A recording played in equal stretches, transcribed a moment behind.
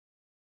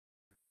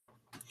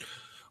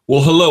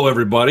Well, hello,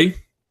 everybody.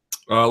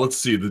 Let's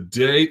see. The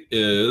date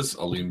is,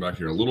 I'll lean back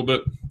here a little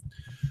bit.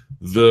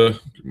 Get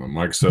my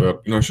mic set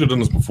up. I should have done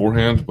this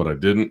beforehand, but I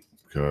didn't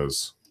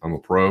because I'm a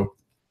pro.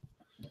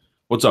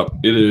 What's up?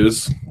 It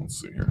is,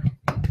 let's see here.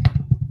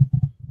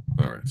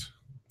 All right.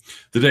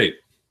 The date,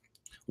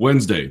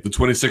 Wednesday, the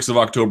 26th of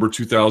October,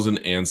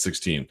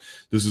 2016.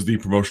 This is the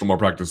Promotional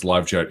Malpractice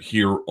Live Chat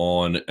here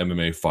on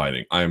MMA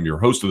Fighting. I am your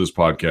host of this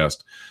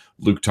podcast,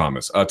 Luke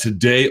Thomas.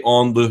 Today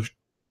on the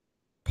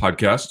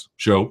podcast,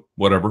 show,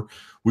 whatever,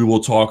 we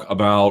will talk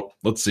about,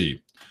 let's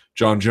see,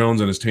 Jon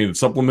Jones and his tainted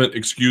supplement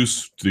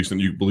excuse, to the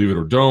extent you believe it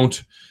or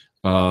don't.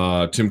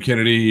 Tim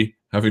Kennedy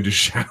having to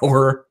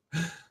shower.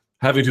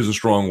 Having to is a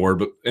strong word,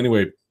 but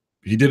anyway,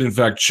 he did in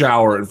fact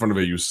shower in front of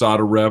a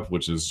USADA rep,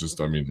 which is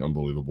just,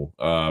 unbelievable.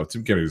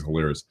 Tim Kennedy is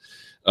hilarious.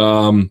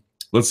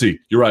 Let's see,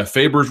 Urijah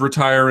Faber's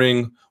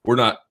retiring. We're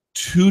not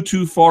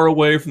too far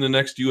away from the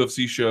next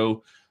UFC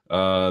show,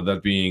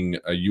 that being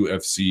a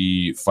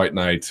UFC Fight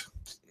Night,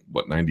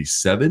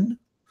 97?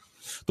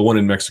 The one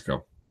in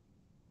Mexico.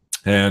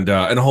 And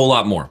a whole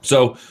lot more.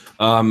 So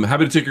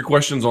happy to take your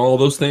questions on all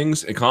those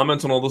things and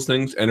comments on all those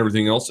things and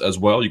everything else as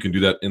well. You can do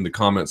that in the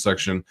comment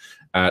section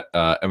at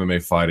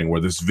MMA Fighting,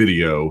 where this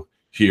video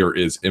here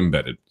is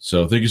embedded.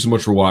 So thank you so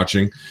much for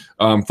watching.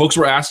 Folks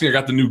were asking, I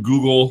got the new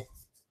Google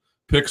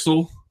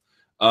Pixel.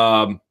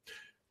 I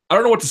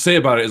don't know what to say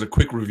about it as a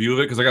quick review of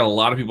it, because I got a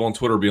lot of people on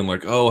Twitter being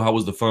like, oh, how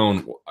was the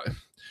phone?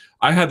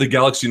 I had the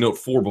Galaxy Note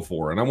 4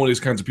 before, and I'm one of these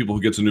kinds of people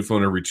who gets a new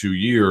phone every 2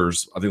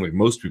 years. I think like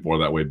most people are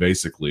that way,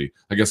 basically.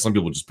 I guess some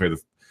people just pay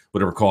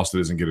whatever cost it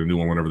is and get a new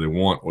one whenever they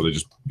want, or they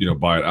just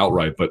buy it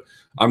outright. But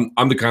I'm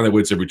the kind that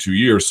waits every 2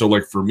 years. So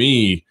like for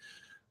me,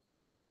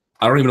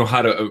 I don't even know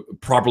how to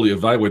properly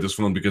evaluate this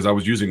phone, because I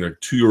was using a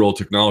 2-year-old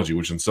technology,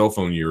 which in cell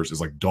phone years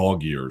is like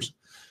dog years.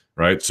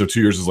 Right, so 2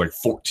 years is like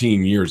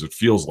 14 years. It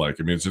feels like.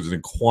 I mean, it's a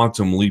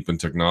quantum leap in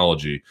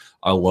technology.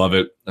 I love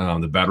it.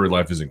 The battery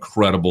life is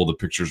incredible. The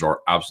pictures are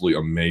absolutely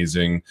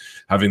amazing.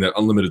 Having that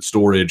unlimited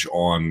storage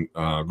on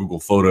Google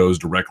Photos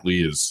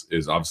directly is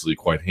obviously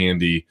quite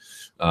handy.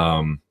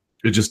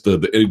 It just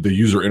the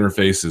user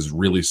interface is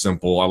really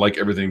simple. I like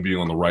everything being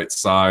on the right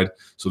side.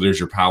 So there's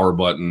your power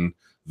button.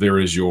 There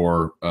is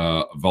your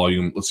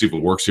volume. Let's see if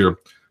it works here.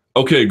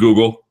 Okay,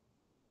 Google.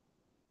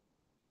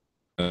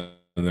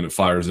 And then it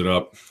fires it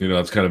up.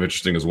 That's kind of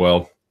interesting as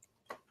well.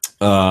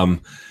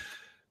 The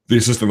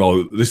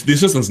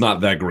assistant's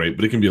not that great,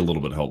 but it can be a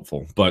little bit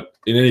helpful. But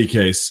in any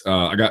case,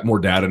 I got more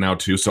data now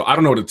too, so I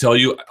don't know what to tell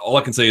you. All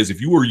I can say is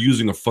if you were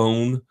using a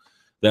phone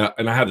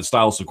and I had the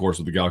stylus, of course,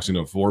 with the Galaxy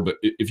Note 4, but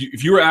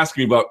if you were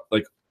asking me about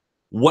like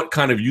what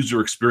kind of user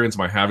experience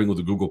am I having with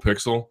the Google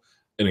Pixel,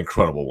 an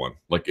incredible one.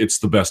 Like, it's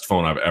the best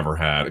phone I've ever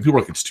had. If people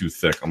are like, it's too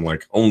thick, I'm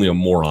like, only a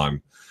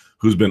moron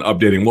who's been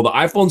updating. Well, the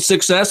iPhone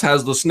 6S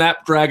has the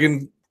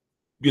Snapdragon,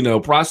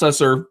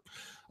 processor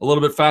a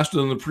little bit faster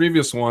than the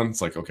previous one.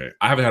 It's like, okay,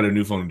 I haven't had a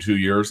new phone in 2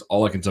 years.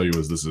 All I can tell you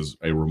is this is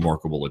a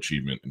remarkable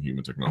achievement in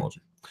human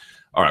technology.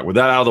 All right, with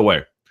that out of the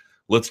way,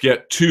 let's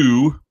get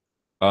to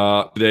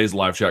today's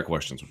live chat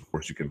questions, which of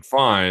course you can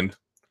find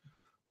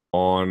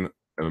on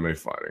MMA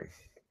Fighting.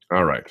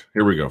 All right,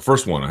 here we go.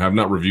 First one. I have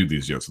not reviewed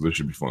these yet, so this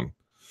should be fun.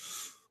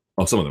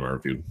 Oh, some of them I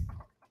reviewed.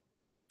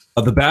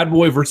 The bad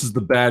boy versus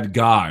the bad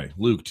guy.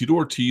 Luke, Tito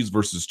Ortiz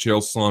versus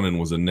Chael Sonnen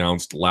was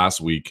announced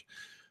last week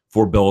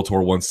for Bellator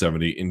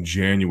 170 in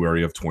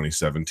January of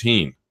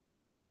 2017.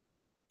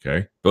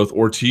 Okay. Both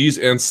Ortiz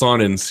and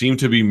Sonnen seem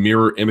to be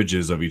mirror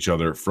images of each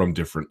other from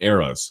different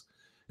eras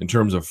in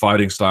terms of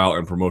fighting style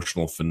and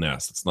promotional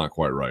finesse. That's not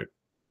quite right.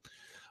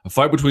 A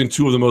fight between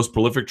two of the most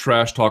prolific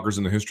trash talkers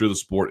in the history of the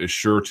sport is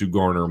sure to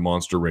garner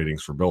monster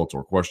ratings for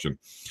Bellator. Question: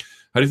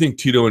 how do you think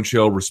Tito and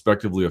Chael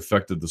respectively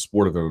affected the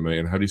sport of MMA,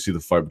 and how do you see the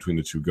fight between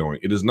the two going?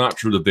 It is not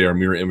true that they are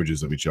mirror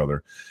images of each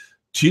other.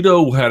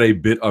 Tito had a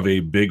bit of a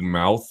big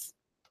mouth,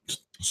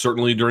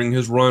 certainly during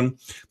his run,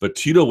 but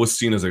Tito was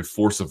seen as a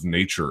force of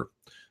nature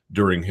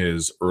during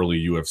his early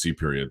UFC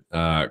period.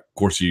 Of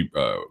course, he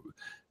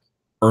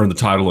earned the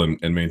title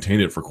and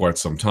maintained it for quite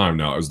some time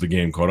now as the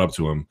game caught up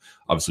to him.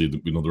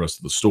 Obviously, we know the rest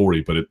of the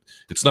story, but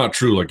it's not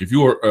true. Like, if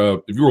you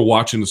were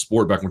watching the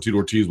sport back when Tito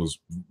Ortiz was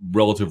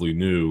relatively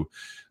new,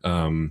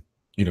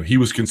 he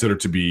was considered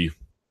to be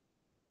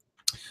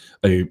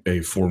a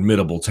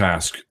formidable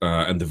task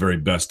and the very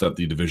best that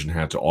the division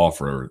had to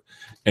offer.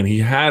 And he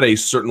had a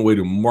certain way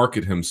to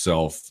market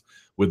himself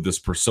with this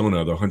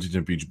persona, the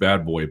Huntington Beach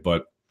bad boy,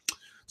 but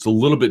it's a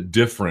little bit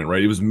different,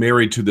 right? He was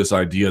married to this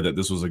idea that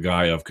this was a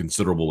guy of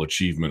considerable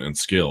achievement and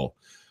skill.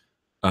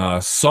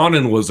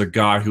 Sonnen was a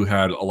guy who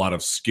had a lot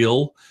of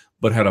skill,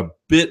 but had a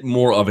bit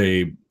more of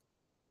a,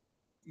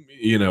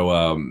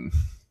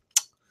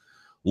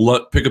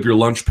 pick up your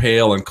lunch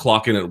pail and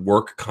clock in at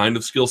work kind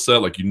of skill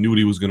set. Like, you knew what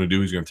he was going to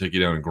do. He's going to take you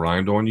down and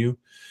grind on you.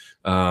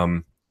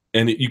 And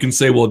you can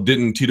say, well,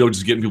 didn't Tito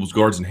just get in people's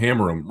guards and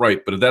hammer them?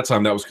 Right. But at that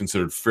time, that was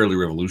considered fairly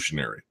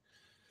revolutionary.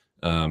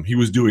 He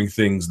was doing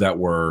things that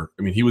were,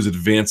 he was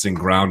advancing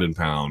ground and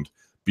pound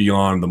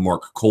beyond the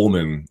Mark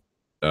Coleman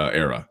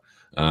era.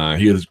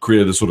 He has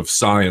created this sort of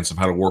science of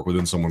how to work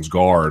within someone's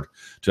guard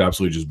to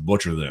absolutely just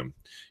butcher them.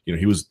 You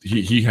know,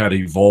 he had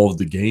evolved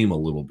the game a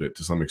little bit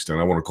to some extent.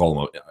 I want to call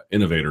him an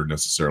innovator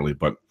necessarily,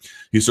 but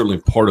he's certainly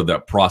part of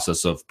that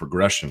process of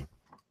progression.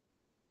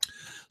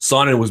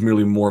 Sonnen was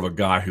merely more of a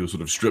guy who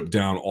sort of stripped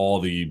down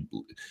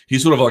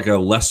he's sort of like a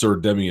lesser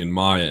Demian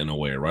Maia in a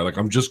way, right? Like,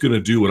 I'm just going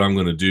to do what I'm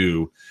going to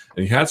do.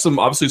 And he had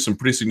obviously some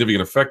pretty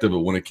significant effect of it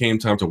when it came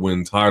time to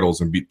win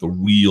titles and beat the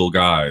real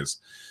guys.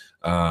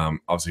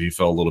 Obviously he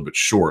fell a little bit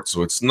short.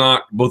 So it's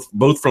not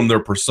both from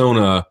their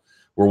persona,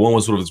 where one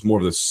was sort of more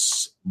of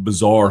this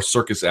bizarre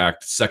circus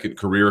act, second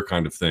career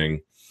kind of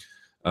thing.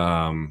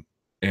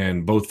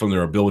 And both from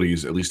their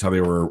abilities, at least how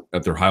they were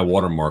at their high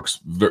water marks,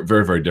 very,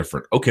 very, very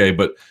different. Okay,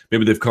 but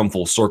maybe they've come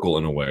full circle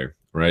in a way,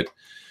 right?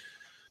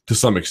 To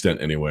some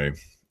extent, anyway.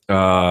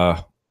 Do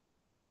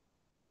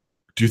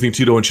you think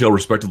Tito and Chael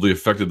respectively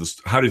affected this?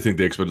 How do you think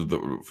they affected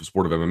the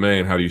sport of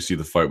MMA, and how do you see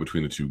the fight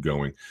between the two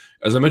going?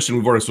 As I mentioned,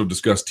 we've already sort of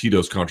discussed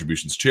Tito's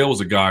contributions. Chael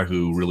was a guy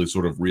who really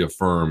sort of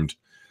reaffirmed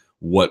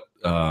what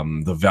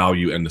the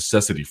value and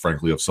necessity,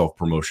 frankly, of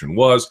self-promotion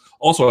was.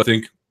 Also, I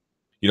think,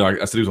 you know,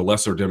 I said he was a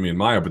lesser Demian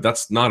Maia, but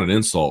that's not an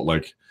insult.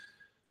 Like,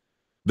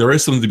 there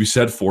is something to be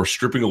said for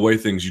stripping away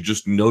things you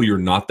just know you're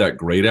not that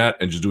great at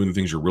and just doing the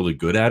things you're really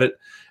good at it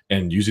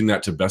and using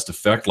that to best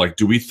effect. Like,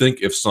 do we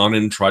think if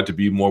Sonnen tried to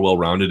be more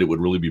well-rounded, it would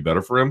really be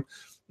better for him?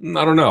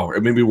 I don't know.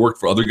 It maybe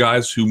worked for other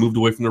guys who moved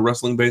away from their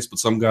wrestling base, but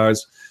some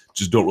guys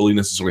just don't really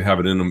necessarily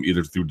have it in them,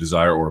 either through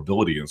desire or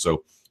ability. And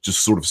so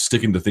just sort of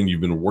sticking to things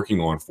you've been working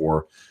on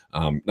for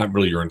not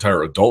really your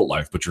entire adult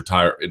life, but your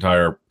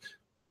entire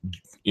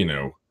you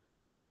know,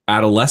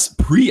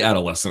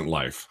 pre-adolescent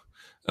life.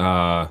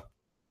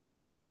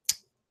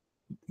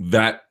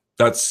 That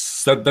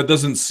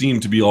doesn't seem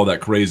to be all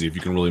that crazy if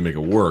you can really make it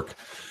work.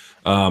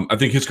 I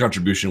think his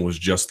contribution was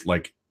just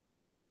like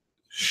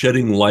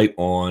shedding light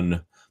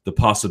on the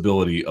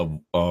possibility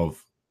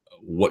of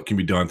what can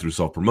be done through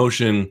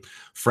self-promotion,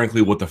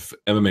 frankly, what the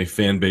MMA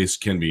fan base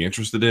can be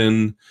interested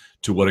in,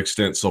 to what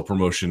extent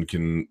self-promotion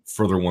can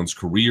further one's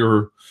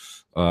career.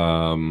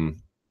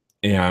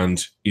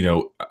 And, you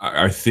know,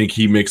 I think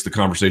he makes the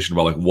conversation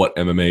about like what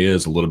MMA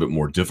is a little bit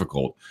more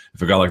difficult.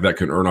 If a guy like that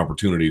can earn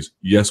opportunities,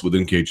 yes,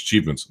 within cage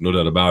achievements, no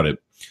doubt about it.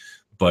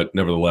 But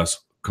nevertheless,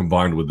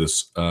 combined with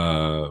this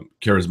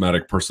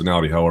charismatic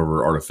personality,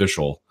 however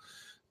artificial,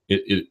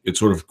 it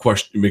sort of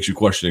makes you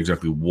question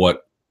exactly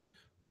what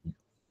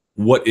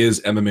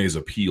is MMA's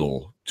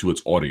appeal to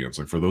its audience.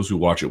 Like, for those who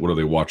watch it, what are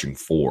they watching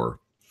for?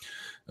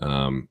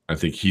 I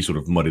think he sort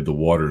of muddied the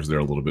waters there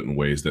a little bit in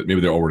ways that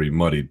maybe they're already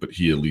muddied, but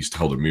he at least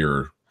held a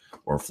mirror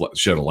or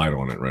shed a light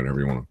on it, right?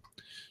 However you want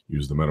to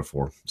use the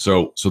metaphor.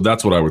 So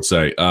that's what I would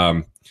say.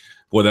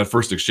 Boy, that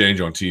first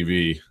exchange on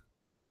TV,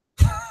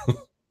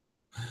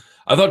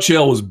 I thought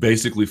Chael was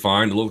basically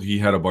fine. Look, he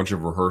had a bunch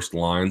of rehearsed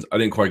lines. I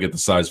didn't quite get the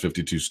size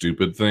 52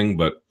 stupid thing,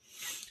 but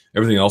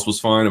everything else was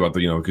fine. About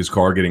the, you know, his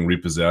car getting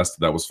repossessed,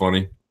 that was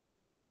funny.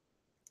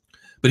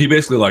 But he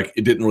basically, like,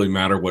 it didn't really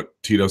matter what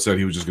Tito said.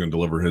 He was just going to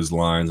deliver his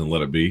lines and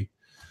let it be.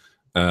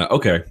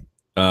 Okay.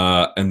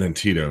 And then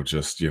Tito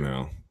just, you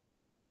know,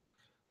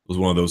 was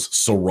one of those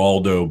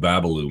Seraldo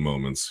Babalu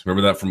moments.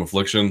 Remember that from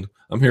Affliction?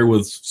 I'm here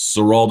with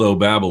Seraldo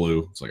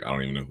Babalu. It's like, I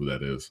don't even know who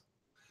that is.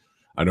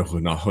 I know who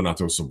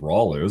Renato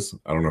Sobral is.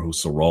 I don't know who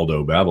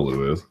Seraldo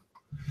Babalu is.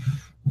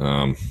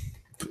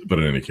 But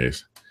in any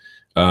case.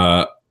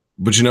 But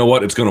you know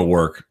what? It's going to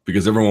work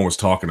because everyone was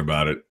talking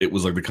about it. It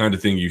was like the kind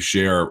of thing you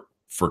share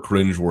for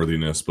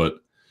cringeworthiness, but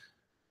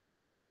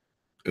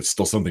it's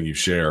still something you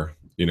share.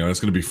 You know, it's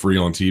going to be free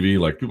on TV.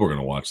 Like, people are going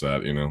to watch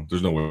that. You know,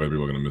 there's no way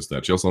people are going to miss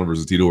that. Chael Sonnen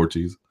versus Tito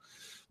Ortiz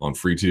on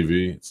free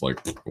TV. It's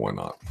like, why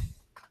not?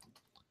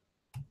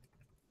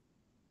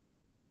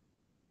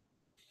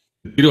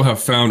 Did Tito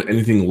have found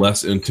anything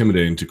less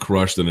intimidating to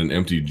crush than an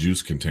empty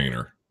juice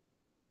container?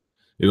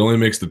 It only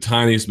makes the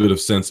tiniest bit of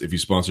sense if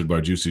he's sponsored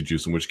by Juicy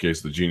Juice, in which case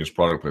the genius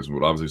product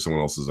placement, but obviously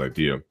someone else's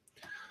idea.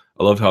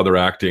 I love how they're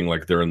acting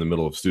like they're in the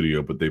middle of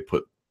studio, but they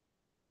put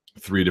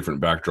 3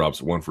 different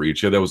backdrops, one for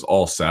each. Yeah, that was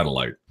all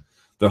satellite.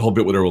 That whole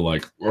bit where they were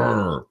like,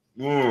 "Urgh,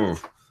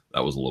 urgh,"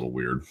 that was a little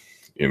weird,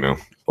 you know,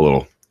 a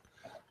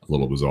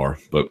little bizarre.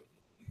 But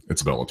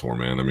it's Bellator,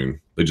 man. I mean,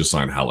 they just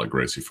signed Halleck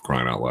Gracie, for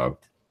crying out loud.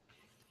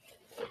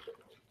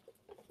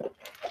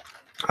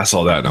 I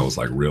saw that and I was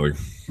like, really?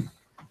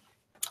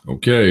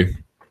 Okay.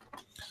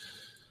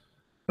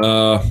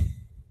 Chael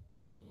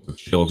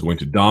is going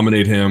to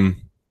dominate him.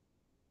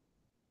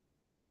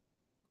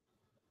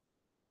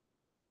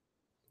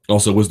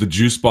 Also, was the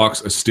juice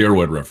box a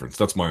steroid reference?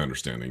 That's my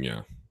understanding,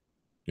 yeah.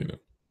 You know,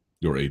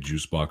 you're a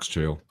juice box,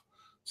 Chael.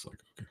 It's like,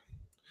 okay.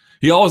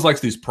 He always likes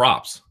these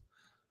props.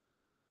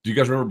 Do you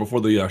guys remember before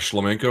the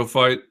Shlemenko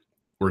fight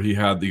where he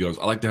goes,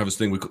 I like to have this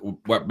thing.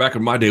 Back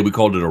in my day, we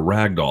called it a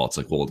rag doll. It's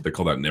like, well, they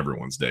call that in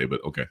everyone's day,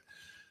 but okay.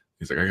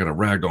 He's like, I got a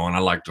rag doll and I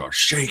like to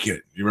shake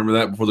it. You remember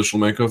that before the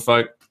Shlemenko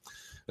fight?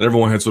 And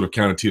everyone had sort of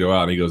counted Tito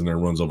out and he goes in there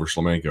and runs over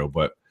Shlemenko.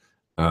 But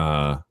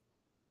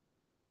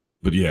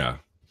yeah.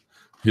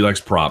 He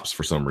likes props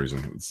for some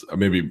reason.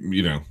 Maybe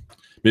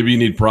you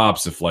need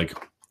props if, like,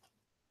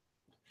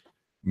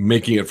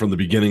 making it from the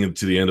beginning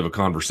to the end of a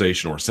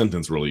conversation or a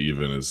sentence really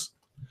even is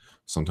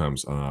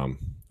sometimes a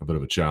bit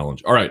of a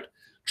challenge. All right,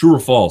 true or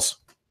false?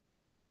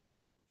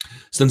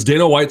 Since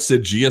Dana White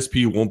said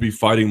GSP won't be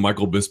fighting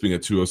Michael Bisping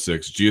at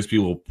 206, GSP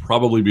will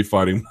probably be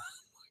fighting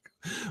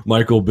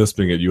Michael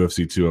Bisping at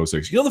UFC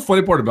 206. You know, the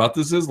funny part about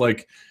this is,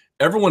 like,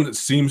 everyone that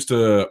seems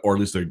to, or at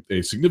least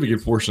a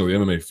significant portion of the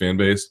MMA fan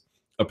base,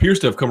 appears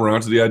to have come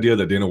around to the idea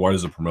that Dana White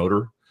is a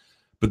promoter.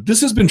 But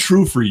this has been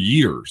true for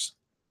years.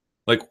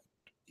 Like,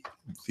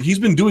 he's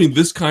been doing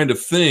this kind of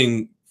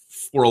thing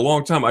for a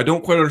long time. I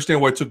don't quite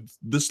understand why it took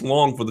this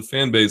long for the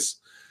fan base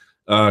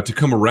to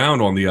come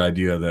around on the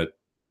idea that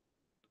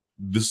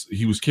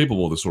he was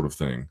capable of this sort of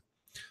thing.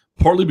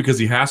 Partly because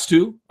he has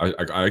to. I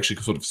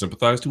actually sort of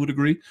sympathize to a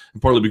degree,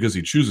 and partly because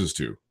he chooses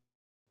to.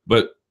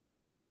 But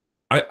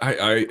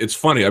it's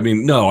funny. I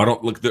mean, no, I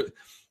don't look.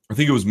 I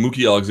think it was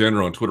Mookie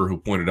Alexander on Twitter who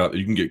pointed out that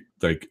you can get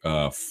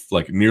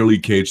like nearly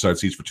cage side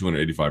seats for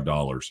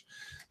 $285.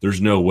 There's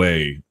no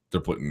way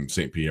they're putting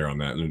St. Pierre on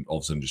that and then all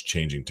of a sudden just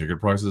changing ticket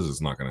prices.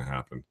 It's not going to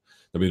happen.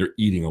 I mean, they're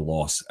eating a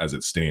loss as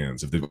it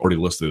stands. If they've already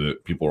listed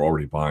it, people are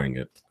already buying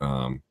it.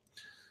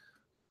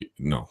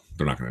 No,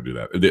 they're not going to do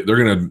that.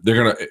 They're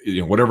gonna,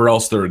 you know, whatever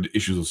else their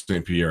issues with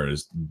St. Pierre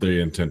is,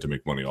 they intend to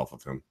make money off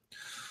of him.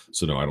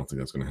 So no, I don't think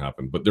that's going to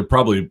happen. But they're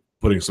probably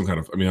putting some kind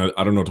of, I mean,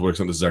 I don't know to what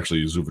extent this is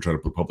actually Zuffa trying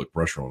to put public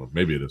pressure on him.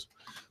 Maybe it is.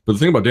 But the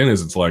thing about Dana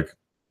is, it's like,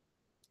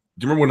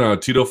 do you remember when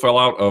Tito fell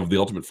out of The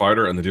Ultimate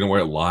Fighter and the Dana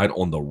White lied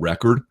on the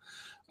record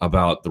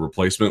about the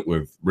replacement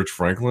with Rich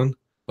Franklin?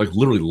 Like,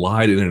 literally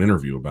lied in an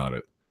interview about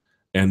it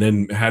and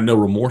then had no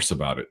remorse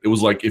about it. It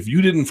was like, if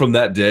you didn't from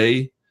that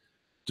day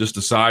just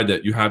decide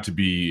that you had to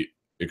be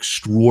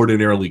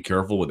extraordinarily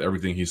careful with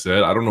everything he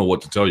said, I don't know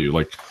what to tell you.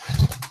 Like,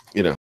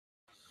 you know,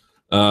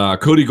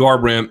 Cody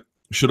Garbrandt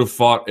should have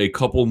fought a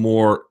couple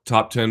more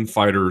top 10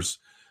 fighters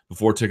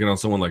before taking on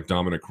someone like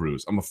Dominic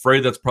Cruz. I'm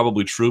afraid that's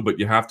probably true, but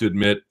you have to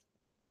admit,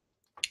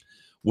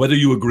 whether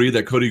you agree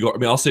that I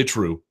mean, I'll say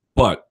true,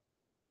 but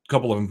a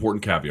couple of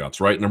important caveats,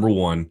 right? Number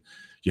one,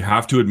 you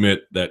have to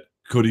admit that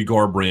Cody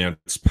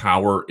Garbrandt's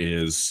power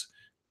is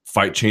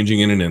fight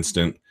changing in an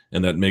instant,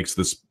 and that makes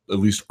this, at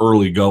least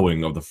early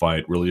going of the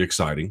fight, really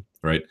exciting,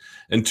 right?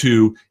 And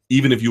two,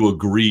 even if you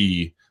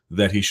agree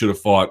that he should have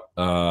fought,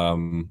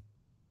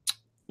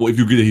 if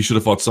you agree that he should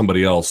have fought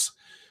somebody else,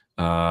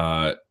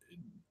 that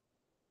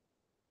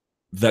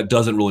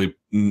doesn't really.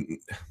 The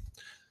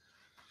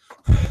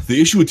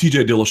issue with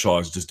TJ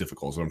Dillashaw is just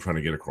difficult, is what I'm trying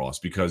to get across,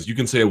 because you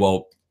can say,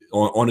 well,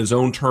 on his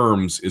own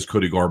terms, is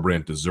Cody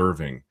Garbrandt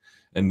deserving?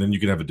 And then you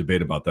can have a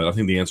debate about that. I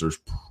think the answer is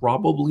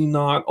probably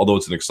not, although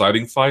it's an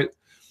exciting fight.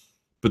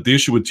 But the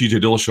issue with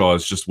TJ Dillashaw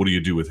is just, what do you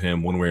do with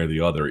him one way or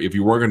the other? If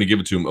you weren't going to give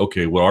it to him,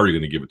 okay, what are you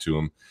going to give it to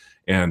him?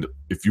 And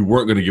if you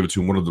weren't going to give it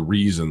to him, what are the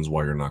reasons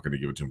why you're not going to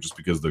give it to him? Just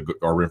because the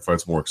Garbrandt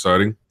fight's more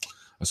exciting?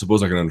 I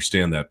suppose I can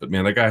understand that. But,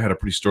 man, that guy had a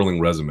pretty sterling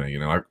resume. You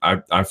know,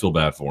 I feel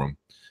bad for him.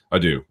 I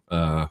do.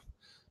 Not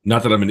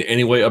that I'm in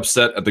any way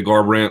upset at the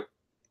Garbrandt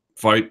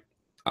fight.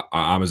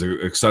 I'm as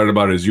excited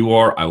about it as you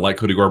are. I like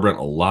Cody Garbrandt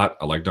a lot.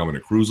 I like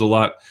Dominic Cruz a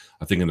lot.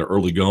 I think in the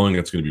early going,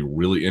 it's going to be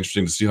really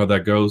interesting to see how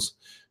that goes.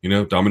 You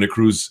know, Dominic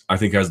Cruz, I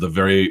think, has the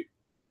very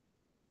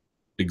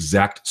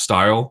exact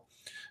style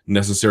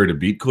necessary to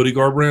beat Cody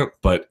Garbrandt.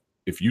 But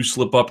if you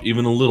slip up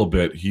even a little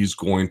bit, he's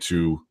going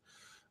to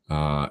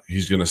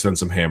send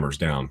some hammers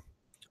down,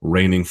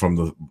 raining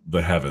from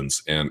the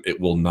heavens, and it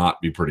will not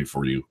be pretty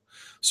for you.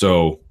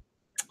 So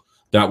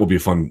that will be a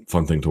fun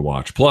thing to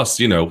watch.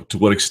 Plus, you know, to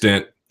what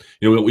extent,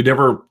 you know, we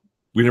never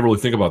really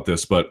think about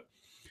this, but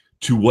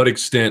to what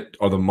extent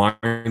are the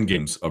mind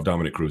games of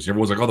Dominic Cruz?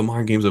 Everyone's like, oh, the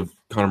mind games of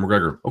Conor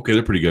McGregor. Okay,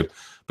 they're pretty good.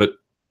 But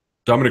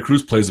Dominic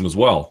Cruz plays them as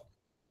well.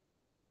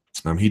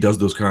 He does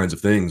those kinds of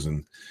things.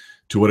 And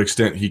to what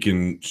extent he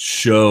can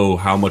show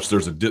how much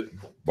there's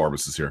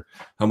Barbas is here,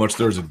 how much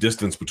there's a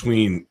distance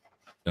between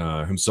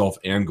himself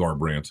and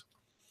Garbrandt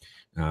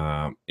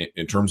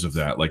in terms of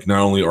that. Like,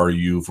 not only are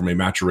you, from a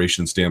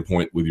maturation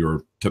standpoint with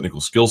your technical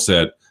skill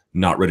set,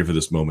 not ready for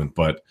this moment,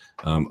 but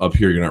up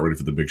here you're not ready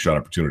for the big shot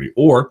opportunity.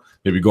 Or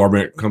maybe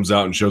Garbrandt comes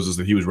out and shows us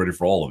that he was ready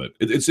for all of it.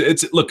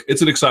 Look,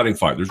 it's an exciting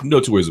fight. There's no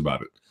two ways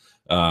about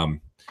it.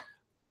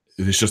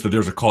 It's just that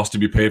there's a cost to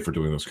be paid for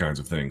doing those kinds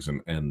of things,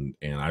 and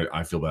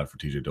I feel bad for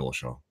TJ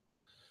Dillashaw.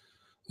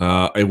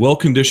 A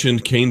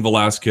well-conditioned Cain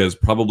Velasquez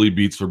probably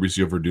beats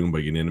Fabricio Verdum by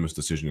unanimous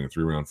decision in a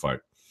 3-round fight.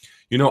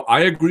 You know,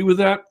 I agree with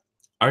that.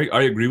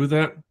 I agree with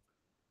that.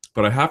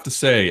 But I have to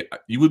say,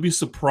 you would be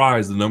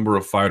surprised the number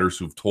of fighters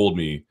who've told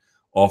me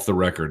off the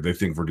record they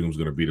think Verdum's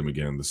going to beat him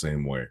again the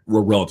same way,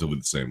 or relatively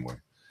the same way.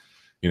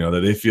 You know, that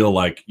they feel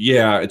like,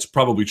 yeah, it's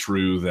probably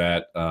true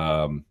that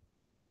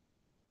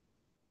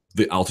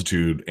the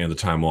altitude and the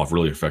time off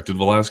really affected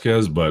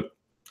Velasquez, but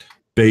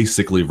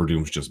basically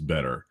Verdum's just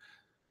better.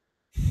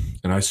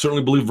 And I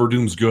certainly believe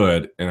Verdum's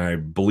good, and I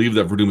believe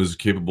that Verdum is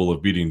capable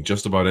of beating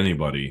just about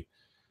anybody.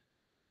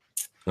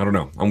 I don't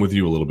know. I'm with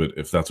you a little bit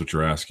if that's what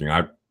you're asking.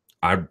 I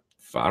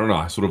don't know.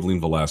 I sort of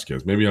lean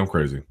Velasquez. Maybe I'm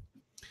crazy.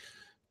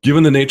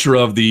 Given the nature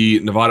of the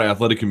Nevada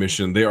Athletic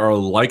Commission, they are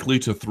likely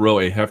to throw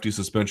a hefty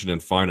suspension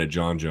and fine at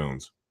Jon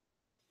Jones.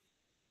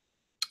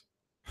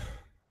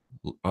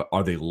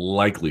 Are they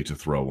likely to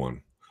throw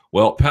one?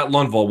 Well, Pat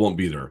Lundvall won't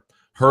be there.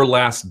 Her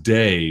last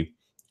day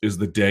is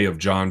the day of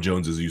Jon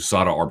Jones's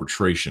USADA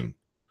arbitration.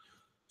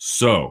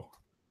 So,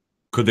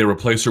 could they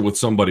replace her with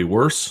somebody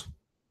worse?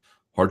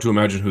 Hard to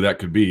imagine who that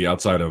could be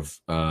outside of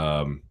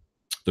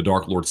the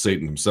Dark Lord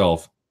Satan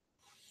himself.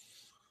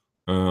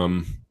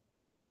 Are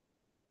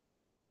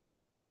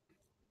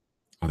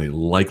they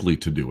likely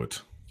to do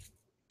it?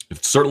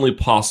 It's certainly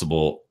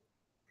possible.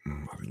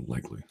 Are they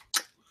likely?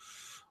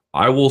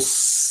 I will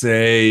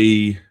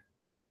say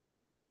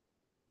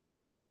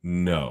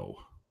no,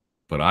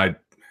 but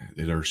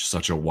they're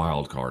such a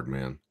wild card,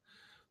 man.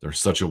 They're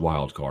such a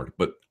wild card.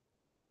 But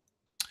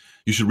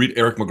you should read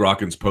Eric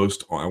McGrocken's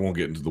post. I won't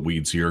get into the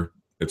weeds here.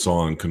 It's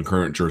on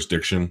concurrent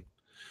jurisdiction.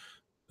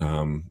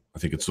 I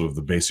think it's sort of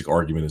the basic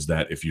argument is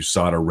that if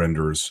USADA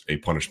renders a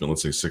punishment,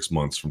 let's say 6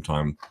 months from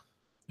time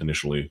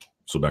initially,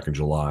 so back in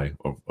July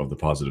of the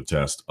positive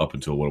test, up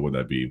until what would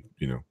that be?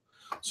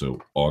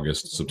 So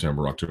August,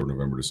 September, October,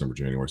 November, December,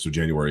 January. So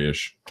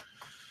January-ish.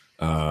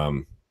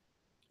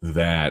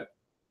 That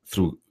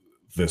through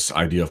this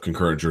idea of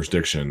concurrent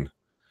jurisdiction,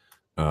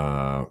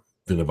 the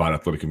Nevada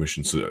Athletic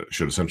Commission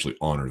should essentially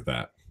honor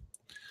that.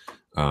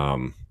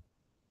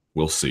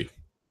 We'll see.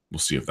 We'll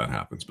see if that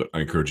happens. But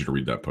I encourage you to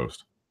read that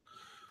post.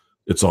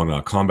 It's on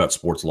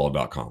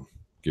combatsportslaw.com.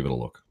 Give it a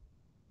look.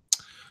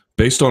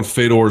 Based on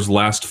Fedor's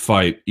last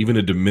fight, even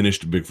a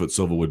diminished Bigfoot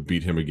Silva would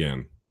beat him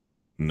again.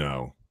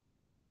 No.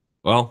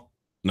 Well,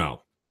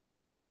 no.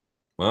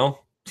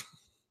 Well,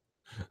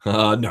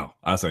 no.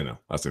 I say no.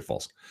 I say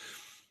false.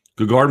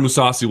 Gegard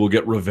Mousasi will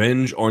get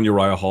revenge on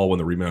Uriah Hall when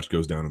the rematch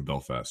goes down in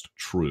Belfast.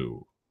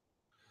 True.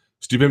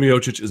 Stipe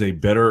Miocic is a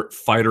better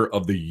fighter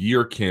of the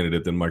year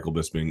candidate than Michael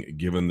Bisping,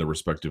 given the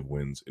respective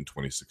wins in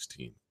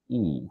 2016.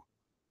 Ooh.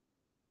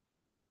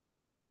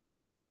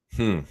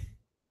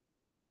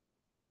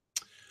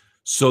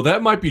 So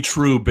that might be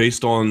true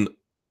based on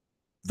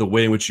the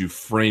way in which you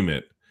frame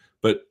it.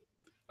 But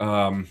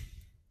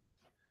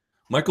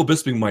Michael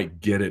Bisping might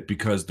get it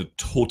because the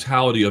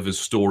totality of his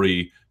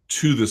story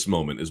to this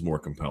moment is more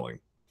compelling.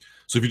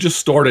 So if you just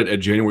started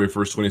at January 1st,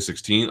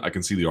 2016, I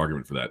can see the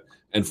argument for that.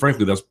 And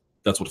frankly, that's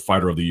what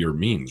fighter of the year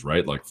means,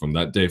 right? Like from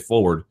that day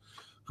forward,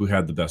 who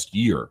had the best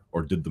year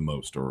or did the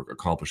most or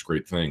accomplished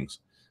great things.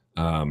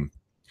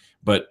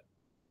 But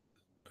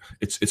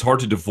it's hard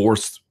to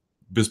divorce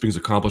Bisping's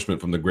accomplishment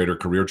from the greater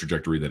career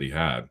trajectory that he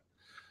had.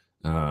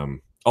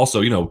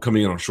 Also,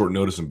 coming in on short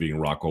notice and being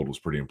Rockhold was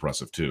pretty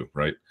impressive too,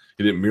 right?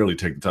 He didn't merely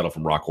take the title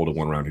from Rockhold in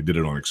one round. He did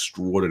it on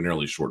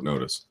extraordinarily short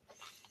notice.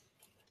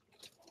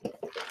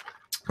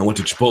 I went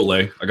to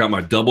Chipotle. I got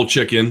my double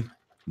chicken,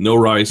 no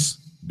rice,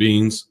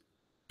 beans,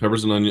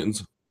 peppers and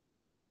onions,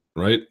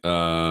 right?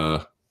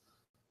 I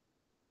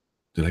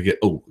got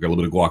a little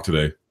bit of guac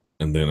today,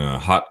 and then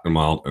hot and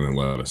mild, and then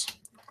lettuce.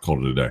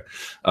 Called it a day.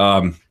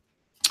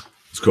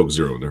 It's Coke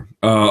Zero in there.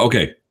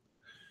 Okay.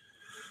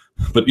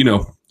 But,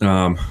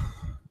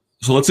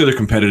 so let's say they're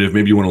competitive.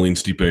 Maybe you want to lean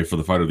Stipe for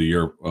the Fighter of the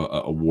Year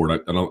award. I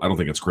don't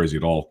think it's crazy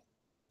at all.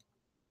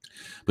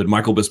 But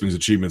Michael Bisping's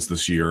achievements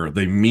this year,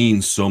 they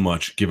mean so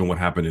much given what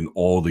happened in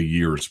all the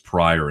years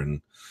prior.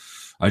 And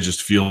I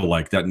just feel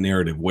like that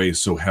narrative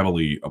weighs so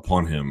heavily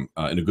upon him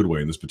in a good way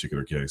in this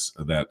particular case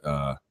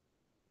that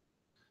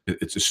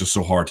it's just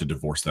so hard to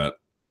divorce that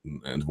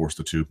and divorce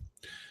the two.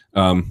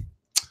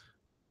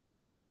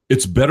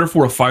 It's better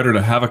for a fighter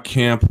to have a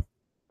camp.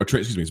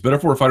 It's better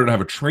for a fighter to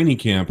have a training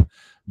camp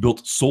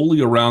built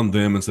solely around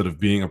them instead of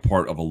being a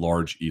part of a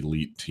large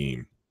elite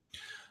team.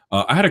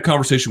 I had a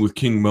conversation with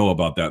King Mo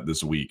about that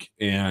this week,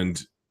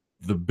 and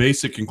the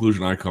basic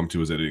conclusion I come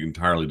to is that it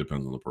entirely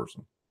depends on the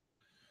person.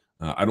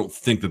 I don't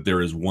think that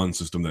there is one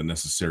system that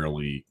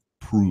necessarily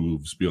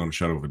proves beyond a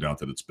shadow of a doubt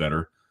that it's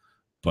better,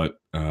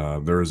 but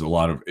there is a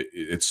lot of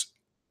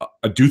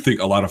I do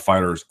think a lot of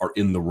fighters are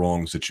in the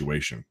wrong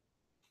situation.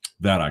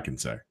 That I can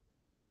say.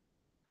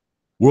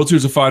 World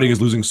Series of Fighting is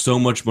losing so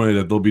much money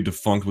that they'll be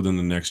defunct within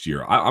the next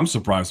year. I'm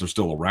surprised they're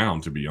still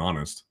around, to be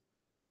honest.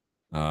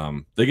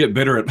 They get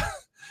bitter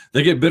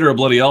at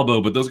Bloody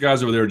Elbow, but those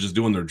guys over there are just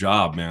doing their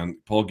job, man.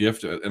 Paul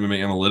Gift at MMA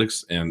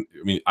Analytics, and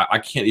I mean, I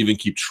can't even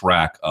keep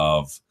track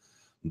of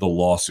the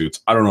lawsuits.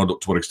 I don't know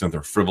to what extent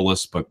they're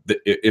frivolous, but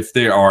if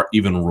they are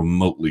even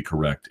remotely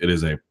correct, it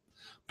is a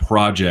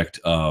project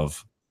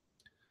of,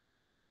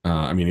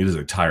 it is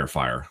a tire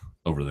fire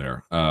over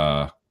there.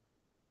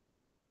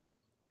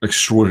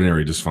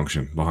 Extraordinary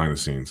dysfunction behind the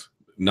scenes,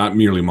 not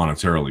merely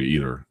monetarily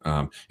either.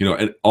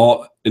 And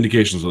all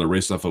indications are that Ray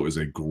Sefo is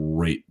a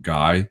great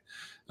guy.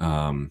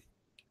 And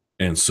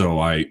so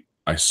I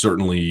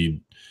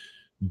certainly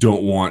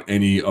don't want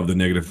any of the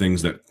negative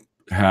things that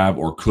have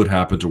or could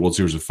happen to World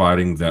Series of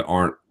Fighting that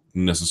aren't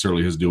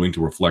necessarily his doing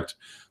to reflect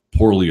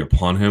poorly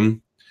upon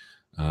him.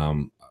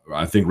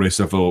 I think Ray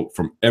Sefo,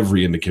 from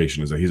every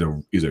indication, is that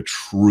he's a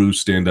true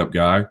stand-up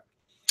guy,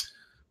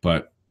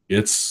 but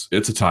it's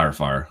a tire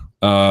fire.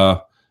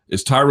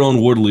 Is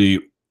Tyrone Woodley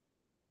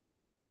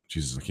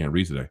Jesus, I can't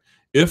read today.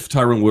 If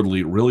Tyron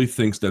Woodley really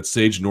thinks that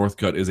Sage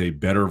Northcutt is a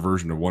better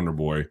version of Wonder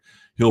Boy,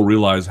 he'll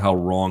realize how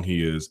wrong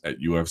he is at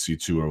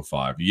UFC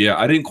 205. Yeah,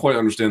 I didn't quite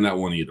understand that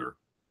one either.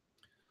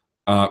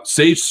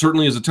 Sage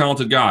certainly is a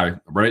talented guy,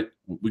 right?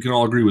 We can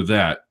all agree with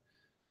that.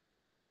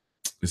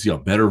 Is he a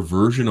better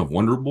version of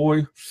Wonder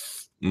Boy?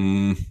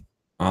 I'm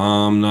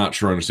not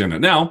sure I understand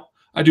that. Now,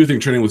 I do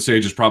think training with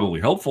Sage is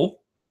probably helpful.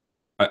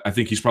 I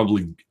think he's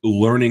probably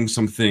learning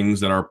some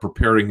things that are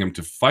preparing him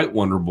to fight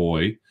Wonder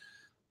Boy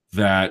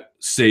that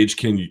Sage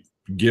can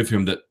give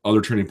him that other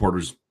training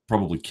partners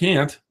probably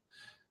can't.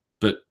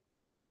 But,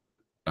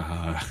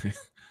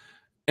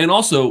 and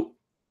also,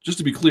 just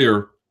to be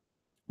clear,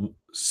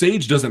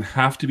 Sage doesn't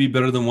have to be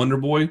better than Wonder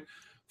Boy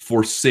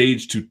for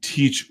Sage to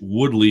teach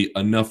Woodley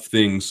enough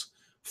things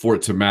for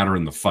it to matter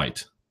in the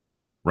fight,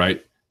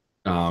 right?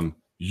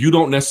 You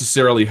don't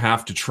necessarily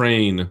have to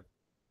train,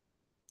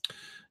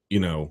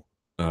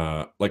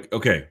 like,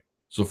 okay,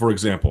 so for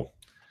example,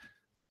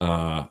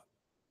 how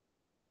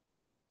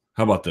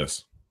about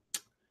this?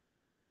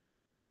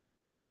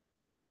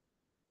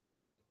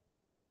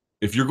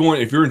 If you're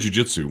in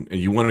jiu-jitsu and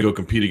you want to go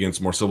compete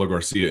against Marcelo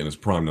Garcia in his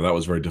prime, now that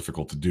was very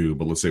difficult to do,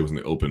 but let's say it was in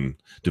the open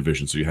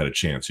division, so you had a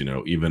chance,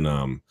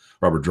 even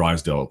Robert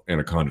Drysdale,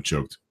 Anaconda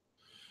choked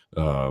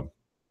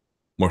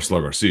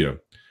Marcelo Garcia,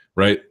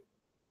 right?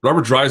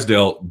 Robert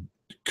Drysdale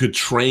could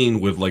train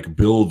with like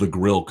Bill the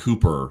Grill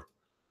Cooper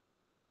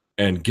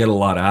and get a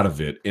lot out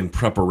of it in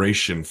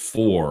preparation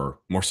for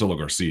Marcelo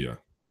Garcia.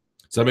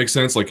 Does that make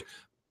sense? Like,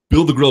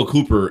 Bill the Grill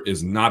Cooper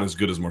is not as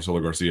good as Marcelo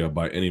Garcia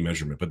by any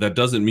measurement, but that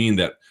doesn't mean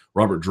that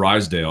Robert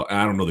Drysdale, and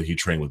I don't know that he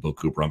trained with Bill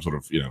Cooper. I'm sort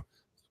of,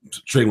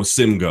 trained with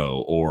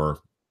Simgo or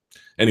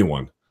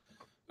anyone.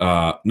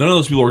 None of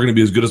those people are going to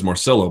be as good as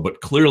Marcelo,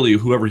 but clearly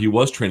whoever he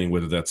was training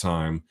with at that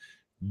time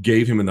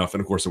gave him enough,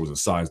 and of course there was a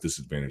size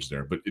disadvantage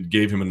there, but it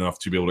gave him enough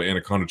to be able to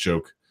anaconda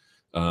choke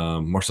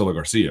Marcelo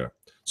Garcia.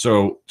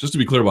 So just to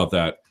be clear about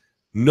that,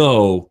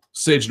 no,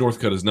 Sage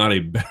Northcutt is not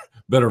a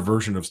better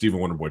version of Stephen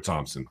Wonderboy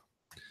Thompson.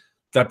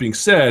 That being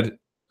said,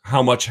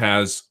 how much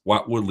has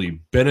Watt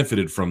Woodley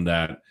benefited from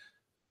that?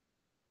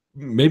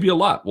 Maybe a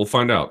lot. We'll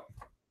find out.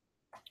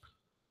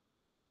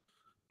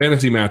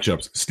 Fantasy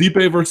matchups.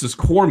 Stipe versus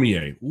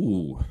Cormier.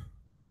 Ooh.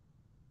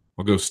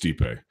 I'll go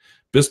Stipe.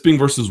 Bisping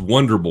versus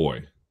Wonder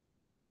Boy.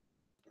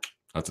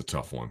 That's a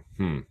tough one.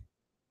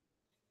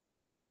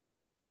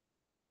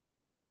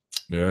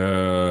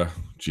 Yeah,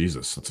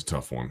 Jesus, that's a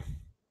tough one.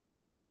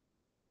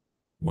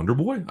 Wonder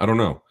Boy? I don't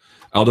know.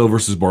 Aldo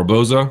versus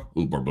Barboza.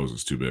 Ooh,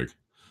 Barboza's too big.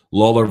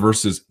 Lawler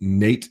versus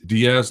Nate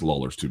Diaz.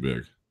 Lawler's too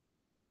big.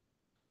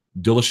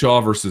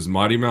 Dillashaw versus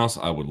Mighty Mouse.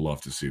 I would love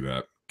to see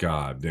that.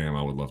 God damn,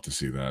 I would love to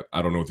see that.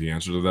 I don't know what the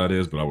answer to that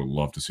is, but I would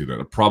love to see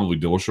that. Probably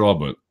Dillashaw,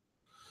 but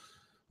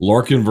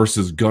Larkin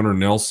versus Gunnar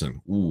Nelson.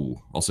 Ooh,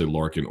 I'll say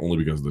Larkin only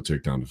because of the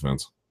takedown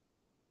defense.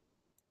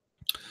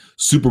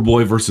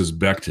 Superboy versus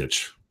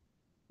Bektic.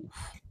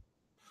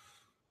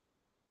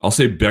 I'll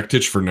say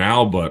Bektic for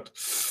now, but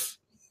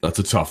that's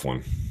a tough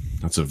one.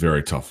 That's a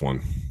very tough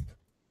one.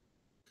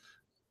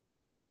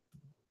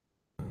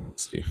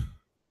 Let's see.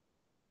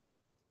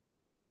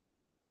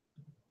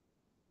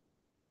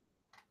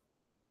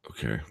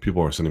 Okay,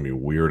 people are sending me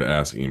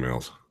weird-ass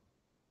emails.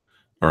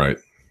 All right.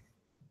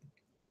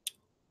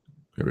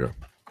 Here we go.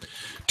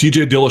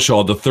 TJ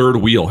Dillashaw, the third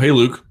wheel. Hey,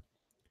 Luke.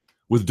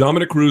 With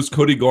Dominic Cruz,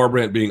 Cody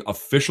Garbrandt being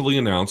officially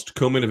announced,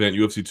 co-main event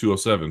UFC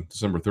 207,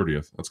 December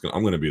 30th.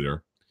 I'm going to be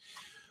there.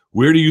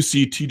 Where do you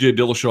see TJ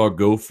Dillashaw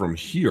go from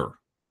here?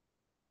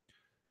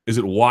 Is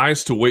it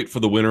wise to wait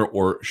for the winner,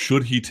 or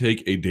should he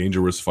take a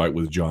dangerous fight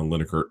with John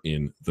Lineker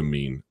in the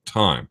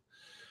meantime?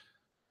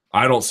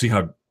 I don't see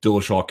how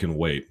Dillashaw can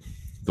wait.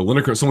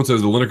 Someone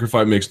says the Lineker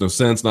fight makes no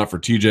sense, not for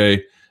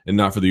TJ and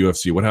not for the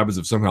UFC. What happens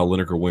if somehow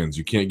Lineker wins?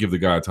 You can't give the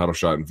guy a title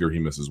shot in fear he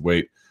misses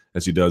weight,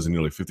 as he does in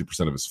nearly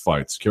 50% of his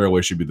fights.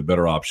 Caraway should be the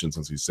better option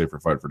since he's safer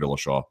fight for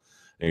Dillashaw,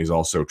 and he's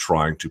also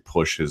trying to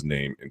push his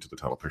name into the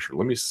title picture.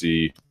 Let me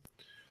see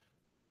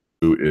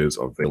who is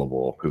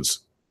available, because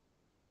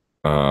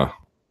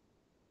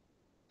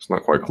it's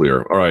not quite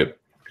clear. All right.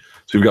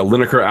 So you've got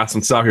Lineker,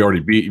 Assunção, he already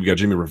beat. You've got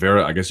Jimmy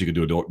Rivera. I guess you could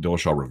do a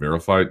Dillashaw-Rivera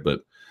fight,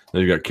 but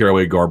then you've got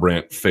Caraway,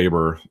 Garbrandt,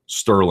 Faber,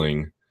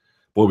 Sterling.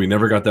 Boy, we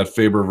never got that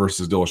Faber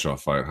versus Dillashaw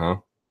fight, huh?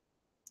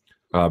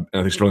 And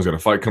I think Sterling's got a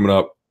fight coming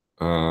up.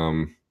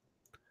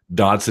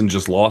 Dodson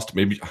just lost.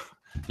 Maybe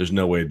there's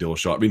no way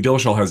Dillashaw. I mean,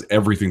 Dillashaw has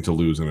everything to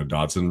lose in a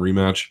Dodson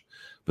rematch,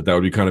 but that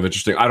would be kind of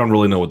interesting. I don't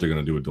really know what they're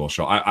going to do with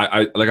Dillashaw.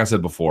 I like I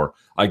said before,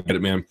 I get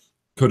it, man.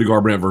 Cody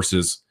Garbrandt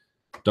versus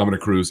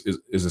Dominic Cruz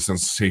is a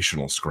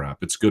sensational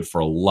scrap. It's good for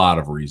a lot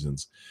of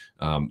reasons.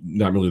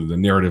 Not really the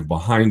narrative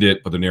behind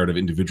it, but the narrative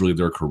individually of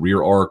their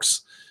career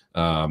arcs,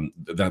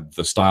 that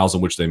the styles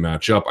in which they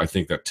match up. I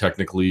think that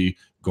technically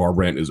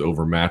Garbrandt is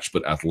overmatched,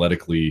 but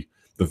athletically,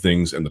 the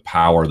things and the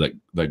power that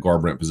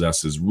Garbrandt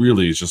possesses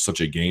really is just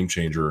such a game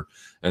changer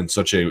and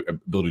such a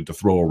ability to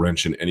throw a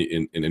wrench in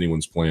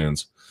anyone's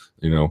plans.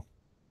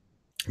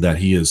 That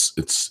he is,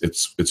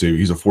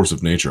 he's a force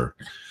of nature,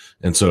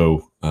 and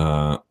so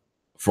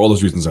For all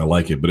those reasons, I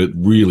like it, but it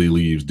really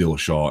leaves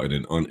Dillashaw in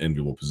an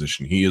unenviable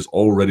position. He is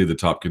already the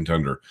top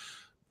contender.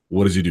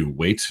 What does he do?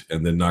 Wait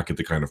and then not get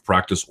the kind of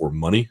practice or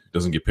money?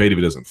 Doesn't get paid if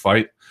he doesn't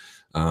fight.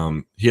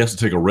 He has to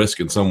take a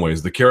risk in some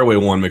ways. The Caraway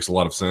one makes a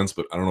lot of sense,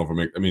 but I don't know if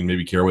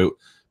maybe Caraway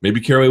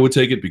would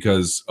take it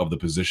because of the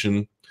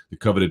position, the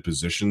coveted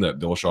position that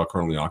Dillashaw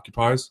currently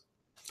occupies.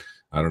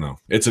 I don't know.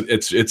 I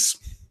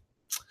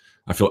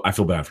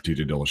feel bad for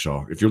TJ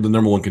Dillashaw. If you're the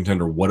number one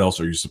contender, what else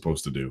are you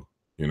supposed to do?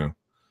 You know?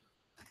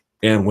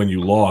 And when you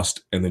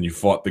lost and then you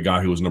fought the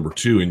guy who was number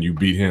 2 and you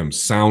beat him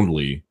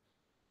soundly,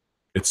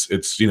 it's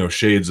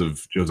shades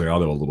of Jose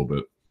Aldo a little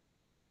bit.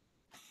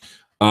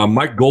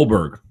 Mike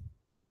Goldberg.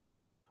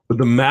 With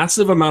the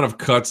massive amount of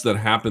cuts that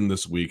happened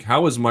this week,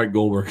 how is Mike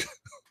Goldberg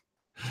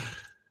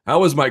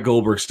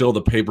still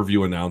the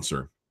pay-per-view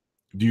announcer?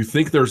 Do you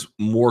think there's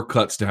more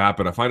cuts to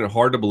happen? I find it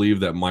hard to believe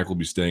that Mike will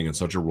be staying in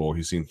such a role.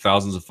 He's seen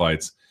thousands of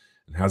fights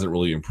and hasn't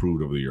really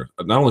improved over the years.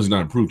 Not only has he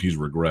not improved, he's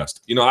regressed.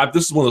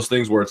 This is one of those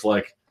things where it's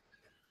like,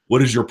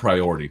 what is your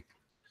priority?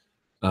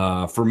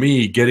 For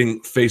me,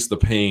 getting Face the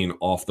Pain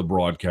off the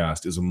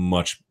broadcast is a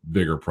much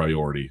bigger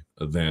priority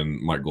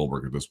than Mike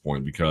Goldberg at this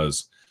point,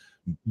 because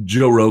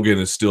Joe Rogan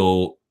is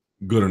still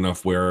good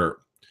enough where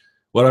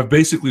what I've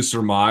basically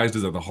surmised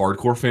is that the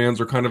hardcore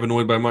fans are kind of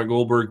annoyed by Mike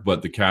Goldberg,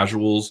 but the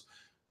casuals,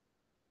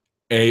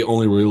 A,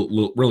 only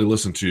really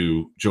listen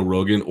to Joe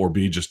Rogan, or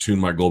B, just tune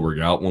Mike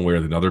Goldberg out one way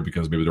or the other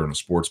because maybe they're in a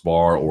sports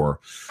bar or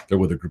they're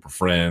with a group of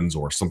friends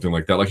or something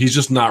like that. Like, he's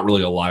just not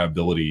really a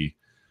liability,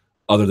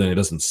 other than it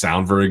doesn't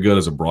sound very good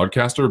as a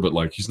broadcaster, but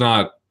like he's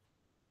not,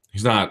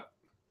 he's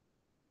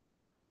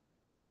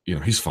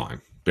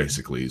fine.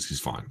 Basically,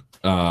 he's fine.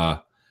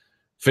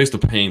 Face the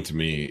Pain to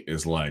me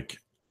is like,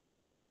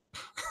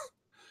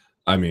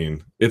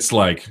 it's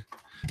like,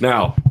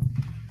 now,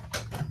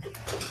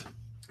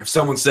 if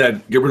someone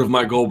said, get rid of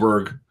Mike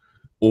Goldberg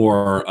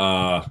or,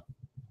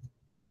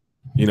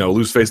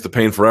 lose Face the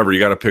Pain forever, you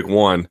got to pick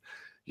one.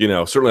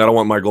 Certainly I don't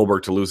want Mike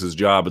Goldberg to lose his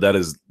job, but that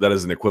is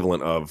an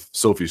equivalent of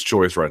Sophie's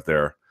Choice right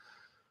there.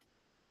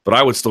 But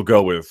I would still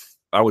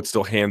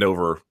hand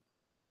over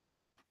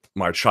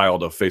my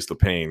child of Face the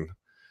Pain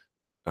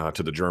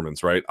to the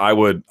Germans, right? I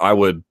don't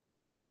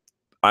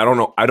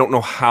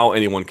know how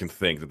anyone can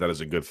think that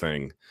is a good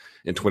thing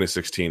in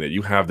 2016, that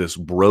you have this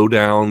bro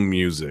down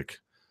music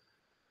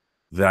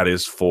that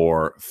is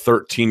for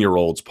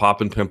 13-year-olds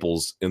popping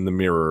pimples in the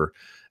mirror,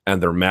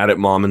 and they're mad at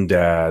mom and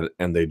dad,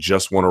 and they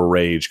just want to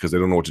rage because they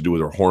don't know what to do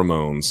with their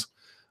hormones,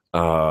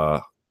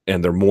 and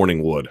they're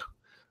mourning wood,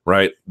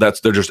 right?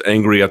 They're just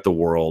angry at the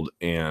world,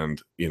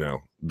 and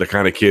the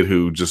kind of kid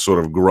who just sort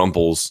of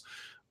grumples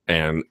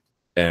and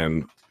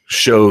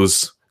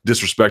shows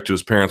disrespect to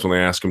his parents when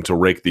they ask him to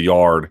rake the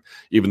yard,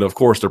 even though of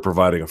course they're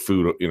providing a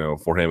food,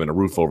 for him and a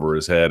roof over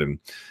his head and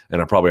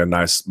probably a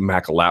nice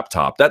Mac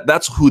laptop.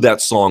 That's who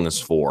that song is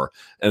for,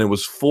 and it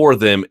was for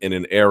them in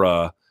an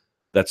era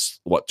that's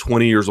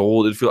 20 years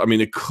old.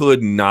 It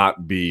could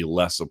not be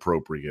less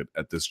appropriate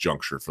at this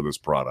juncture for this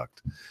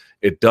product.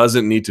 It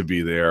doesn't need to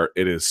be there.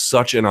 It is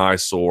such an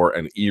eyesore,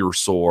 an ear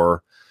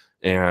sore,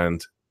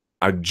 and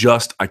I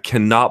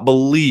cannot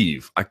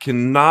believe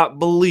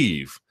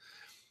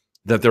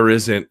that there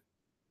isn't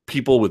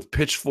people with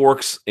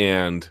pitchforks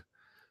and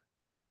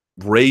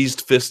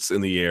raised fists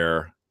in the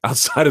air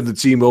outside of the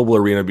T-Mobile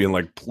Arena being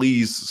like,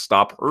 please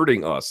stop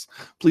hurting us.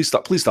 Please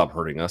stop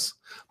hurting us.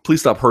 Please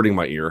stop hurting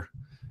my ear.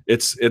 I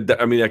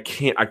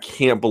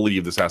can't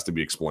believe this has to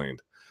be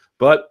explained.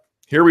 But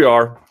here we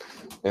are,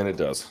 and it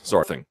does.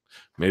 Sorry,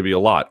 maybe a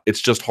lot.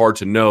 It's just hard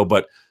to know,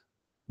 but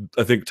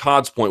I think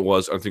Todd's point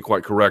was, I think,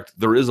 quite correct.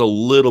 There is a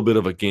little bit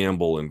of a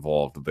gamble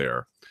involved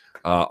there.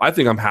 I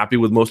think I'm happy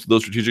with most of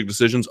those strategic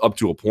decisions up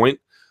to a point.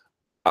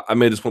 I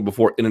made this point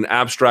before. In an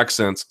abstract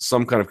sense,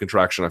 some kind of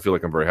contraction I feel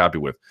like I'm very happy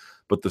with.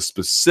 But the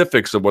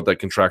specifics of what that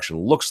contraction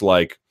looks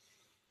like,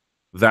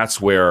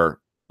 that's where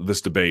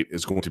this debate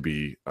is going to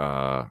be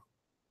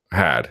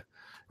had.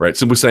 Right?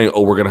 Simply saying,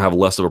 we're going to have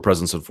less of a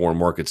presence in foreign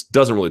markets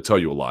doesn't really tell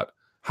you a lot.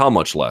 How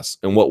much less?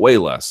 In what way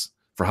less?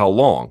 For how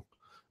long?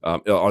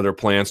 Are there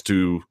plans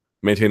to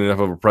maintain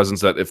enough of a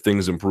presence that if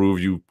things improve,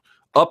 you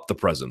up the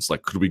presence?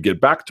 Like, could we get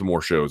back to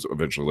more shows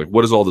eventually? Like,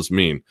 what does all this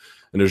mean?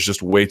 And there's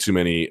just way too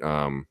many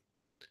unknowns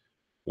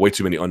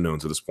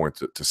at this point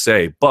to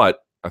say.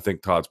 But I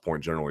think Todd's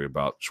point generally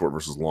about short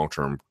versus long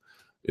term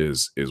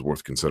is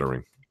worth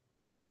considering.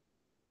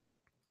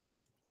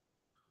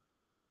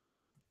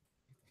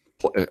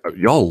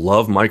 Y'all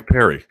love Mike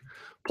Perry,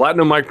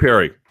 Platinum Mike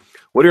Perry.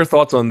 What are your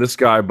thoughts on this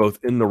guy, both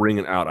in the ring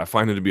and out? I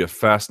find him to be a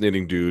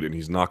fascinating dude, and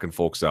he's knocking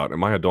folks out.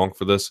 Am I a donk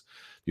for this?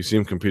 You see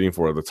him competing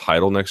for the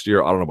title next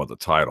year? I don't know about the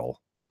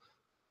title,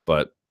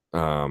 but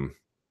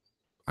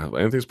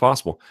anything's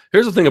possible.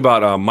 Here's the thing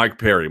about Mike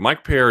Perry.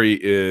 Mike Perry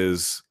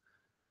is,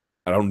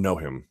 I don't know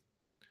him.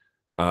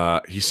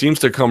 He seems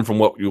to come from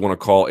what you want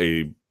to call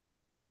a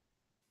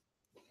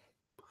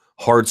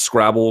hard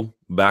Scrabble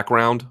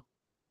background,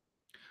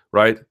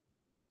 right?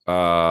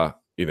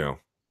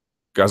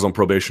 Guys on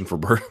probation for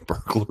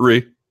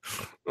burglary.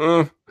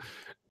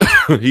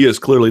 He is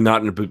clearly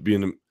not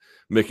being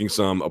making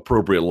some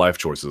appropriate life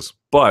choices.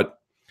 But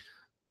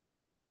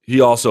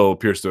he also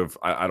appears to have,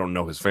 I don't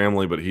know his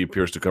family, but he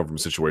appears to come from a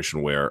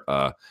situation where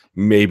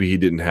maybe he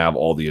didn't have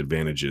all the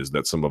advantages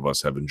that some of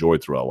us have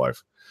enjoyed throughout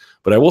life.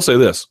 But I will say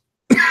this,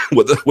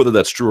 whether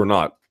that's true or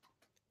not,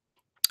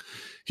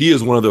 he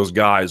is one of those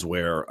guys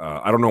where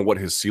I don't know what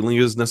his ceiling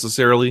is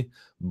necessarily,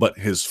 but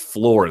his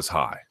floor is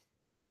high,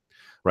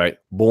 right?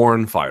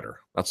 Born fighter.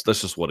 That's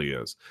just what he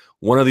is.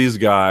 One of these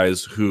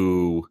guys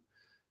who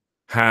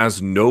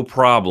has no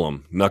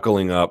problem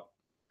knuckling up.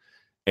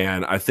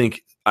 And I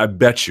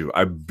bet you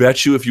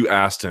if you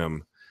asked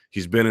him,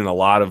 he's been in a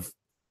lot of,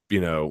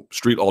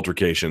 street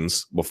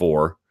altercations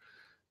before.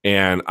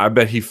 And I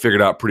bet he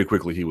figured out pretty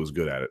quickly he was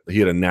good at it. He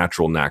had a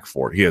natural knack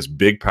for it. He has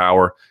big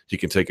power. He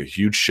can take a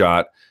huge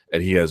shot,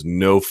 and he has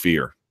no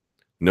fear.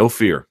 No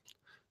fear.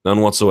 None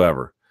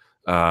whatsoever.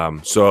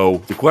 So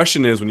the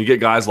question is, when you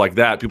get guys like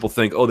that, people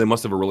think, oh, they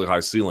must have a really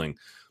high ceiling.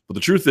 But the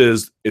truth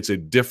is, it's a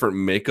different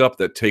makeup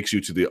that takes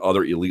you to the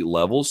other elite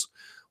levels.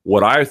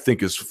 What I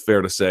think is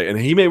fair to say, and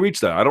he may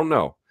reach that, I don't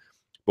know.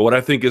 But what I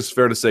think is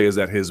fair to say is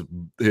that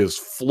his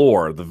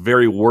floor, the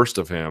very worst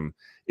of him,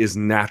 is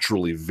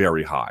naturally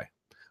very high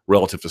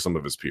relative to some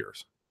of his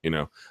peers.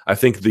 I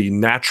think the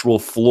natural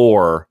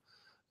floor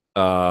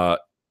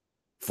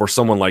for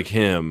someone like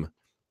him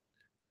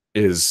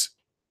is,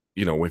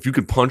 if you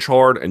can punch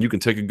hard and you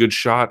can take a good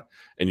shot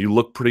and you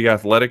look pretty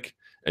athletic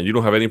and you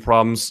don't have any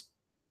problems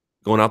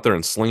going out there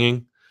and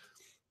slinging,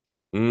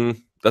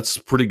 that's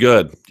pretty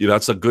good.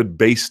 That's a good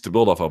base to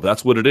build off of.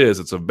 That's what it is.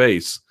 It's a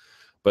base.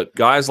 But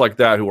guys like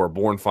that who are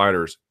born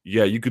fighters,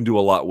 yeah, you can do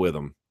a lot with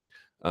them.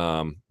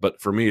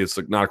 But for me, it's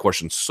not a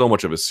question so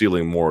much of his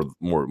ceiling, more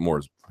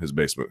his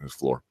basement, his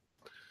floor.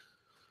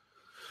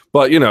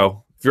 But,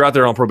 if you're out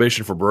there on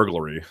probation for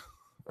burglary,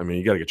 I mean,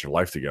 you got to get your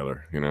life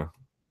together,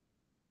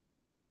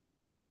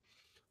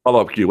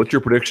 Follow-up Q. What's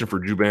your prediction for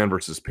Juban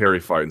versus Perry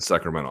fight in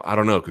Sacramento? I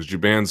don't know, because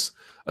Juban's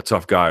a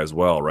tough guy as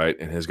well, right?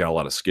 And he's got a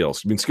lot of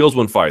skills. I mean, skills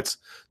win fights.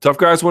 Tough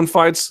guys win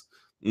fights,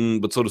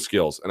 but so do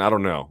skills. And I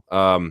don't know.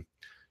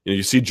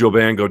 You see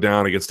Juban go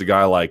down against a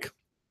guy like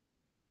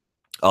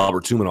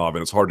Albert Tumanov,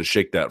 and it's hard to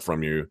shake that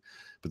from you.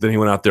 But then he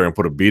went out there and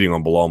put a beating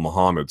on Bilal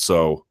Muhammad.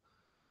 So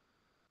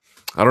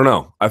I don't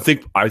know. I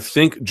think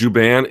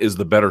Juban is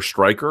the better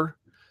striker,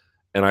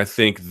 and I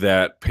think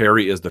that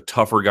Perry is the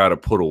tougher guy to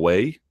put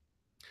away.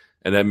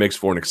 And that makes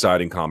for an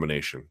exciting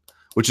combination,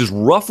 which is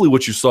roughly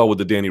what you saw with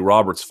the Danny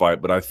Roberts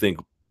fight. But I think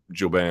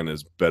Juban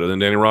is better than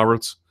Danny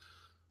Roberts.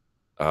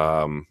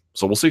 So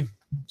we'll see.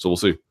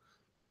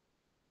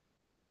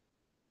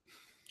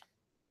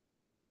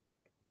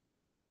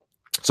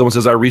 Someone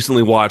says, I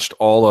recently watched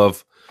all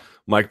of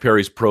Mike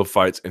Perry's pro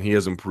fights, and he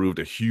has improved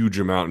a huge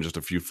amount in just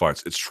a few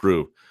fights. It's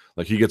true.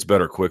 Like, he gets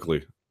better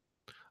quickly.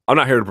 I'm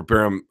not here to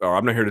prepare him, or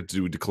I'm not here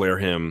to declare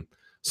him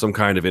some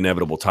kind of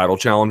inevitable title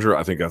challenger.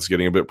 I think that's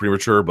getting a bit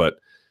premature, but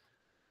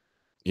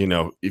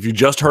if you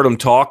just heard him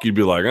talk, you'd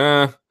be like,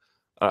 I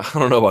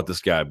don't know about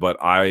this guy, but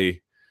I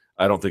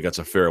don't think that's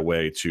a fair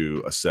way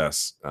to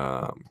assess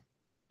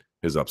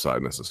his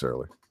upside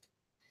necessarily.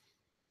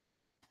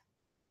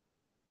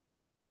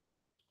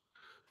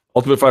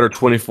 Ultimate Fighter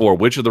 24.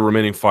 Which of the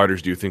remaining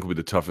fighters do you think will be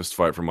the toughest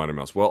fight for Mighty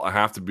Mouse? Well, I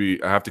have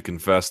to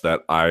confess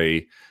that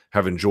I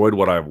have enjoyed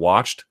what I've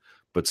watched.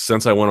 But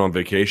since I went on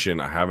vacation,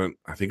 I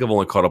think I've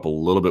only caught up a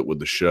little bit with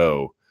the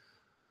show.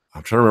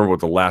 I'm trying to remember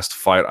what the last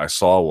fight I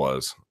saw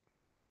was.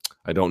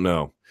 I don't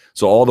know.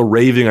 So all the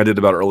raving I did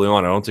about early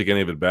on, I don't take any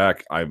of it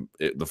back.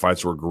 The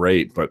fights were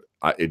great, but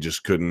it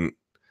just couldn't.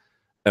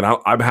 And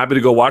I'm happy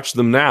to go watch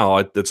them now.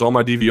 It's on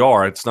my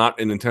DVR. It's not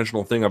an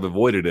intentional thing. I've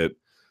avoided it,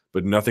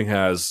 but nothing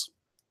has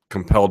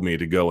compelled me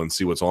to go and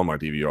see what's on my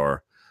DVR.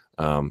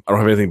 I don't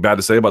have anything bad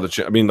to say about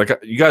I mean, like,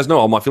 you guys know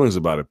all my feelings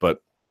about it,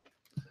 but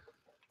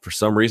for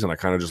some reason, I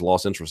kind of just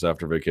lost interest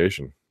after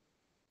vacation.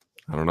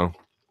 I don't know.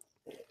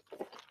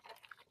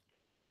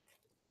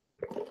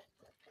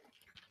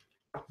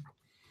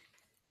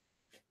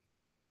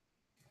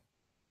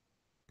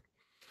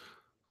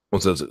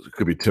 One says it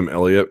could be Tim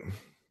Elliott.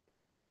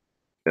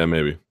 Yeah,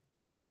 maybe.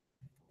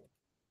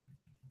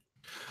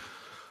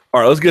 All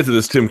right, let's get to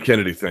this Tim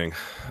Kennedy thing.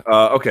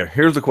 Okay,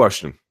 here's the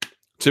question.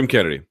 Tim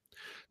Kennedy.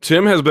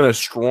 Tim has been a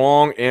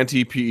strong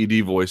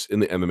anti-PED voice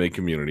in the MMA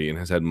community and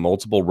has had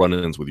multiple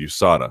run-ins with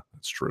USADA.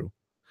 That's true.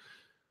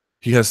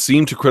 He has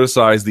seemed to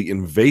criticize the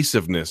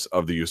invasiveness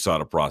of the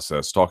USADA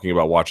process, talking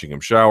about watching him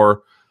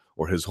shower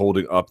or his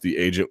holding up the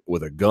agent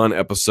with a gun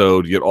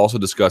episode, yet also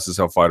discusses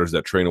how fighters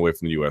that train away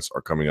from the U.S.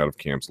 are coming out of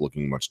camps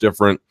looking much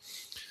different,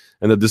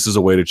 and that this is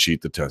a way to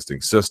cheat the testing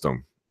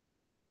system.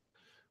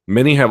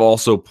 Many have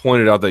also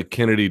pointed out that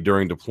Kennedy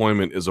during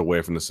deployment is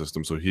away from the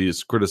system, so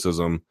his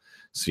criticism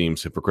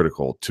seems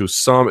hypocritical. To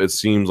some, it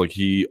seems like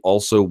he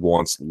also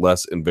wants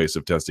less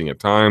invasive testing at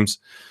times,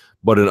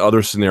 but in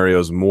other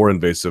scenarios, more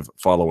invasive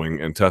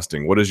following and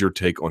testing. What is your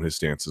take on his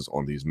stances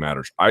on these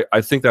matters?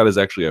 I think that is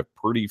actually a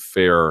pretty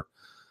fair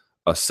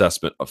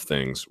assessment of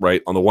things,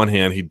 right? On the one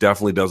hand, he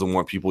definitely doesn't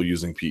want people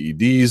using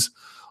PEDs.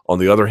 On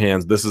the other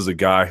hand, this is a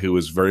guy who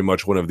is very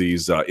much one of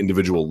these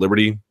individual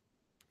liberty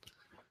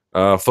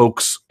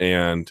folks,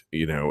 and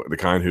the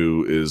kind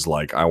who is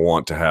like, I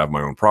want to have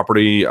my own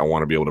property, I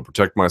want to be able to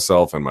protect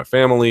myself and my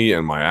family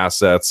and my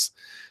assets,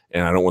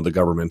 and I don't want the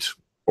government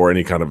or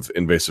any kind of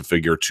invasive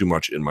figure too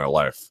much in my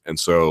life. And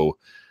so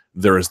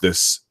there is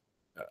this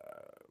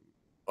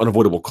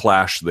unavoidable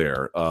clash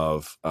there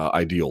of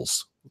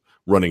ideals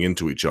running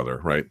into each other,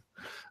 right?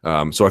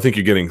 So I think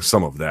you're getting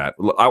some of that.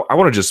 I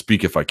want to just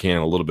speak, if I can,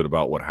 a little bit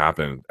about what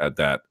happened at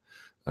that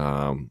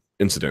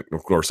incident.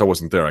 Of course, I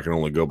wasn't there. I can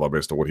only go by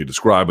based on what he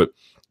described. But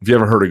if you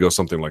ever heard it go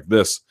something like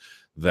this,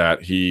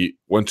 that he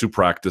went to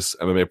practice,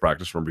 MMA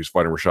practice. Remember, he's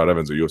fighting Rashad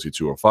Evans at UFC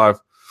 205.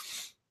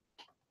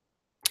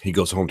 He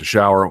goes home to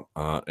shower.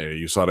 A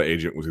USADA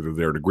agent was either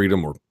there to greet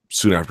him or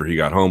soon after he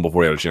got home,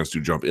 before he had a chance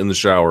to jump in the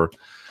shower,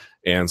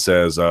 and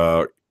says,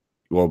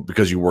 well,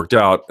 because you worked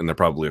out, and that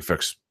probably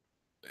affects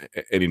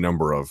any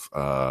number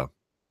of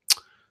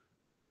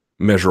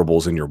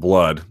measurables in your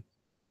blood,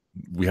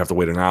 we have to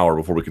wait an hour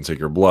before we can take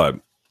your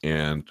blood.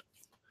 And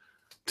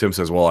Tim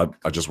says, well,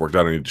 I just worked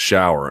out, I need to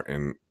shower.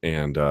 And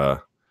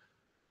the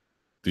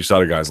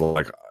USADA guy's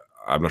like,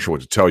 I'm not sure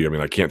what to tell you. I mean,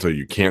 I can't tell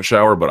you can't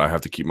shower, but I have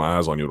to keep my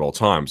eyes on you at all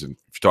times. And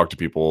if you talk to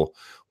people,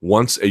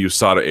 once a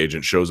USADA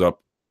agent shows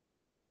up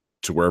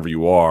to wherever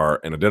you are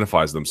and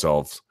identifies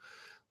themselves,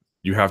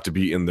 you have to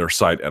be in their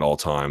sight at all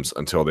times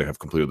until they have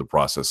completed the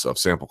process of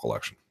sample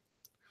collection.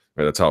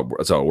 Right? That's how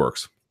it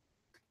works.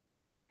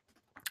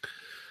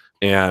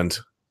 And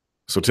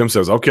so Tim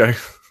says, okay,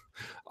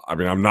 I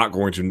mean, I'm not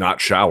going to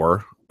not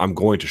shower. I'm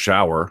going to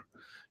shower.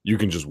 You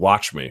can just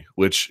watch me,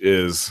 which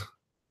is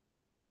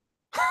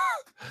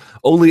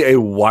only a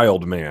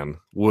wild man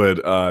would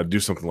do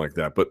something like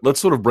that. But let's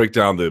sort of break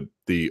down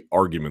the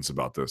arguments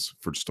about this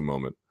for just a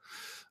moment.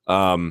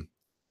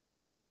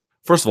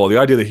 First of all, the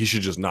idea that he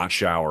should just not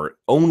shower,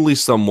 only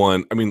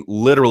someone, I mean,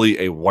 literally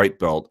a white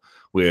belt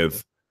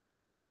with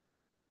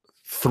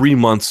 3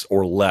 months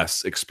or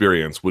less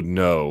experience would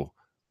know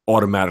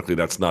automatically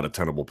that's not a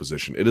tenable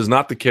position. It is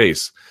not the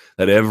case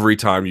that every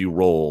time you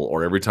roll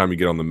or every time you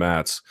get on the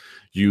mats,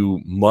 you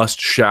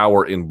must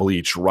shower in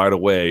bleach right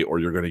away or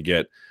you're going to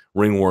get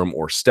ringworm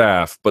or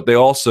staph. But they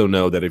also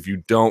know that if you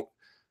don't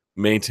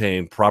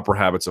maintain proper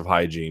habits of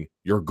hygiene,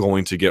 you're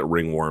going to get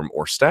ringworm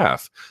or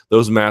staph.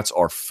 Those mats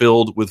are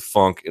filled with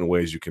funk in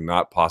ways you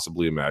cannot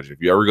possibly imagine.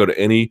 If you ever go to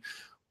any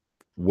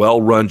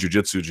well-run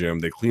jiu-jitsu gym,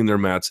 they clean their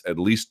mats at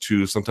least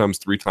 2, sometimes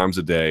 3 times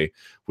a day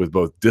with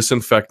both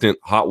disinfectant,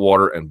 hot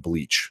water, and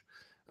bleach.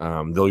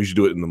 They'll usually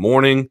do it in the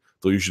morning.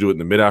 They'll usually do it in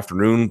the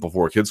mid-afternoon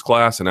before kids'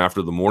 class and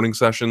after the morning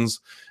sessions,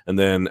 and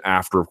then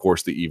after, of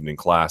course, the evening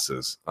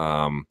classes.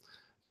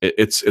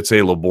 It's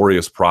a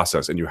laborious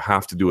process, and you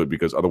have to do it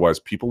because otherwise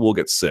people will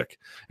get sick.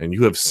 And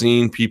you have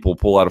seen people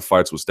pull out of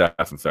fights with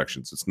staph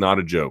infections. It's not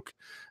a joke.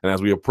 And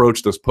as we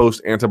approach this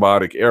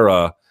post-antibiotic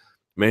era,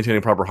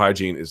 maintaining proper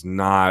hygiene is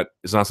not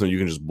something you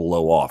can just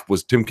blow off.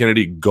 Was Tim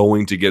Kennedy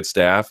going to get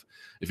staph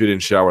if he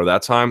didn't shower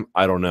that time?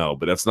 I don't know,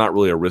 but that's not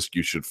really a risk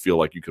you should feel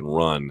like you can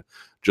run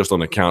just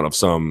on account of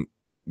some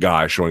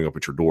guy showing up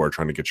at your door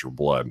trying to get your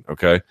blood,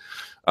 okay?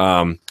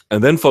 And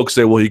then folks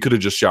say, well, he could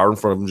have just showered in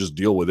front of him, just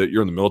deal with it.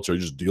 You're in the military,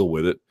 just deal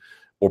with it,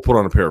 or put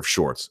on a pair of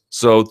shorts.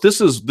 So this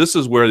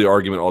is where the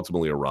argument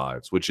ultimately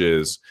arrives, which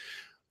is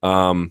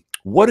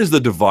what is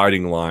the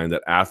dividing line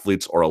that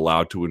athletes are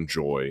allowed to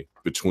enjoy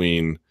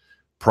between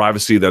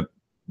privacy that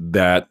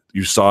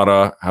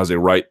USADA has a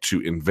right to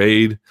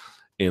invade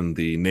in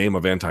the name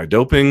of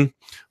anti-doping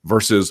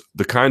versus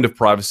the kind of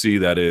privacy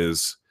that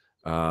is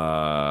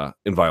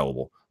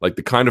inviolable, like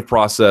the kind of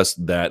process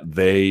that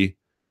they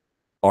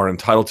are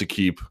entitled to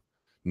keep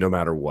no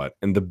matter what.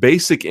 And the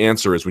basic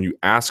answer is when you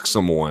ask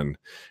someone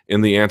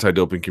in the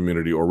anti-doping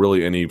community or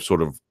really any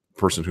sort of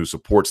person who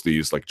supports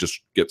these, like just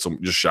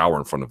shower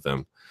in front of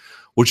them.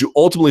 What you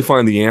ultimately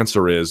find the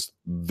answer is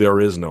there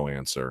is no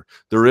answer.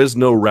 There is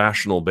no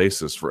rational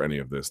basis for any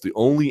of this. The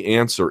only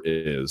answer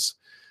is,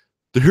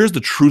 here's the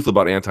truth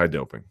about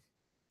anti-doping.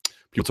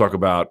 People talk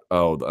about,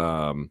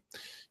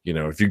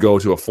 if you go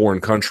to a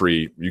foreign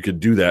country, you could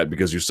do that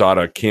because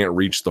USADA can't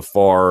reach the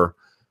far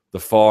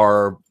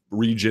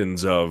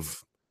regions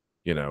of,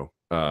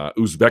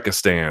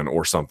 Uzbekistan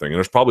or something. And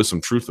there's probably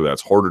some truth to that.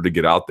 It's harder to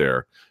get out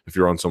there if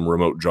you're on some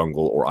remote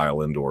jungle or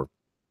island or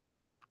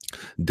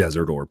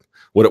desert or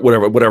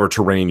whatever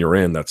terrain you're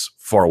in that's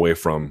far away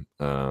from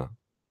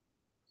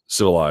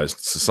civilized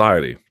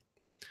society.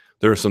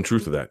 There is some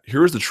truth to that.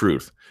 Here's the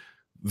truth.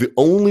 The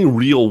only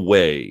real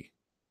way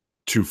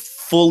to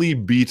fully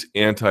beat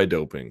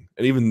anti-doping,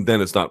 and even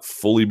then it's not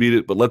fully beat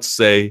it, but let's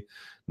say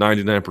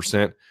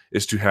 99%,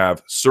 is to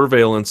have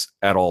surveillance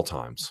at all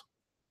times.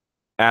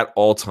 At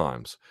all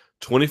times.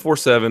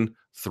 24/7,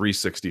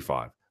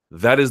 365.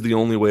 That is the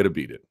only way to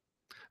beat it.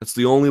 That's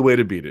the only way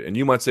to beat it. And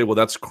you might say, well,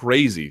 that's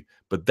crazy,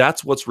 but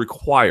that's what's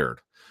required.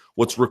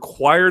 What's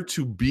required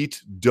to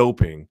beat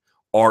doping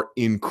are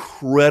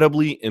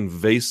incredibly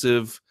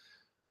invasive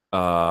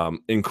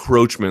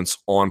encroachments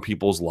on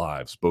people's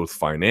lives, both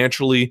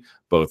financially,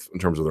 both in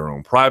terms of their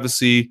own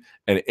privacy,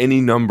 and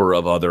any number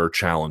of other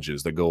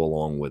challenges that go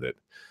along with it.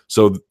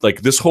 So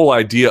like this whole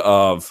idea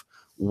of,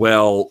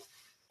 well,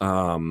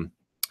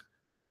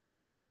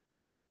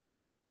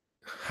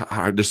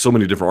 There's so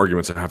many different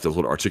arguments I have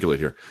to articulate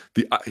here.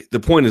 The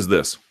point is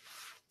this.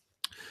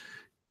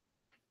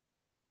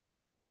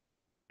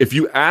 If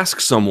you ask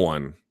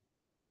someone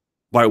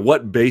by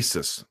what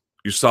basis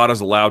USADA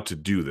is allowed to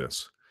do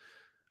this,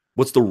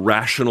 what's the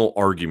rational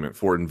argument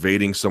for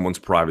invading someone's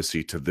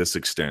privacy to this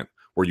extent,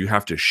 where you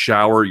have to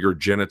shower your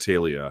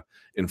genitalia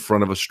in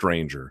front of a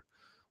stranger?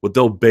 What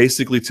they'll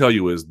basically tell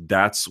you is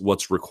that's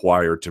what's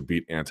required to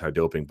beat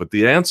anti-doping. But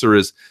the answer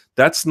is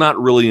that's not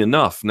really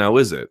enough now,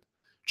 is it?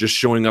 Just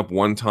showing up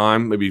one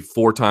time, maybe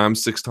 4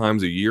 times, 6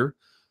 times a year,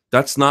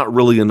 that's not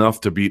really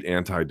enough to beat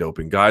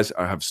anti-doping. Guys,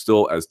 I have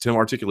still, as Tim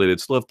articulated,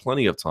 still have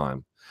plenty of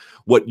time.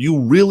 What you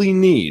really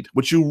need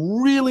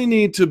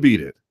to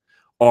beat it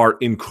are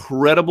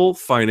incredible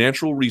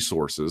financial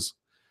resources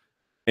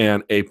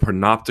and a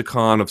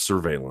panopticon of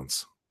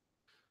surveillance.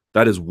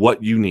 That is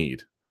what you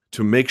need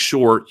to make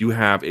sure you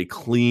have a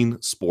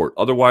clean sport.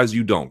 Otherwise,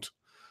 you don't.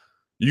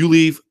 You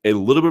leave a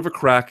little bit of a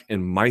crack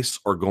and mice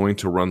are going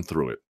to run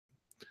through it.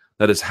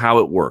 That is how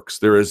it works.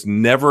 There is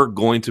never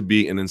going to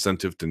be an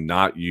incentive to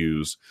not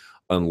use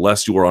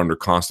unless you are under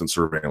constant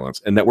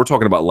surveillance. And that we're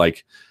talking about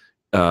like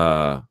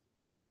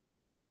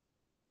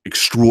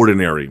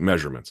extraordinary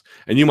measurements.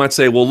 And you might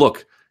say, well,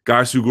 look,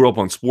 guys who grew up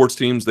on sports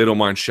teams, they don't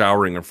mind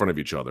showering in front of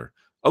each other.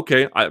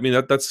 Okay, I mean,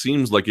 that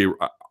seems like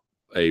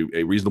a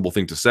reasonable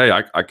thing to say.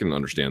 I can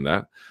understand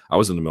that. I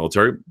was in the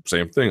military,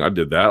 same thing. I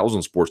did that. I was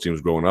on sports teams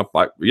growing up.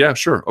 Yeah,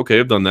 sure. Okay,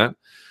 I've done that.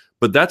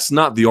 But that's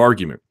not the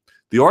argument.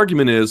 The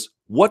argument is,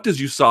 what does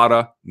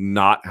USADA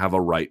not have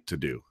a right to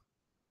do?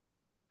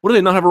 What do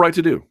they not have a right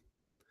to do?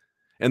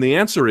 And the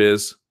answer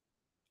is,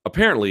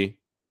 apparently,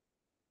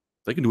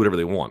 they can do whatever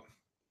they want.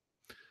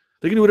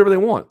 They can do whatever they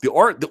want.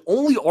 The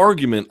only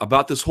argument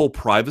about this whole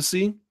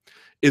privacy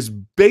is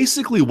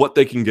basically what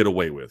they can get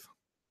away with.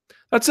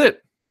 That's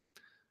it.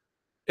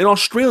 In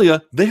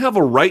Australia, they have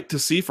a right to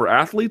see for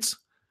athletes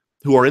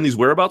who are in these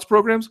whereabouts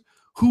programs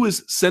who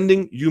is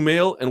sending you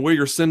mail and where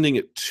you're sending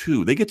it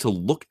to. They get to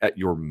look at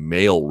your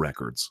mail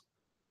records.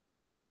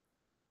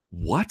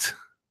 What?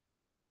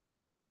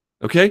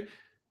 Okay.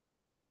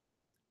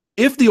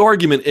 If the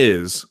argument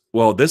is,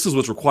 well, this is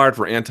what's required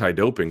for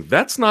anti-doping,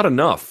 that's not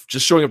enough.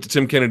 Just showing up to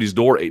Tim Kennedy's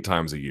door 8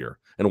 times a year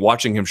and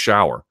watching him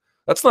shower.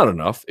 That's not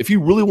enough. If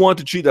you really want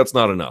to cheat, that's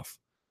not enough.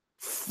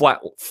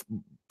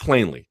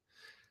 Plainly.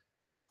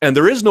 And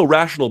there is no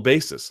rational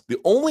basis. The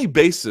only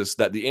basis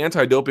that the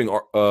anti-doping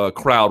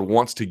crowd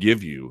wants to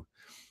give you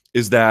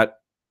is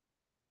that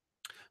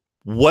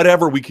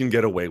whatever we can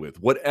get away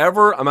with,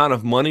 whatever amount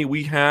of money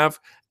we have,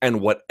 and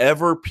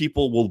whatever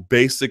people will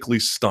basically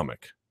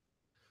stomach.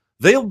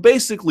 They'll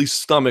basically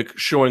stomach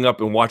showing up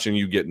and watching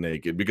you get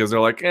naked because they're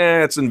like,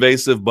 it's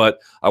invasive, but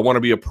I want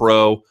to be a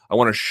pro. I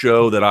want to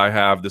show that I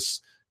have this,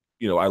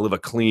 I live a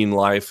clean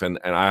life and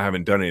I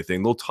haven't done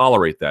anything. They'll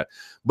tolerate that.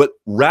 But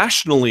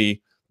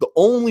rationally, the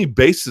only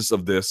basis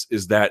of this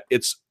is that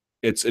it's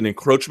an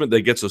encroachment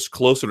that gets us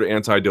closer to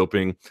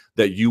anti-doping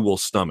that you will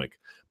stomach.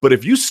 But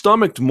if you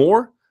stomached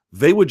more,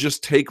 they would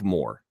just take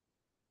more.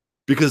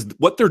 Because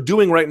what they're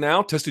doing right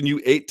now, testing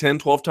you 8, 10,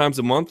 12 times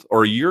a month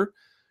or a year,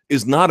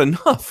 is not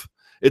enough.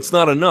 It's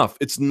not enough.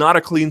 It's not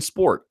a clean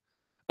sport.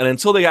 And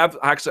until they have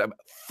actually have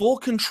full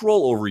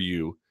control over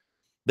you,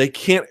 they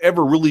can't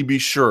ever really be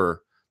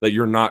sure that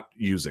you're not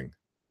using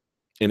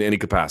in any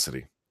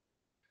capacity.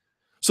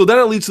 So then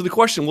it leads to the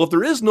question, well, if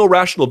there is no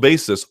rational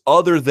basis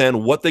other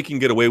than what they can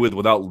get away with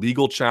without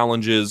legal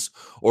challenges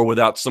or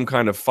without some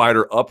kind of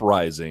fighter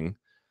uprising,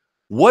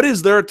 what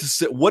is there to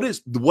say? What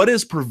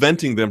is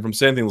preventing them from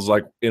saying things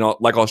like,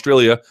 like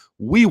Australia,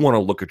 we want to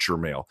look at your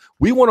mail.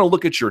 We want to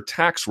look at your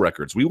tax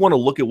records. We want to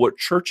look at what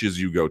churches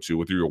you go to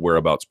with your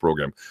whereabouts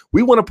program.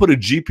 We want to put a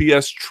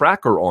GPS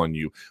tracker on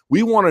you.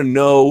 We want to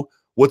know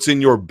what's in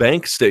your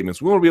bank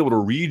statements. We want to be able to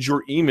read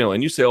your email.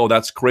 And you say, oh,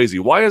 that's crazy.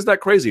 Why is that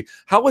crazy?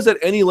 How is that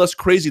any less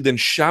crazy than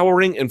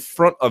showering in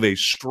front of a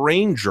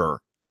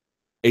stranger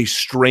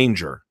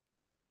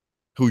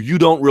who you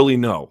don't really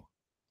know?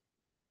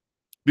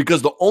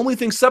 Because the only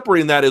thing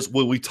separating that is,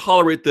 will we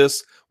tolerate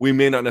this? We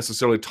may not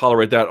necessarily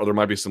tolerate that, or there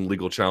might be some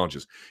legal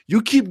challenges.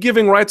 You keep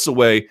giving rights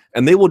away,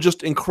 and they will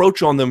just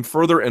encroach on them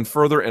further and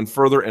further and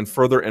further and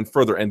further and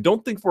further. And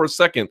don't think for a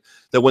second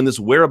that when this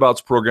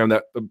whereabouts program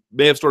that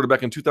may have started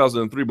back in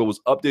 2003 but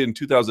was updated in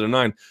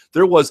 2009,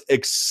 there was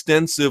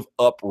extensive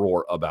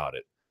uproar about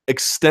it.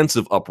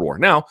 Extensive uproar.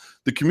 Now,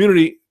 the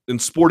community in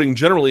sporting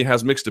generally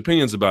has mixed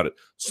opinions about it.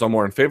 Some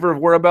are in favor of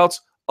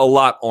whereabouts, a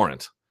lot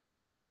aren't.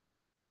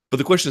 But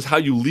the question is how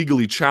you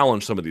legally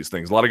challenge some of these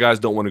things. A lot of guys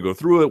don't want to go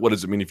through it. What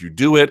does it mean if you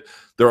do it?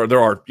 There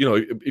are,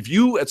 if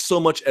you at so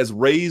much as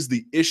raise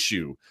the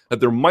issue that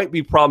there might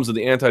be problems in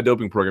the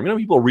anti-doping program,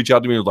 people reach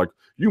out to me and like,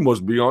 you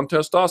must be on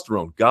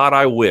testosterone. God,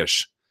 I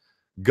wish.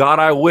 God,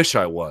 I wish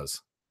I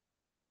was.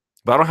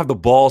 But I don't have the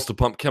balls to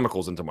pump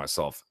chemicals into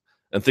myself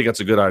and think that's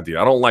a good idea.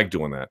 I don't like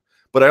doing that.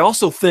 But I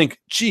also think,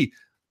 gee,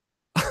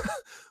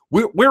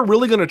 we're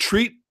really going to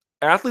treat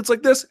athletes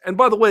like this? And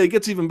by the way, it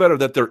gets even better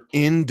that they're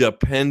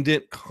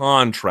independent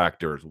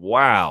contractors.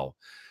 Wow.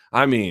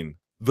 I mean,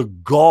 the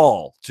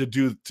gall to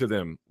do to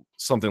them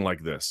something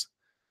like this.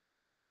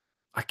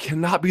 I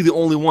cannot be the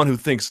only one who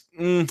thinks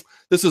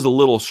this is a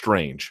little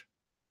strange.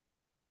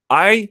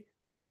 It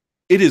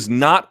is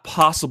not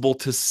possible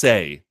to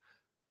say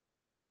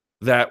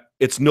that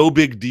it's no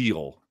big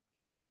deal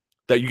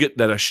that you get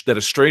that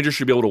a stranger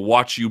should be able to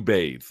watch you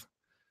bathe,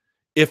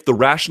 if the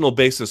rational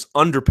basis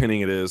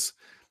underpinning it is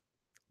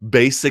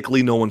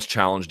basically no one's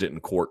challenged it in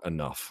court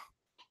enough.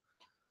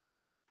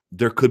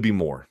 There could be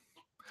more.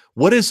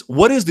 What is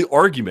the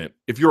argument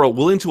if you're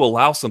willing to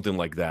allow something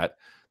like that,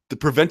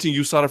 preventing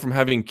USADA from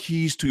having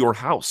keys to your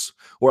house?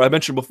 Or I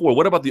mentioned before,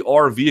 what about the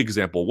RV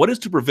example? What is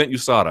to prevent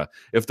USADA,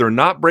 if they're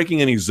not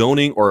breaking any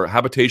zoning or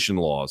habitation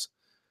laws,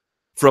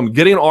 from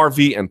getting an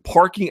RV and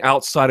parking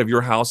outside of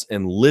your house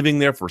and living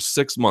there for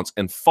 6 months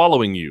and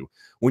following you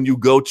when you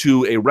go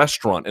to a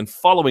restaurant and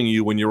following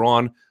you when you're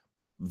on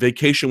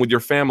vacation with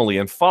your family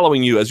and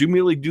following you as you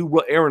merely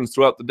do errands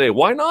throughout the day?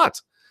 Why not?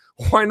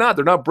 Why not?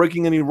 They're not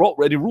breaking any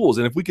rules.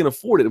 And if we can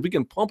afford it, if we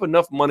can pump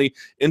enough money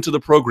into the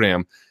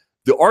program,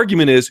 the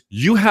argument is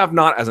you have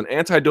not, as an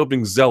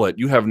anti-doping zealot,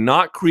 you have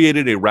not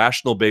created a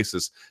rational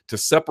basis to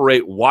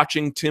separate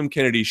watching Tim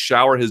Kennedy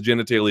shower his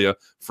genitalia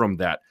from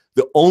that.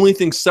 The only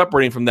thing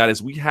separating from that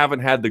is we haven't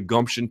had the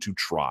gumption to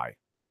try.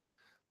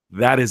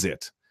 That is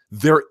it.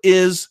 There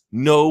is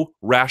no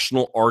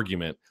rational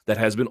argument that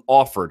has been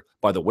offered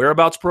by the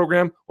Whereabouts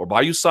program or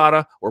by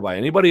USADA or by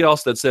anybody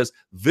else that says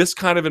this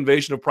kind of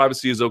invasion of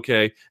privacy is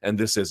okay and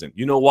this isn't.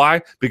 You know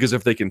why? Because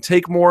if they can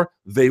take more,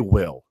 they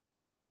will.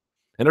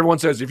 And everyone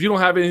says, if you don't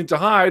have anything to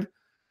hide,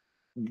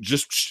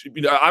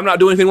 I'm not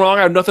doing anything wrong.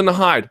 I have nothing to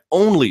hide.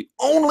 Only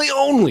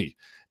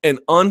an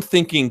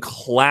unthinking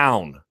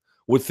clown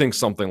would think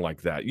something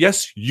like that.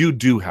 Yes, you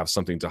do have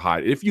something to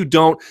hide. If you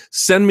don't,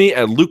 send me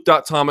at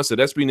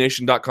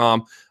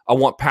luke.thomas@sbnation.com. I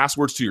want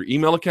passwords to your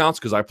email accounts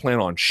because I plan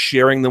on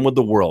sharing them with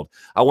the world.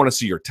 I want to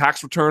see your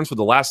tax returns for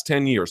the last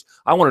 10 years.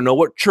 I want to know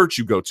what church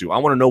you go to. I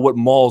want to know what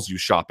malls you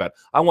shop at.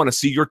 I want to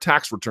see your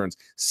tax returns.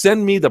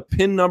 Send me the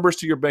PIN numbers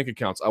to your bank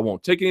accounts. I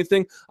won't take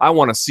anything. I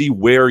want to see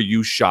where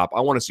you shop.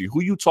 I want to see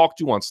who you talk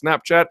to on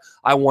Snapchat.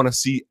 I want to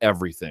see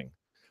everything.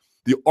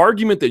 The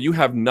argument that you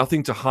have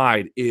nothing to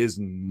hide is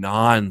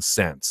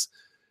nonsense.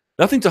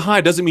 Nothing to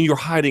hide doesn't mean you're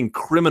hiding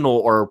criminal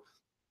or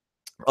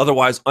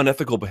otherwise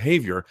unethical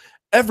behavior.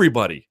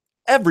 Everybody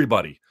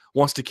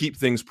wants to keep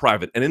things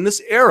private. And in this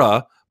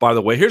era, by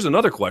the way, here's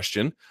another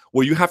question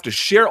where you have to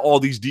share all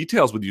these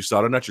details with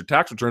USADA, not your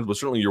tax returns, but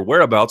certainly your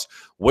whereabouts.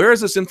 Where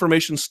is this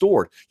information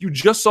stored? You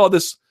just saw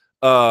this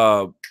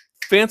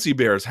Fancy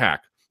Bears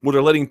hack where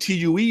they're letting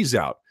TUEs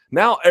out.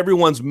 Now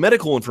everyone's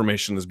medical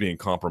information is being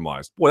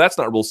compromised. Boy, that's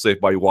not real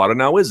safe by USADA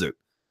now, is it?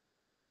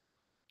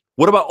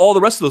 What about all the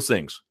rest of those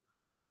things?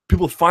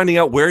 People finding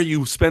out where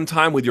you spend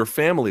time with your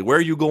family, where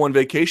you go on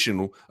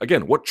vacation,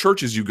 again, what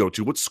churches you go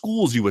to, what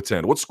schools you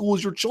attend, what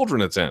schools your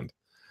children attend.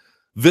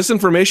 This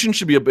information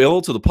should be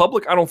available to the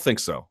public? I don't think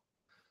so.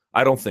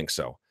 I don't think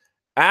so.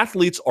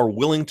 Athletes are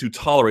willing to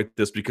tolerate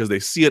this because they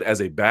see it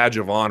as a badge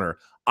of honor.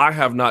 I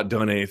have not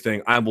done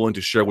anything. I'm willing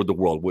to share with the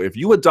world. Well, if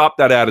you adopt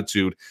that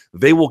attitude,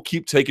 they will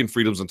keep taking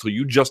freedoms until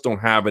you just don't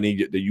have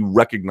any that you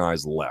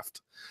recognize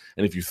left.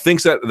 And if you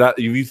think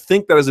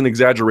that is an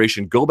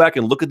exaggeration, go back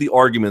and look at the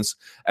arguments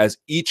as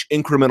each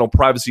incremental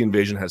privacy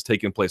invasion has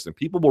taken place. And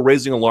people were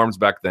raising alarms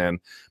back then,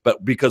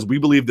 but because we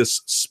believe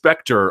this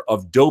specter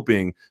of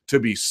doping to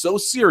be so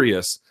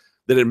serious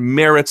that it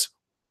merits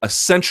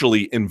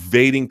essentially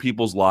invading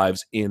people's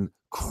lives in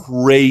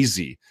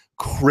crazy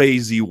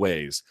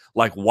ways,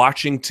 like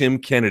watching Tim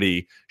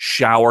Kennedy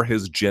shower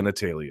his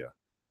genitalia.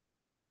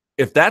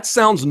 If that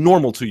sounds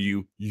normal to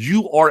you,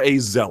 you are a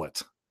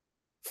zealot.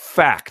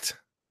 Fact.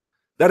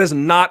 That is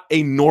not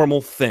a normal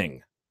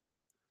thing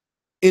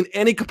in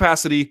any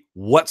capacity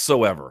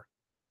whatsoever.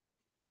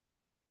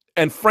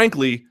 And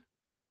frankly,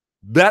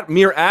 that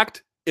mere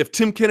act, if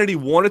Tim Kennedy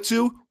wanted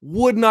to,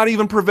 would not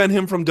even prevent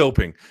him from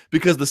doping,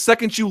 because the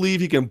second you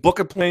leave, he can book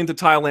a plane to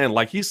Thailand,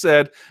 like he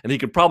said, and he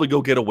could probably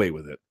go get away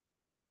with it.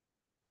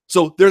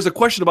 So there's a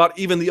question about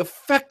even the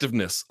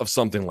effectiveness of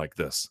something like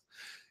this.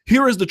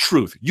 Here is the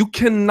truth. You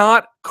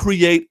cannot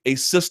create a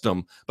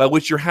system by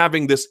which you're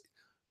having this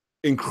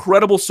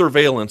incredible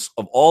surveillance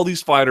of all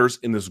these fighters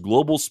in this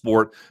global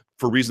sport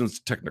for reasons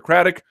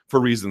technocratic,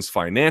 for reasons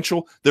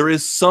financial. There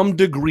is some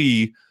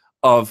degree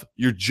of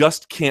you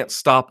just can't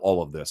stop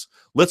all of this.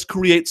 Let's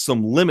create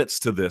some limits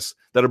to this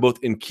that are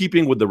both in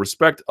keeping with the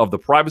respect of the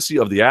privacy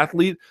of the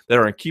athlete, that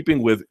are in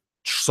keeping with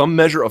some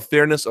measure of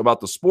fairness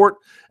about the sport,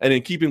 and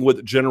in keeping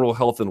with general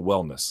health and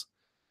wellness.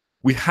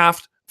 We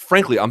have,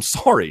 frankly, I'm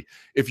sorry,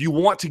 if you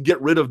want to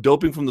get rid of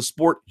doping from the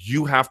sport,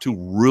 you have to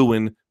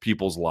ruin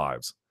people's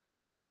lives.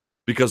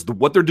 Because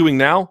what they're doing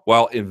now,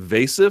 while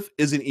invasive,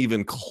 isn't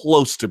even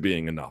close to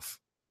being enough.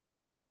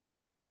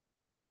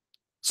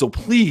 So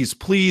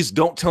please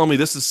don't tell me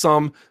this is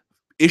some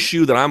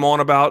issue that I'm on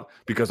about,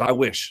 because I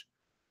wish.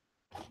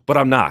 But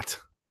I'm not.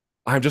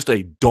 I'm just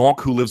a donk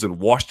who lives in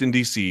Washington,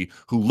 D.C.,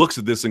 who looks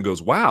at this and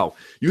goes, wow,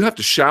 you have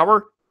to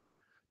shower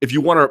if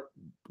you want to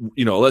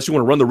unless you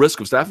want to run the risk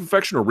of staph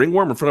infection or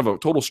ringworm in front of a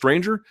total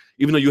stranger,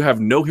 even though you have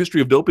no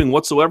history of doping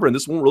whatsoever, and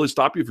this won't really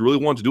stop you if you really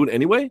want to do it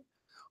anyway?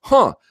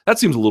 That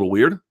seems a little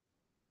weird.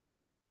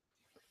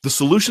 The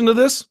solution to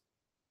this,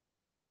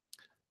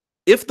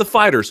 if the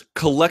fighters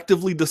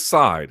collectively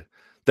decide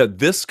that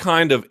this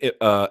kind of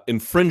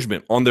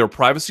infringement on their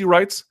privacy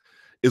rights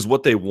is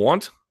what they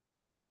want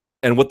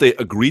and what they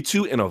agree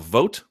to in a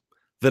vote,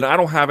 then I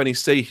don't have any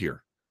say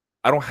here.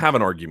 I don't have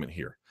an argument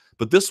here.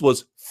 But this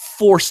was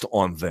forced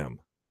on them.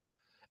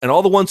 And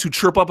all the ones who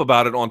chirp up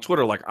about it on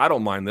Twitter, like, I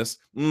don't mind this,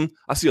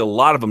 I see a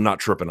lot of them not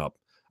chirping up.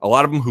 A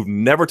lot of them who've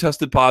never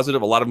tested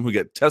positive, a lot of them who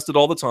get tested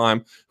all the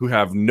time, who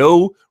have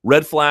no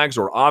red flags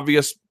or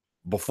obvious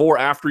before,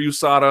 after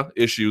USADA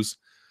issues,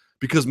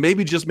 because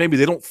maybe, just maybe,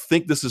 they don't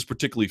think this is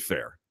particularly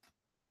fair.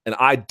 And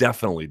I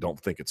definitely don't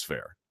think it's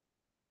fair.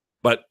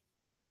 But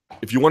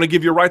if you want to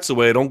give your rights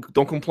away, don't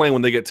complain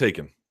when they get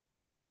taken.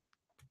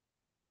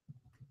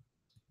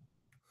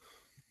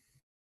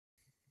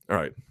 All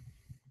right.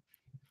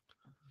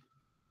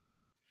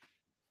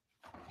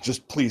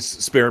 Just please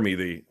spare me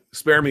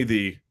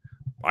the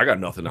I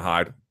got nothing to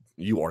hide.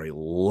 You are a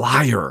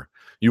liar.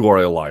 You are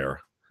a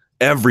liar.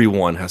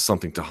 Everyone has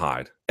something to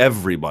hide.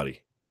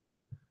 Everybody.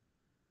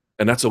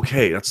 And that's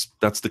okay.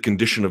 That's the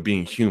condition of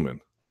being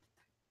human.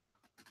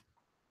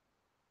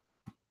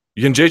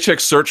 You can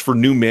J-check search for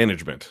new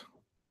management.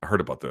 I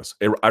heard about this.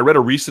 I read a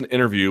recent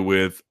interview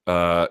with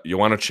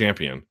Joanna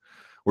Champion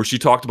where she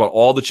talked about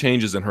all the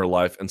changes in her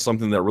life, and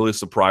something that really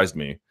surprised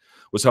me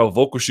was how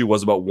vocal she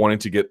was about wanting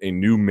to get a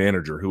new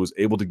manager who was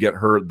able to get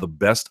her the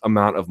best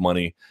amount of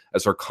money,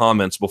 as her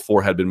comments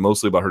before had been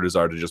mostly about her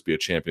desire to just be a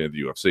champion of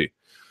the UFC.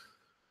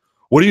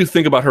 What do you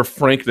think about her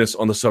frankness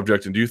on the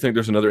subject, and do you think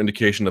there's another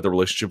indication that the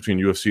relationship between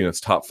UFC and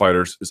its top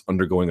fighters is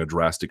undergoing a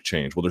drastic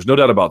change? Well, there's no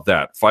doubt about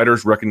that.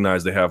 Fighters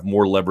recognize they have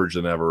more leverage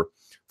than ever.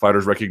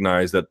 Fighters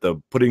recognize that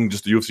putting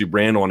just the UFC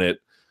brand on it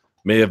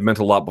may have meant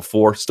a lot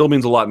before. Still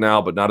means a lot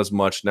now, but not as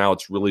much. Now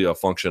it's really a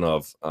function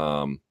of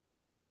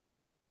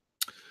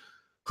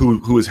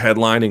who is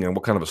headlining and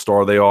what kind of a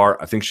star they are.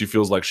 I think she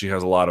feels like she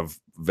has a lot of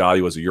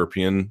value as a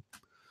European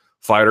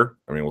fighter.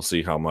 I mean, we'll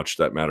see how much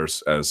that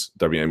matters as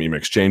WME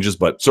makes changes,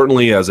 but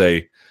certainly as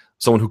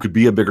someone who could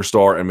be a bigger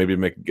star and maybe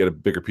get a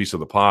bigger piece of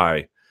the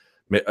pie.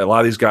 A lot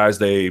of these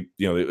guys,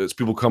 as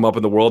people come up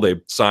in the world,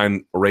 they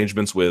sign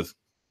arrangements with,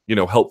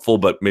 helpful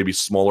but maybe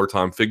smaller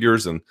time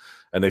figures, and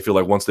they feel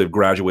like once they've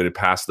graduated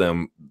past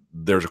them,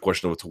 there's a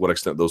question of to what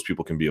extent those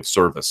people can be of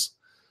service.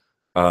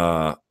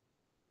 I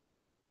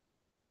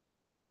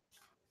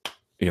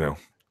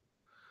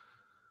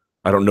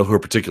don't know her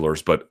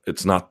particulars, but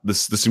it's not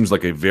this. This seems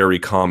like a very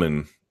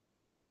common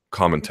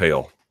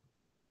tale.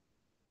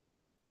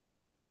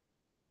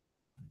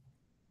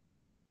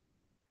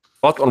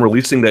 Thoughts on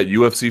releasing that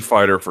UFC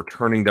fighter for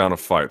turning down a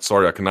fight?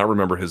 Sorry, I cannot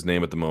remember his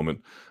name at the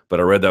moment, but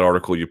I read that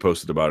article you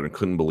posted about it and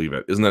couldn't believe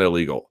it. Isn't that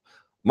illegal?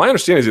 My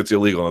understanding is it's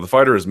illegal. Now, the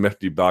fighter is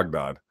Mehdi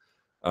Baghdad.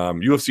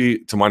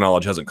 UFC, to my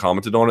knowledge, hasn't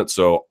commented on it,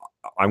 so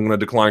I'm going to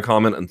decline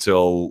comment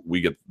until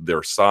we get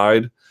their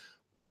side.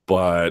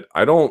 But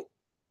I don't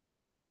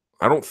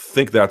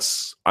think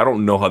I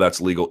don't know how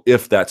that's legal,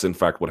 if that's in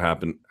fact what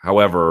happened.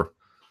 However,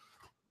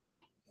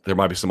 there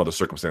might be some other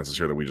circumstances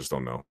here that we just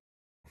don't know.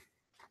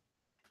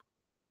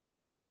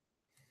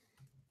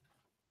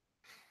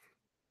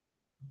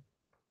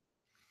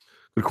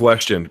 Good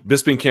question.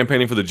 Bisping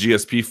campaigning for the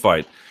GSP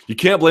fight. You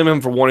can't blame him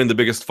for wanting the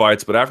biggest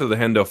fights, but after the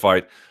Hendo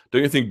fight,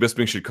 don't you think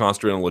Bisping should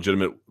concentrate on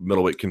legitimate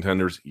middleweight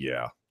contenders?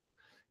 Yeah.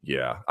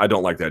 I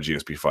don't like that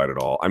GSP fight at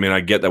all. I mean,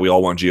 I get that we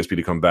all want GSP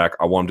to come back.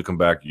 I want him to come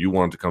back. You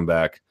want him to come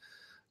back.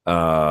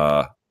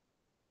 But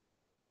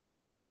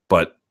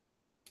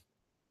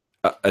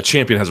a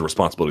champion has a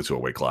responsibility to a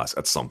weight class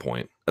at some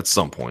point.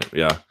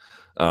 Yeah.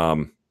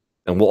 And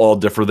we'll all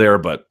differ there,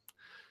 but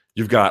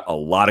you've got a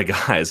lot of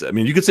guys. I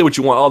mean, you could say what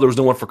you want. Oh, there was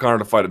no one for Conor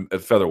to fight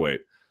at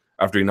featherweight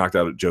after he knocked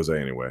out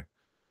Jose anyway.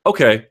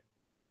 Okay.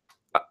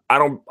 I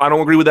don't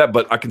agree with that,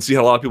 but I can see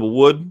how a lot of people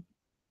would.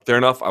 Fair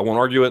enough. I won't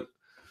argue it.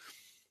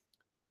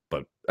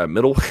 But at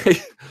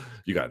middleweight,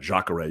 you got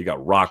Jacare, you got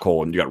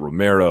Rockhold, and you got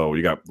Romero,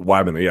 you got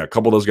Weidman. Yeah, a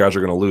couple of those guys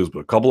are going to lose, but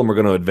a couple of them are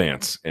going to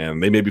advance,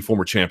 and they may be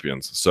former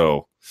champions.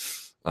 So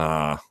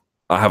I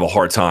have a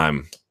hard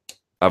time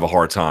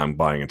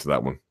buying into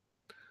that one.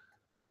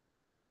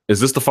 Is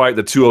this the fight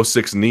that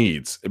 206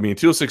 needs? I mean,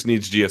 206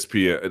 needs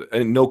GSP,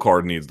 and no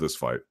card needs this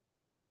fight.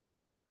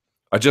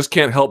 I just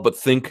can't help but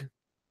think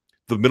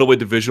the middleweight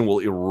division will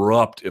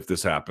erupt if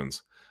this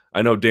happens.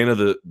 I know Dana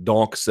the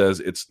Donk says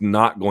it's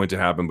not going to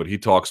happen, but he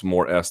talks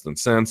more S than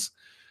sense.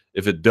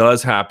 If it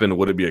does happen,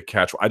 would it be a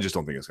catch? I just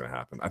don't think it's going to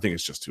happen. I think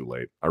it's just too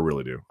late. I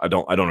really do. I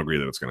don't agree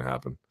that it's going to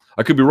happen.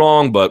 I could be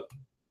wrong, but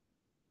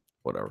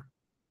whatever.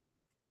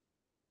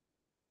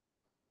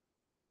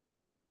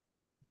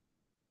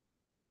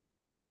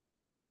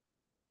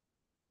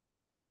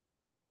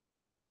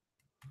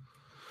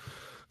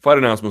 Fight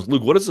announcements.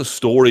 Luke, what is the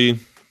story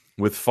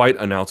with fight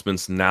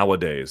announcements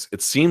nowadays?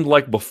 It seemed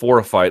like before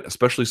a fight,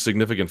 especially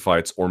significant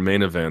fights or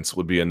main events,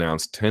 would be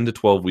announced 10 to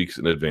 12 weeks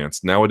in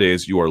advance.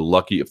 Nowadays, you are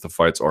lucky if the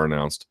fights are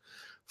announced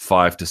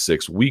 5 to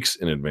 6 weeks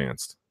in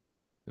advance.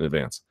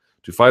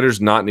 Do fighters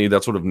not need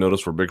that sort of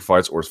notice for big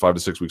fights, or is 5 to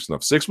 6 weeks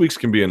enough? 6 weeks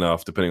can be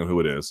enough, depending on who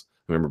it is.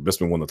 Remember,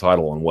 Bisping won the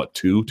title on what,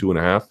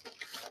 2.5?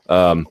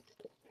 I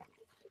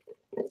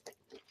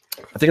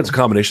think it's a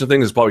combination of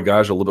things. There's probably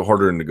guys who are a little bit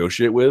harder to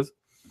negotiate with.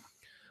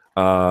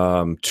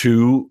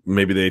 2,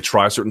 maybe they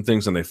try certain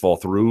things and they fall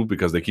through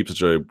because they keep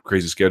such a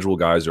crazy schedule.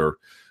 Guys are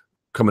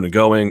coming and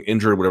going,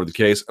 injured, whatever the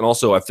case. And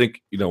also, I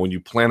think, when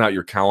you plan out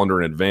your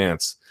calendar in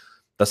advance,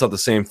 that's not the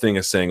same thing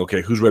as saying,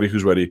 okay, who's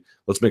ready?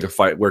 Let's make a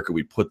fight. Where could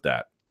we put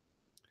that?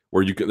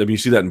 Where you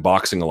see that in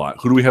boxing a lot.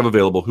 Who do we have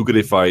available? Who could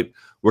they fight?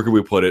 Where could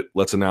we put it?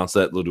 Let's announce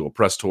that. They'll do a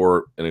press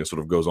tour, and it sort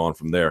of goes on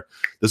from there.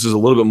 This is a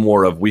little bit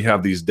more of, we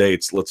have these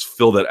dates. Let's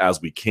fill that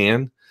as we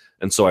can.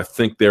 And so I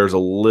think there's a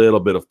little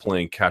bit of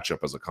playing catch up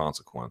as a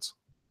consequence.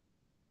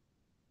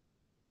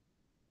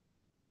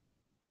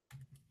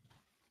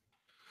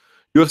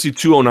 UFC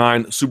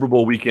 209 Super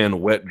Bowl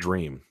weekend wet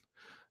dream.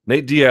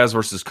 Nate Diaz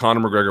versus Conor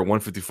McGregor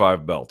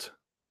 155 belt.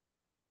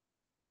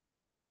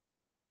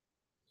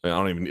 It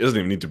doesn't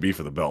even need to be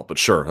for the belt, but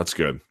sure, that's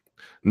good.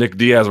 Nick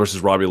Diaz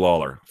versus Robbie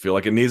Lawler. I feel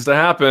like it needs to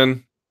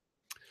happen.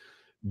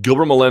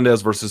 Gilbert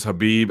Melendez versus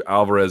Habib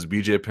Alvarez,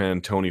 BJ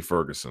Penn, Tony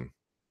Ferguson.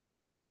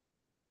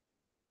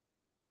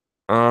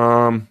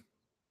 I don't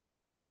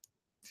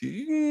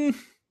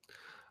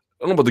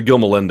know about the Gil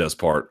Melendez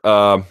part.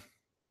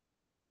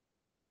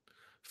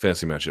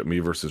 Fancy matchup. Me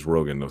versus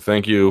Rogan. No,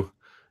 thank you.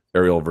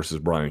 Ariel versus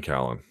Brian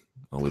Callen.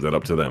 I'll leave that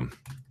up to them.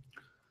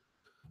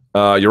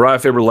 Urijah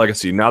Faber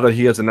legacy. Now that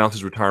he has announced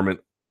his retirement,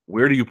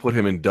 where do you put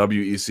him in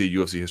WEC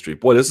UFC history?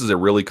 Boy, this is a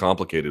really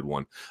complicated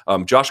one.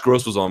 Josh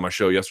Gross was on my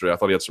show yesterday. I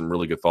thought he had some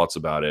really good thoughts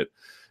about it.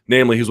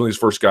 Namely, he's one of these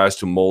first guys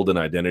to mold an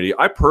identity.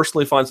 I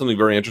personally find something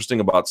very interesting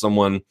about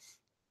someone.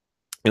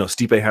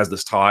 Stipe has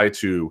this tie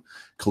to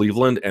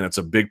Cleveland, and it's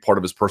a big part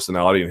of his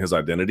personality and his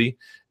identity,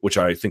 which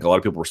I think a lot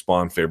of people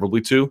respond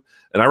favorably to.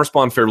 And I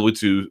respond favorably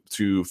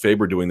to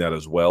Faber doing that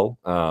as well.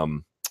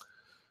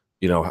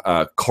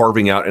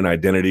 Carving out an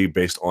identity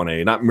based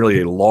on not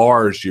merely a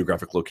large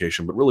geographic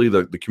location, but really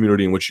the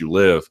community in which you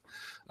live.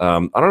 I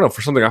don't know,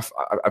 for something I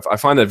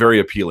find that very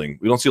appealing.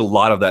 We don't see a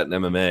lot of that in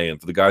MMA,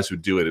 and for the guys who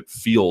do it, it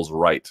feels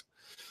right.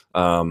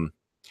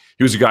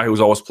 He was a guy who was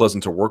always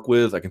pleasant to work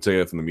with. I can tell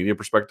you from the media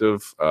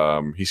perspective.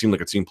 He seemed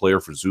like a team player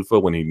for Zuffa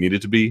when he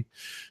needed to be.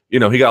 He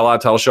got a lot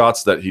of title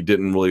shots that he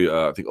didn't really.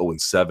 I think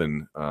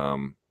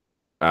 0-7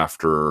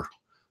 after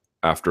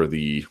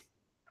the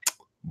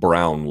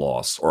Brown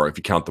loss, or if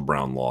you count the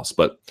Brown loss.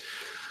 But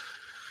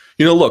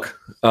look,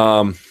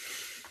 I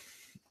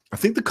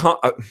think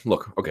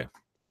look. Okay,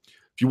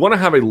 if you want to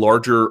have a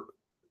larger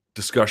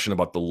discussion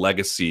about the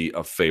legacy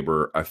of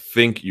Faber, I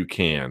think you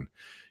can.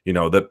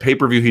 The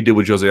pay-per-view he did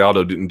with Jose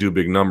Aldo didn't do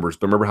big numbers,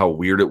 but remember how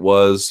weird it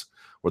was,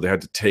 where they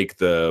had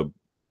to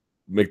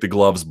make the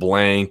gloves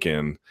blank,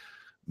 and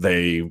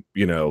it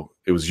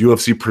was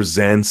UFC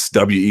Presents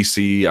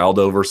WEC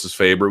Aldo versus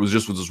Faber. It was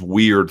just this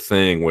weird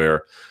thing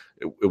where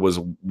it was,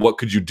 what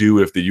could you do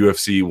if the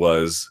UFC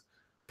was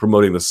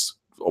promoting this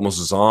almost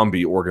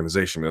zombie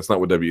organization? I mean, that's not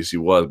what WEC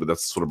was, but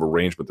that's the sort of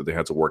arrangement that they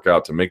had to work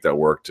out to make that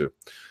work, to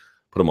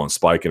put them on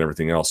Spike and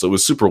everything else. So it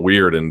was super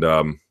weird, and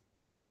I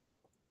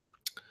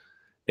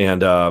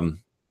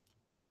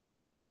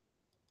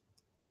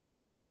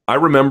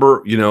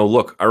remember,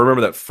 I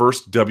remember that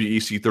first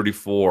WEC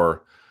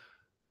 34.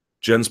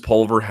 Jens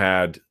Pulver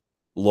had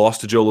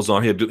lost to Joe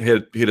Lauzon. He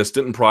had a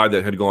stint in Pride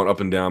that had gone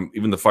up and down.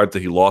 Even the fight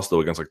that he lost,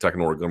 though, against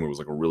Takanori Origami was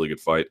like a really good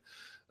fight.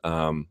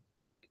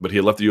 But he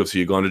had left the UFC, he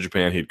had gone to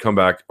Japan, he'd come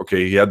back.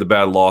 Okay, he had the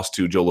bad loss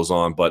to Joe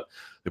Lauzon, but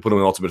they put him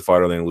in Ultimate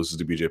Fighter, then he loses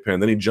to BJ Penn.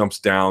 Then he jumps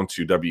down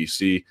to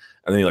WEC,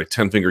 and then he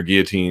 10-finger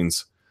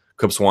guillotines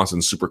Cub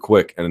Swanson super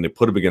quick, and then they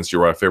put him against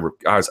Urijah Faber.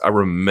 Guys,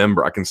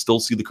 I can still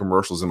see the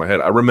commercials in my head.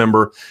 I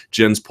remember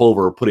Jens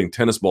Pulver putting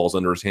tennis balls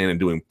under his hand and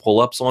doing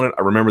pull-ups on it.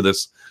 I remember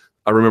this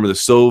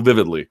so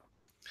vividly.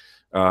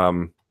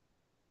 And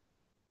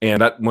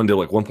that one did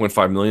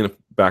 1.5 million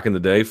back in the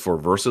day for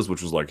Versus,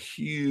 which was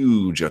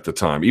huge at the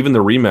time. Even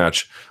the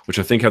rematch, which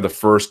I think had the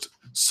first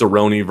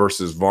Cerrone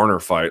versus Varner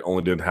fight,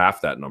 only did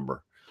half that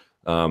number.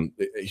 So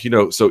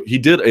he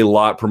did a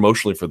lot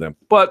promotionally for them,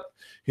 but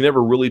he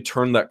never really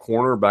turned that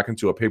corner back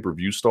into a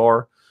pay-per-view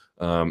star.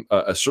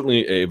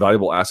 Certainly a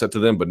valuable asset to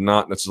them, but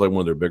not necessarily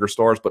one of their bigger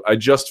stars. But I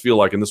just feel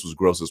like, and this was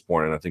Gross's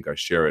point, and I think I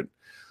share it,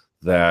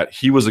 that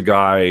he was a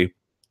guy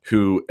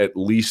who at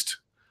least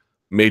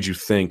made you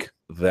think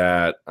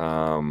that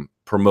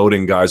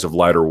promoting guys of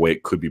lighter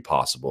weight could be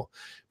possible.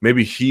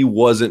 Maybe he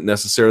wasn't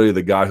necessarily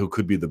the guy who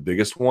could be the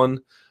biggest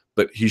one,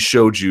 but he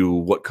showed you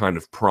what kind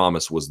of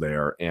promise was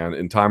there. And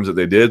in times that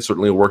they did,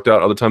 certainly it worked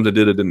out. Other times it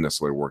didn't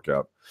necessarily work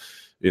out.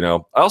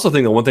 I also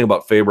think that one thing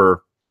about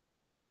Faber,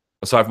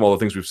 aside from all the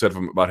things we've said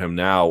about him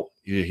now,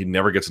 he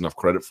never gets enough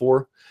credit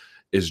for,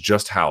 is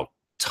just how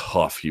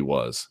tough he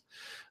was.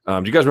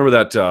 Do you guys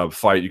remember that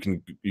fight? You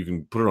can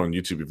put it on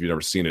YouTube if you've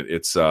never seen it.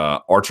 It's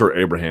Artur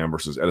Abraham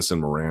versus Edison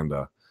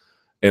Miranda.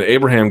 And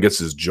Abraham gets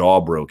his jaw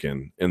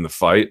broken in the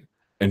fight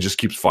and just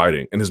keeps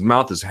fighting. And his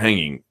mouth is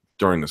hanging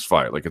during this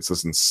fight. It's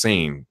this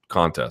insane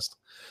contest.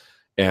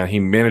 and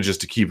he manages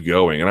to keep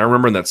going. And I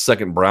remember in that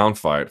second Brown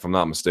fight, if I'm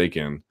not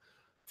mistaken,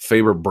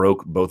 Faber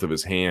broke both of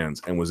his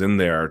hands and was in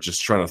there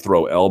just trying to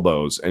throw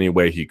elbows any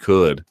way he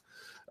could.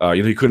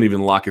 He couldn't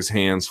even lock his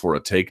hands for a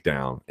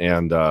takedown.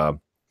 And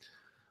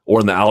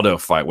or in the Aldo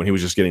fight when he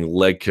was just getting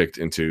leg kicked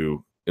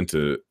into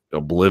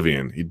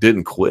oblivion, he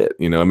didn't quit.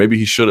 Maybe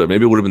he should have.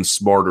 Maybe it would have been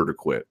smarter to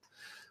quit,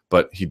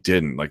 but he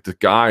didn't. Like, the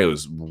guy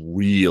was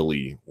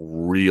really,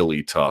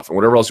 really tough. And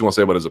whatever else you want to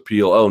say about his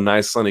appeal, oh,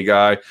 nice, sunny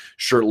guy,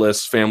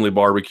 shirtless, family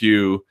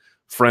barbecue,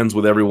 friends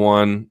with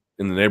everyone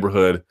in the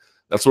neighborhood.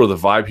 That's sort of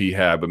the vibe he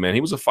had. But, man,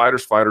 he was a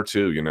fighter's fighter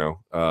too,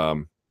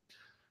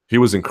 He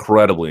was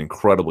incredibly,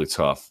 incredibly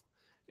tough.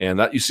 And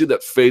that you see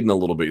that fading a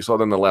little bit. You saw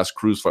that in the last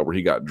Cruz fight where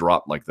he got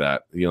dropped like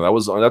that.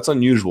 That's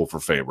unusual for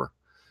Faber.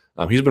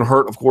 He's been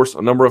hurt, of course,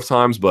 a number of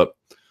times, but,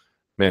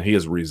 man, he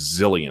is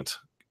resilient.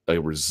 A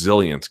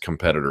resilient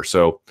competitor.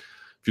 So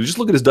if you just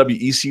look at his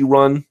WEC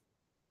run,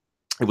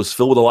 it was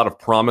filled with a lot of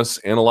promise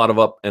and a lot of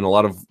up and a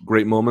lot of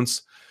great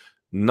moments.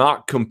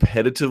 Not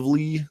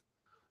competitively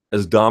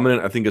as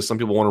dominant, I think, as some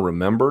people want to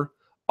remember.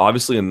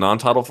 Obviously, in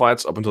non-title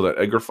fights up until that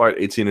Edgar fight,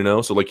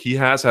 18-0. So, he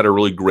has had a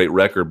really great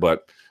record,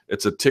 but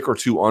it's a tick or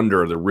two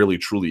under the really,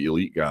 truly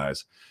elite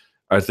guys.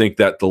 I think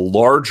that the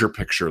larger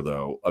picture,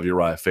 though, of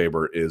Urijah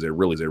Faber is a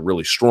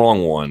really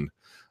strong one.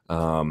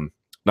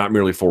 Not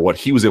merely for what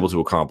he was able to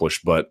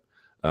accomplish, but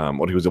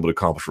what he was able to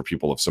accomplish for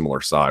people of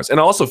similar size. And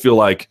I also feel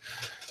like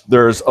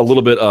there's a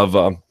little bit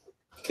of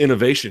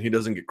innovation he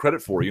doesn't get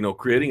credit for.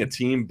 Creating a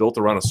team built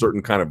around a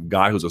certain kind of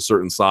guy who's a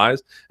certain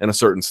size and a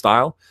certain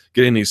style,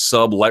 getting these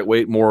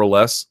sub-lightweight, more or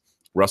less,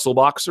 wrestle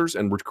boxers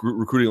and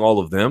recruiting all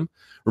of them.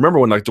 Remember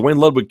when Dwayne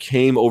Ludwig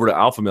came over to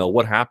Alpha Male,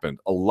 what happened?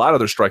 A lot of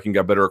their striking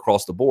got better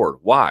across the board.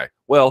 Why?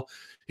 Well,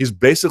 he's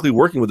basically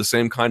working with the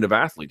same kind of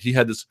athlete. He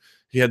had this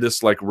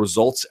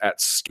results at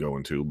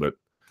going to, but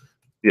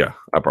yeah,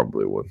 I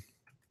probably would.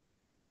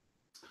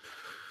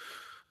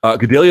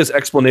 Gadelia's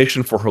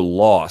explanation for her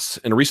loss.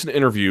 In a recent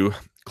interview,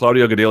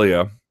 Claudia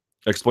Gadelia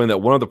explained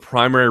that one of the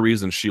primary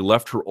reasons she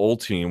left her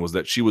old team was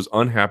that she was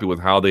unhappy with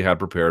how they had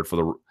prepared for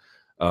the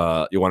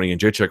Joanna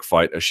Jędrzejczyk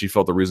fight, as she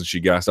felt the reason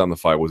she gassed out in the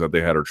fight was that they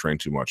had her train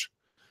too much.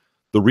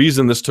 The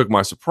reason this took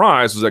my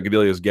surprise was that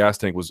Gadelia's gas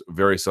tank was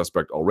very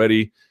suspect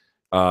already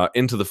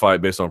into the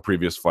fight based on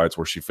previous fights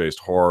where she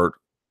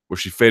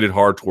faded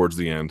hard towards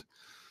the end,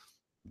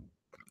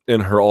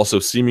 and her also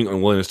seeming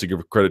unwillingness to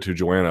give credit to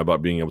Joanna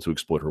about being able to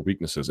exploit her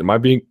weaknesses. Am I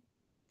being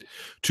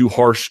too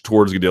harsh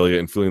towards Gadelia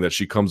and feeling that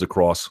she comes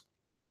across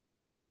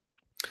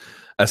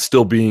as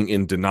still being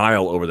in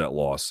denial over that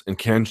loss? And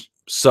can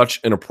such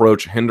an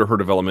approach hinder her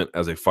development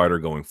as a fighter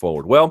going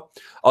forward? Well,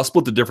 I'll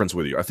split the difference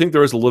with you. I think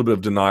there is a little bit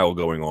of denial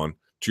going on,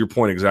 to your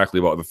point exactly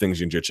about the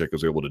things Jędrzejczyk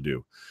was able to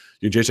do.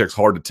 Jędrzejczyk's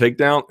hard to take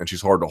down, and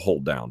she's hard to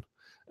hold down.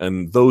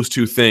 And those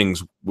two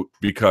things,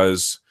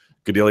 because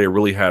Gadelia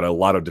really had a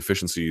lot of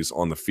deficiencies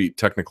on the feet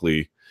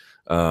technically,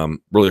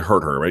 really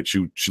hurt her, right?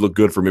 She looked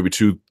good for maybe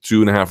two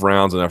and a half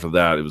rounds, and after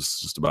that, it was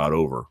just about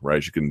over,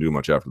 right? She couldn't do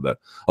much after that,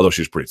 although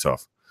she was pretty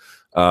tough.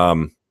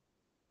 But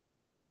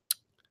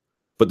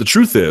the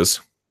truth is,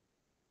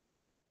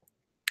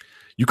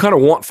 you kind of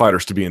want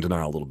fighters to be in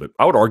denial a little bit.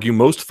 I would argue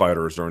most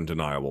fighters are in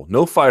denial.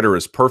 No fighter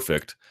is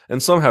perfect,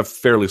 and some have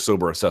fairly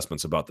sober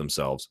assessments about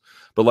themselves.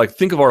 But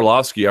think of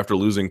Arlovsky after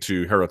losing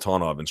to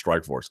Haratonov in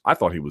Strikeforce. I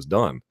thought he was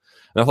done.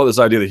 And I thought this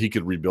idea that he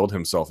could rebuild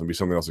himself and be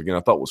something else again,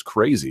 I thought was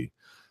crazy.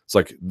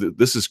 It's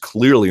this is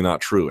clearly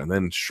not true. And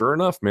then sure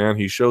enough, man,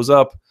 he shows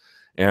up,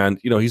 and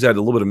he's had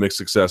a little bit of mixed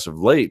success of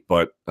late,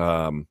 but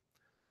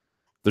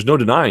there's no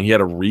denying he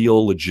had a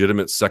real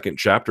legitimate second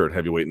chapter at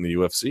heavyweight in the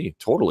UFC.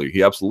 Totally.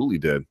 He absolutely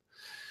did.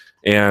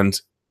 And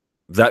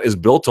that is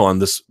built on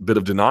this bit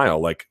of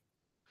denial.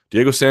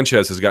 Diego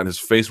Sanchez has gotten his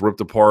face ripped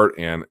apart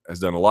and has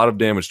done a lot of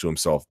damage to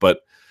himself,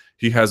 but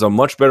he has a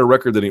much better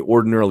record than he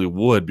ordinarily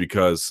would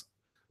because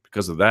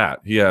of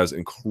that. He has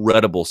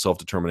incredible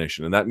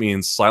self-determination, and that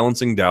means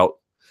silencing doubt,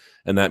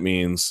 and that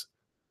means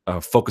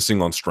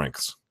focusing on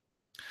strengths.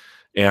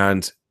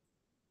 And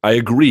I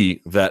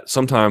agree that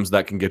sometimes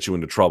that can get you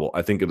into trouble.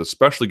 I think it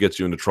especially gets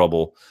you into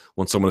trouble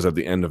when someone is at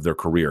the end of their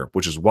career,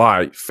 which is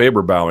why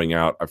Faber bowing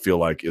out, I feel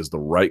like, is the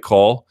right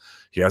call.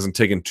 He hasn't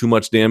taken too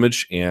much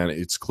damage, and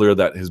it's clear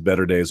that his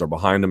better days are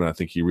behind him, and I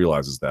think he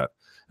realizes that.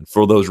 And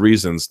for those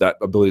reasons, that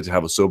ability to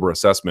have a sober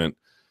assessment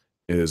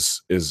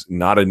is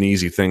not an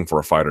easy thing for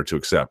a fighter to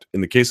accept.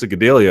 In the case of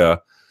Gadelia,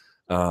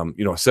 a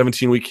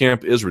 17-week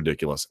camp is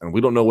ridiculous, and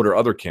we don't know what her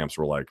other camps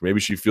were like.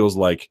 Maybe she feels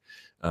like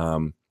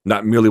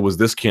not merely was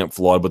this camp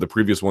flawed, but the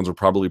previous ones were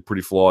probably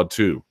pretty flawed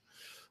too.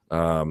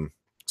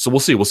 So we'll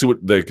see. We'll see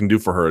what they can do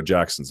for her at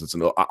Jackson's.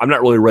 I'm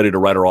not really ready to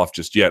write her off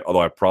just yet,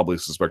 although I probably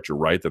suspect you're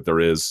right that there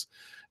is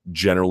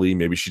generally,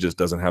 maybe she just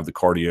doesn't have the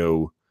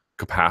cardio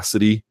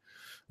capacity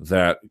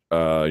that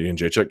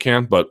Jędrzejczyk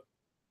can. But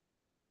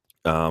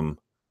I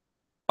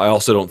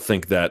also don't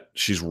think that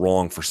she's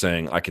wrong for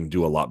saying I can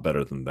do a lot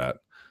better than that.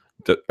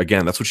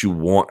 Again, that's what you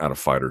want out of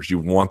fighters. You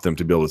want them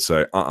to be able to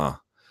say,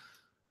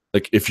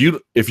 if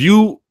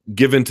you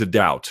give in to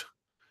doubt,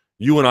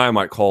 you and I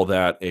might call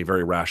that a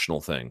very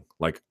rational thing.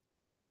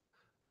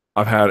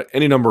 I've had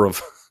any number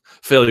of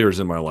failures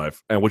in my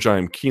life, and which I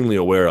am keenly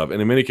aware of.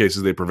 And in many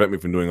cases, they prevent me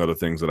from doing other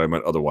things that I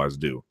might otherwise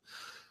do.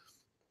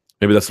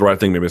 Maybe that's the right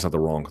thing. Maybe it's not the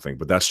wrong thing,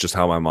 but that's just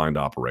how my mind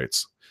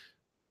operates.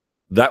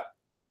 That,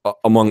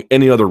 among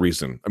any other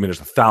reason, I mean, there's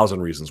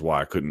 1,000 reasons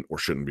why I couldn't or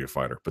shouldn't be a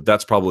fighter, but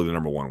that's probably the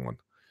number one,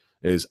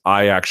 is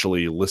I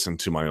actually listen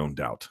to my own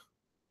doubt.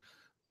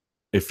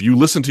 If you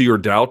listen to your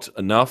doubt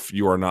enough,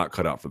 you are not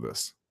cut out for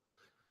this.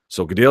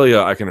 So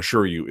Gedalia, I can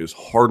assure you, is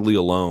hardly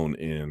alone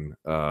in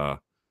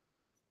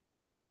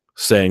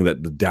saying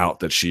that the doubt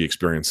that she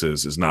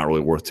experiences is not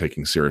really worth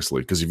taking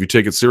seriously. Because if you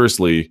take it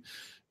seriously,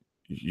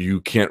 you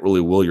can't really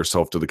will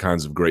yourself to the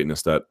kinds of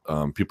greatness that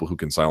people who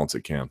can silence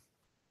it can.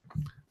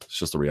 It's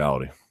just a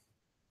reality.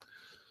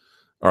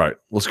 All right,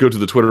 let's go to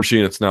the Twitter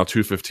machine. It's now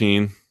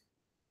 2:15.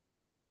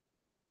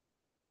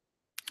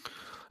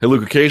 Hey,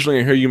 Luke,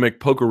 occasionally I hear you make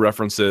poker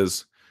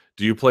references.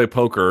 Do you play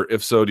poker?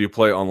 If so, do you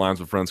play on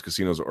lines with friends,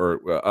 casinos, or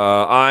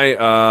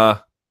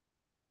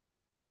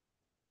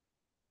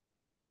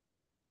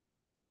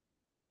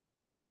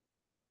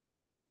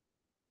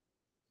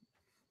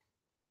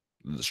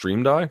did the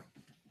stream die?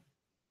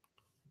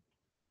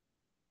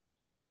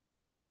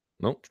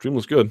 Nope, stream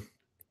was good.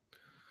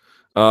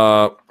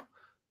 No,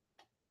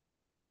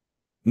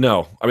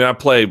 I mean, I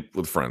play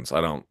with friends.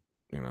 I don't,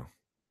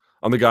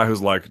 I'm the guy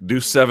who's like,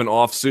 do 7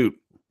 offsuit.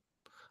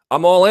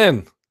 I'm all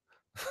in.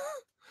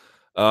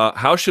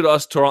 How should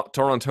us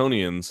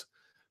Torontonians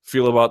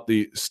feel about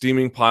the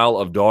steaming pile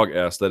of dog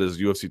ass that is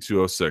UFC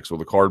 206? Will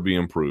the card be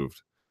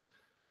improved?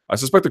 I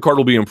suspect the card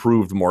will be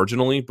improved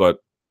marginally, but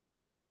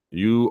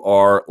you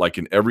are like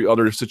in every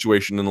other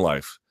situation in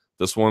life.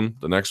 This one,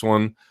 the next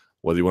one,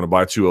 whether you want to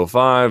buy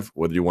 205,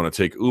 whether you want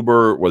to take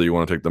Uber, whether you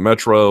want to take the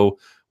Metro,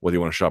 whether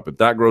you want to shop at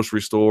that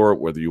grocery store,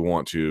 whether you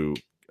want to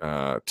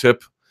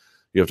tip,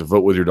 you have to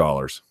vote with your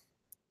dollars.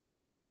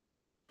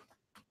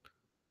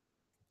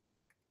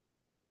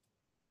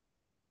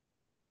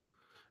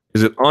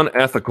 Is it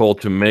unethical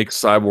to make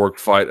Cyborg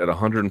fight at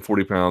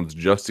 140 pounds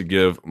just to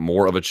give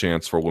more of a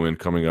chance for women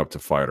coming up to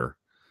fight her?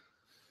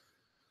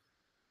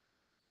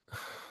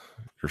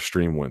 Your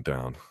stream went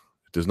down.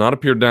 It does not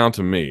appear down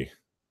to me.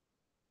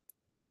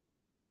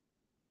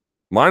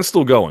 Mine's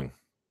still going.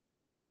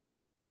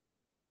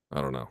 I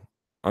don't know.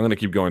 I'm going to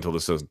keep going until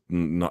this says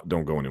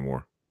don't go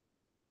anymore.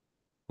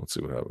 Let's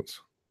see what happens.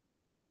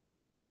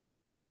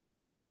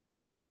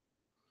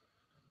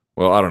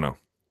 Well, I don't know.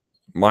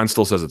 Mine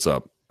still says it's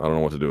up. I don't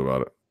know what to do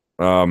about it.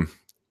 Let's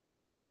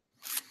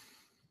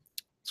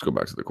go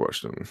back to the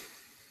question.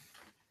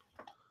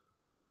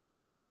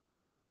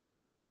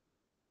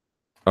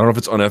 I don't know if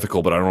it's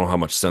unethical, but I don't know how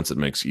much sense it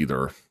makes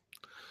either.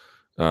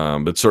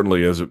 But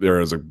certainly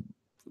there is a.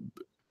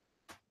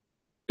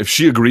 If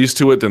she agrees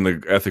to it, then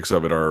the ethics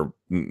of it are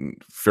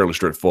fairly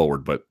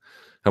straightforward. But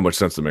how much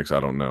sense it makes, I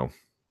don't know.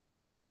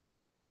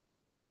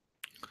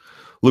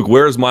 Luke,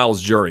 where is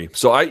Miles Jury?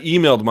 So I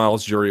emailed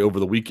Miles Jury over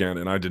the weekend,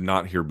 and I did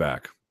not hear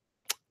back.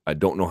 I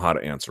don't know how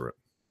to answer it.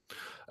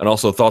 And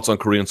also, thoughts on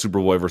Korean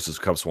Superboy versus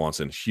Cub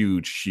Swanson.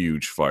 Huge,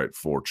 huge fight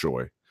for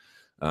Choi.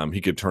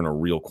 He could turn a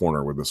real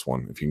corner with this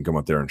one if he can come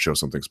up there and show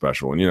something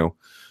special. And,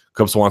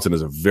 Cub Swanson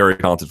is a very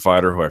talented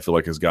fighter who I feel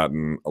like has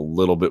gotten a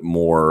little bit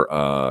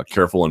more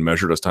careful and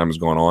measured as time has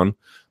gone on,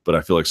 but I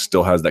feel like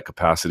still has that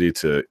capacity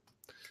to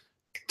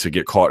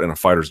get caught in a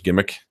fighter's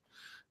gimmick.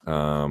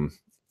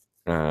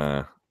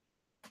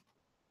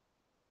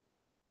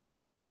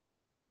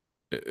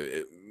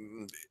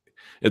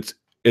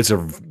 It's a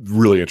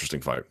really interesting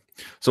fight.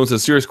 So it's a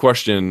serious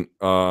question.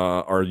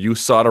 Are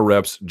USADA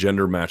reps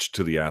gender matched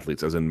to the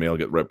athletes, as in male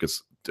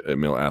gets a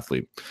male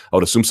athlete? I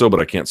would assume so, but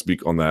I can't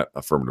speak on that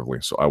affirmatively,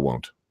 so I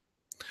won't.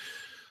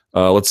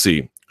 Let's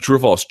see. True or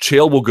false?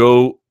 Chael will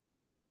go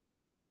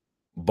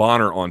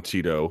Bonner on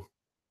Tito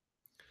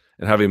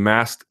and have a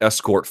masked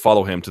escort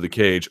follow him to the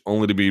cage,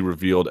 only to be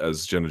revealed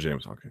as Jenna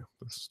James. Okay.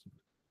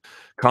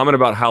 Comment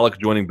about Halleck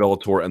joining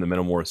Bellator and the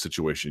Metamora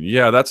situation.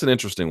 Yeah, that's an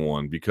interesting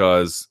one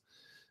because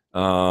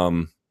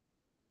I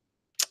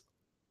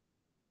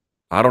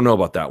don't know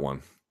about that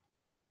one.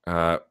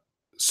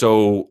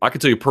 So I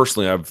can tell you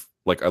personally,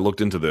 I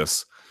looked into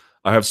this.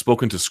 I have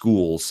spoken to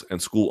schools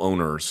and school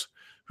owners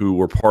who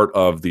were part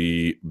of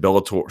the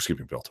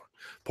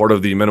part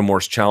of the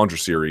Metamorphs Challenger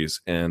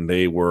Series, and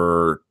they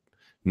were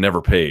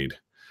never paid,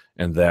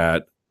 and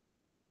that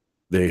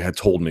they had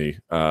told me,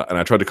 and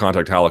I tried to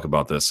contact Halleck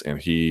about this, and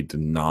he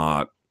did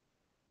not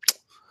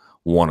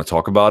want to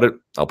talk about it.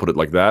 I'll put it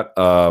like that.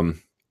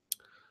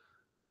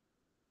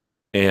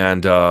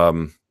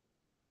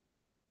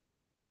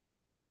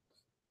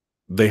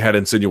 They had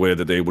insinuated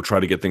that they would try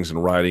to get things in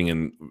writing,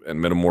 and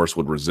Metamorphs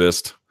would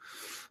resist.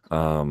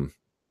 My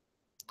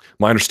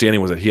understanding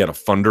was that he had a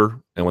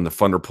funder, and when the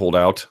funder pulled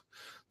out,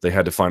 they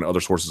had to find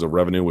other sources of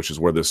revenue, which is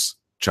where this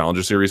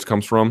Challenger Series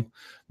comes from,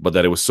 but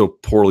that it was so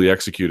poorly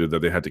executed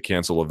that they had to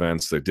cancel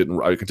events. They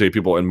didn't. I can tell you,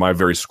 people in my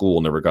very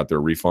school never got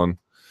their refund.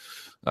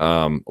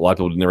 A lot of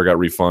people never got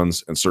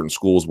refunds, and certain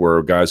schools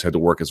where guys had to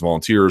work as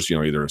volunteers,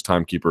 either as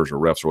timekeepers or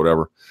refs or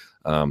whatever,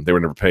 they were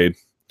never paid.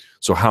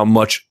 So how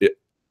much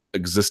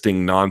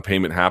existing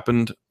non-payment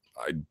happened,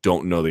 I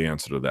don't know the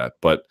answer to that.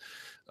 But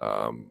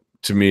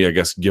to me, I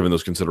guess, given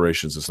those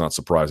considerations, it's not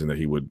surprising that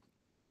he would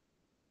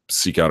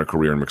seek out a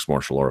career in mixed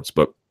martial arts.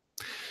 But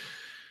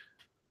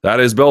that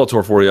is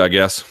Bellator for you, I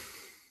guess.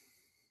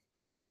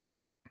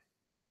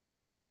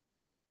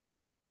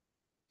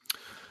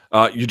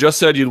 You just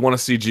said you'd want to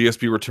see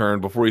GSP return.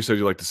 Before you said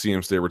you'd like to see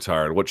him stay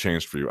retired. What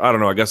changed for you? I don't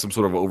know. I guess I'm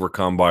sort of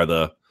overcome by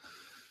the,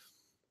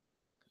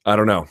 I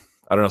don't know.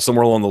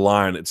 Somewhere along the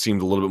line, it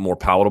seemed a little bit more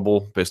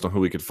palatable based on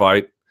who he could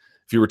fight.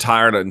 If he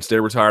retired and stay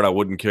retired, I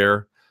wouldn't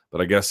care.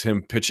 But I guess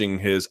him pitching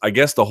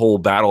the whole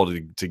battle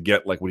to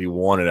get like what he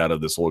wanted out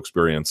of this whole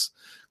experience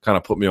kind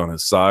of put me on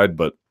his side.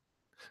 But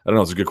I don't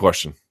know. It's a good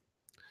question.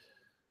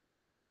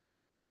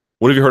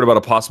 What have you heard about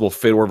a possible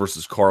Fedor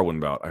versus Carwin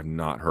bout? I've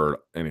not heard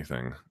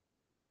anything.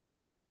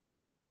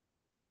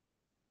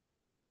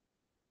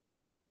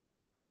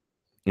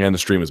 And the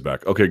stream is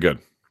back. Okay, good.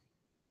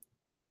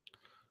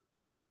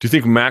 Do you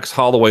think Max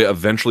Holloway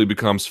eventually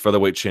becomes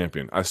featherweight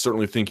champion? I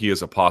certainly think he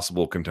is a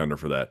possible contender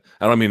for that.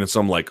 I don't mean in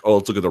some like, oh,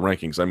 let's look at the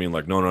rankings. I mean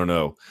like,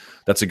 no.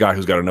 That's a guy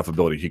who's got enough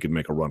ability he could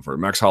make a run for it.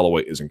 Max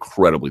Holloway is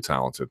incredibly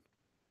talented.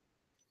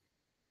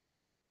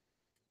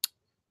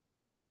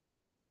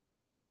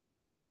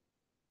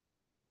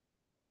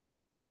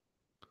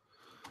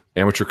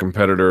 Amateur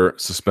competitor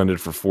suspended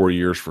for 4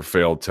 years for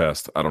failed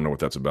test. I don't know what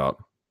that's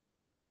about.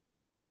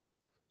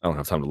 I don't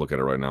have time to look at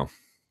it right now.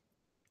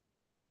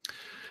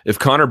 If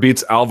Conor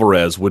beats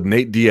Alvarez, would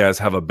Nate Diaz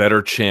have a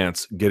better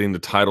chance getting the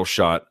title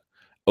shot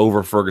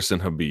over Ferguson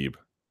Habib?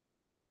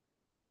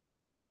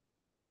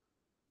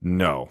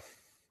 No,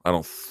 I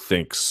don't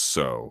think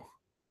so.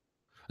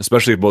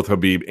 Especially if both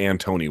Habib and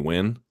Tony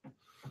win.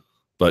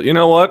 But you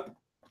know what?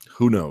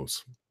 Who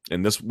knows?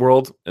 In this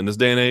world, in this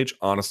day and age,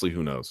 honestly,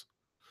 who knows?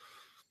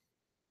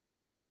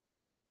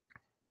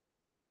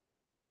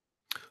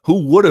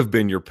 Who would have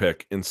been your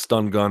pick in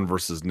Stun Gun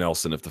versus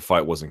Nelson if the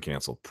fight wasn't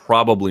canceled?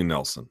 Probably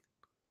Nelson.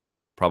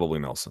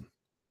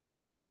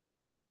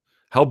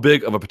 How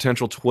big of a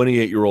potential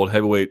 28-year-old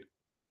heavyweight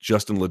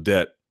Justin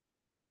Ledet?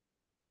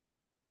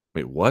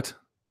 Wait, what?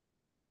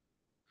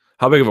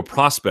 How big of a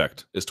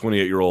prospect is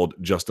 28-year-old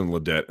Justin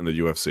Ledet in the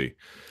UFC?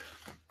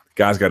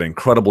 Guy's got an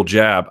incredible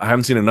jab. I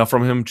haven't seen enough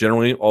from him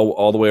generally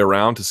all the way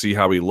around to see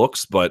how he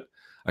looks, but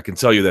I can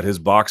tell you that his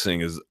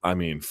boxing is,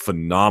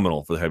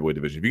 phenomenal for the heavyweight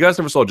division. If you guys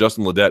never saw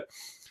Justin Ledet,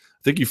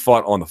 I think he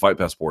fought on the Fight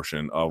Pass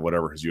portion of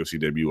whatever his UFC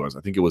debut was.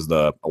 I think it was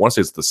I want to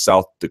say it's the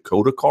South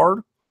Dakota card,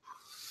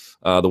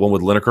 the one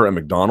with Lineker and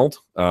McDonald.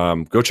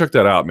 Go check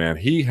that out, man.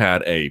 He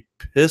had a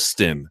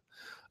piston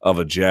of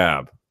a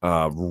jab,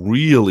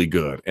 really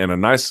good, and a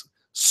nice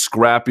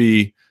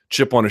scrappy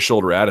chip on his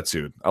shoulder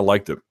attitude. I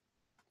liked it.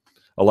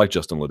 I like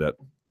Justin Ledet.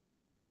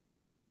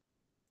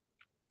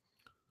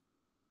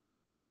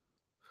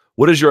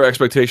 What is your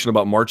expectation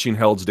about Marcin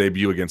Held's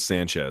debut against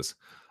Sanchez?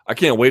 I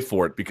can't wait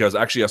for it because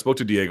actually I spoke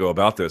to Diego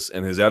about this,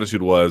 and his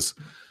attitude was,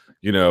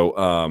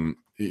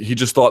 he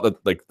just thought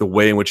that like the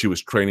way in which he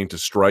was training to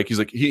strike, he's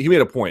like, he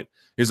made a point.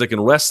 He's like,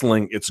 in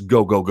wrestling, it's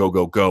go, go, go,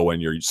 go, go,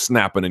 and you're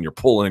snapping and you're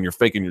pulling and you're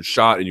faking your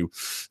shot and you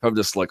have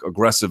this like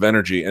aggressive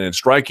energy. And in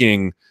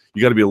striking,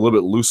 you got to be a little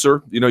bit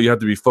looser. You have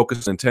to be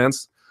focused and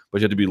intense,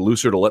 but you have to be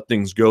looser to let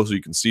things go so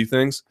you can see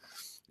things.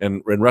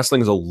 And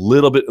wrestling is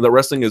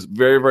wrestling is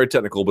very, very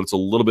technical, but it's a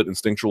little bit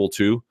instinctual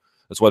too.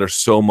 That's why there's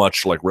so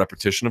much like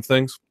repetition of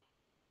things.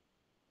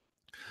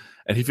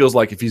 And he feels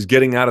like if he's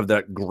getting out of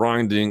that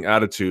grinding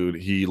attitude,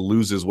 he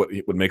loses what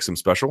makes him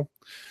special.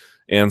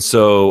 And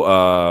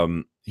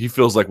so he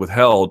feels like with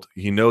Held,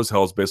 he knows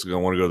Held's basically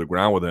going to want to go to the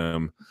ground with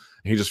him.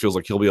 He just feels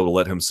like he'll be able to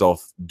let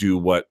himself do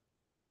what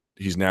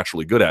he's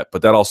naturally good at.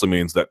 But that also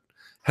means that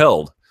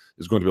Held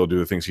is going to be able to do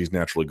the things he's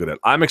naturally good at.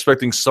 I'm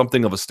expecting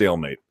something of a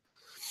stalemate.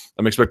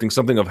 I'm expecting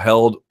something of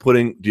Held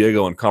putting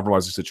Diego in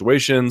compromising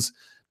situations,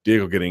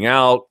 Diego getting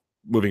out,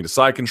 moving to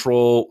side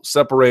control,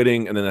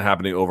 separating, and then it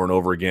happening over and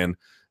over again.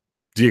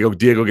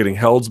 Diego getting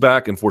Held's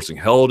back and forcing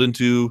Held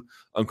into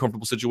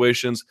uncomfortable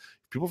situations.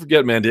 People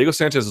forget, man, Diego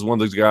Sanchez is one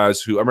of those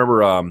guys who, I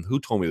remember who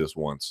told me this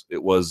once.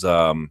 It was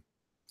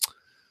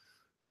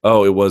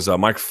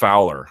Mike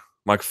Fowler.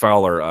 Mike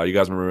Fowler, you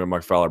guys remember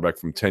Mike Fowler back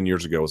from 10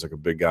 years ago, was like a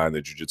big guy in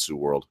the jiu-jitsu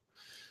world.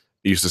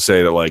 He used to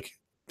say that like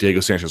Diego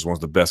Sanchez was one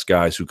of the best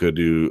guys who could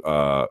do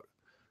for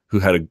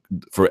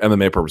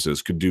MMA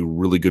purposes, could do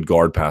really good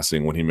guard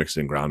passing when he mixed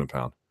in ground and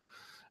pound.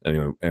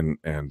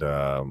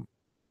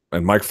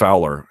 And Mike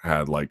Fowler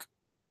had like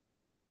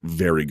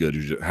very good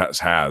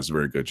has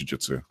very good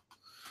jiu-jitsu.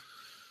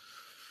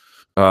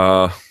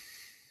 Who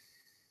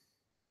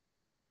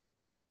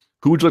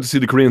would you like to see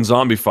the Korean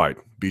Zombie fight?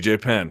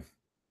 BJ Penn.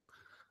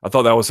 I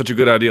thought that was such a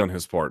good idea on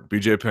his part.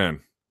 BJ Penn.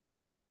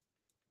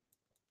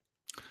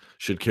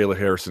 Should Kayla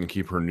Harrison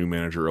keep her new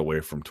manager away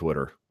from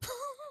Twitter?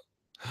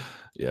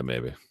 Yeah,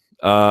 maybe.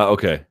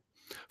 Okay.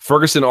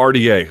 Ferguson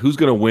RDA. Who's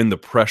going to win the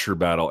pressure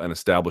battle and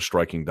establish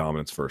striking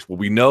dominance first? Well,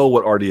 we know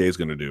what RDA is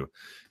going to do.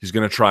 He's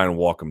going to try and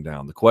walk him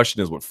down. The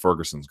question is what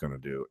Ferguson's going to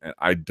do. And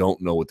I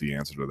don't know what the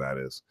answer to that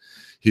is.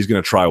 He's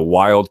going to try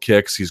wild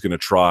kicks. He's going to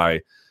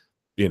try,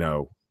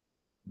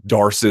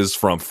 darces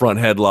from front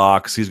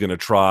headlocks. He's going to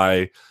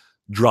try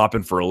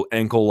dropping for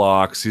ankle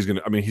locks. He's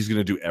going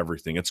to do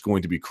everything. It's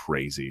going to be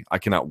crazy. I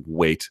cannot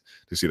wait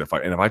to see that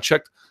fight. And if I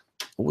checked,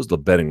 what was the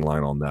betting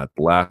line on that?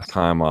 The last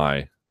time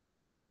I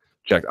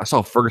checked, I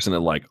saw Ferguson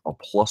at like a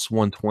plus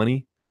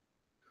 120.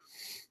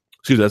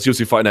 Excuse me, that's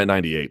UFC Fight Night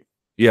 98.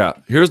 Yeah,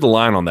 here's the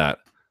line on that.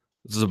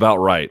 This is about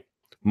right.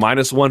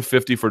 Minus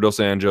 150 for Dos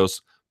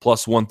Anjos,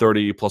 plus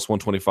 130, plus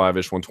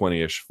 125-ish,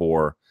 120-ish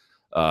for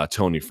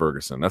Tony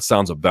Ferguson. That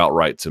sounds about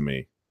right to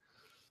me.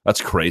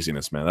 That's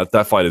craziness, man.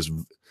 That fight is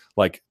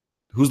like,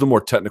 who's the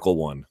more technical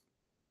one?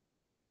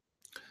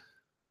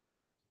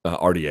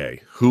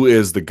 RDA. Who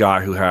is the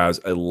guy who has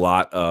a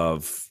lot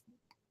of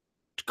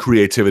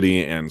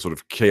creativity and sort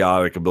of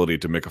chaotic ability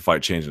to make a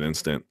fight change in an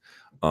instant?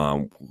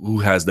 Who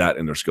has that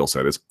in their skill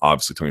set? It's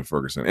obviously Tony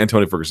Ferguson. And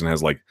Tony Ferguson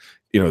has, like,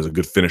 is a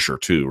good finisher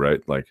too,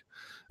 right? Like,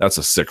 that's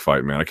a sick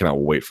fight, man. I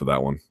cannot wait for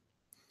that one.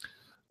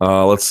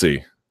 Let's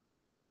see.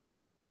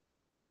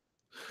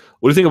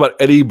 What do you think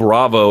about Eddie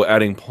Bravo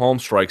adding palm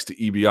strikes to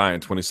EBI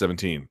in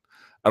 2017?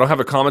 I don't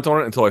have a comment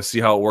on it until I see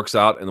how it works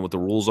out and what the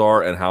rules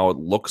are and how it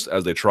looks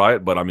as they try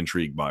it, but I'm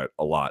intrigued by it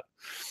a lot.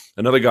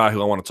 Another guy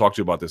who I want to talk to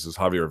you about this is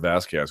Javier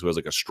Vazquez, who has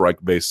like a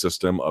strike-based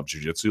system of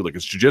jiu-jitsu. Like,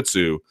 it's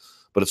jiu-jitsu,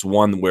 but it's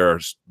one where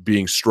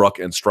being struck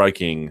and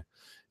striking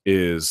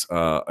is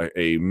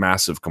a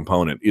massive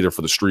component, either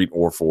for the street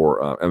or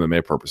for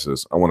MMA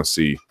purposes. I want to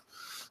see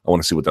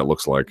what that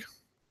looks like.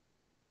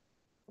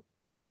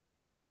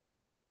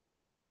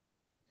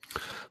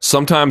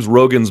 Sometimes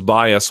Rogan's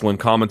bias when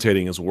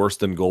commentating is worse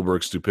than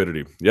Goldberg's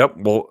stupidity. Yep.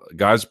 Well,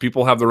 guys,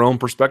 people have their own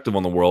perspective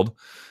on the world,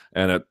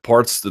 and at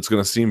parts it's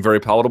going to seem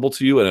very palatable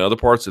to you, and at other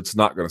parts it's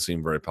not going to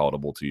seem very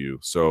palatable to you.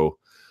 So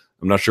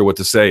I'm not sure what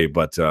to say,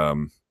 but I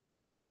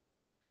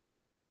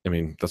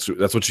mean, that's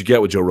what you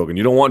get with Joe Rogan.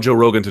 You don't want Joe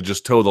Rogan to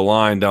just toe the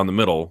line down the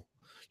middle.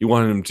 You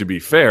want him to be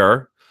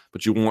fair,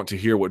 but you want to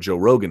hear what Joe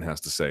Rogan has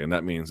to say, and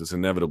that means it's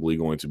inevitably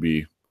going to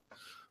be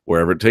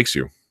wherever it takes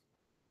you.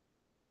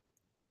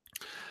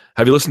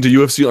 Have you listened to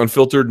UFC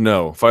Unfiltered?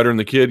 No. Fighter and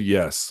the Kid?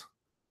 Yes.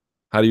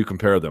 How do you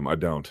compare them? I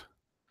don't.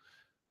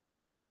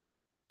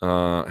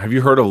 Have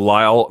you heard of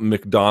Lyle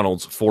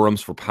McDonald's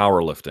forums for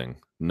powerlifting?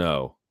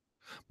 No.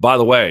 By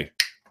the way,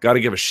 got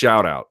to give a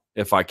shout out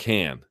if I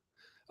can.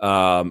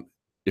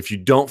 If you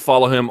don't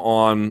follow him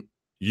on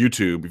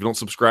YouTube, if you don't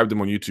subscribe to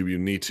him on YouTube, you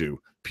need to.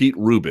 Pete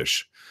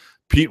Rubish.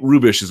 Pete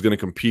Rubish is going to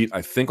compete,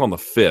 I think, on the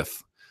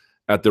 5th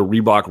at the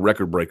Reebok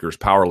Record Breakers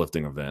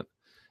powerlifting event.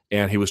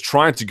 And he was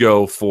trying to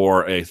go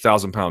for a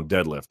 1,000-pound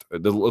deadlift.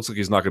 It looks like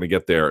he's not going to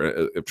get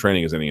there if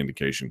training is any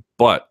indication.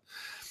 But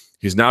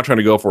he's now trying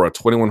to go for a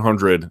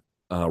 2,100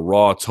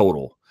 raw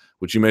total,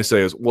 which you may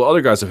say is, well,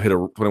 other guys have hit a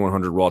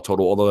 2,100 raw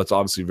total, although that's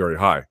obviously very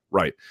high.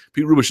 Right.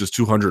 Pete Rubish is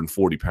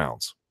 240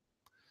 pounds.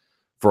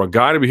 For a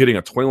guy to be hitting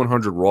a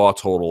 2,100 raw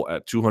total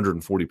at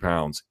 240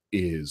 pounds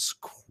is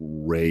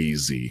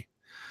crazy.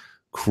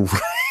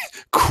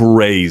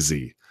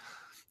 Crazy.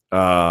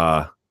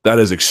 That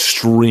is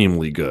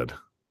extremely good.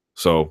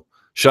 So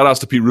shout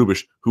outs to Pete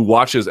Rubish, who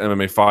watches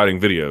MMA fighting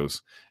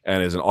videos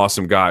and is an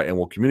awesome guy and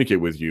will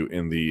communicate with you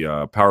in the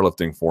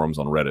powerlifting forums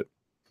on Reddit.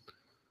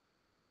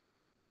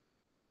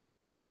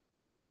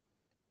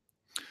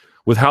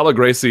 With Hala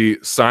Gracie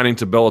signing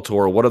to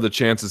Bellator, what are the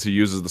chances he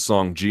uses the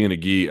song G and a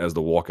Gi as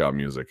the walkout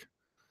music?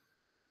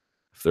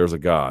 If there's a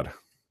God.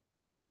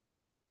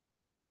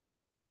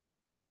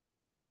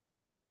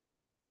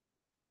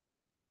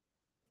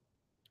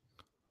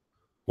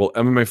 Will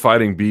MMA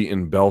fighting be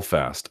in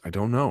Belfast? I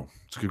don't know.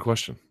 It's a good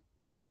question.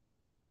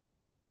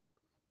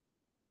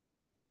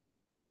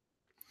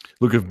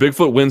 Look, if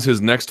Bigfoot wins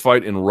his next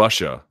fight in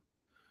Russia,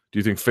 do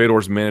you think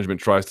Fedor's management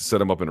tries to set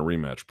him up in a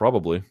rematch?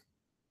 Probably.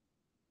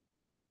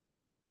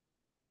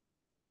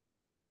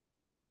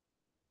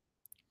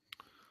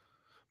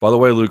 By the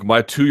way, Luke,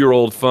 my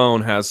 2-year-old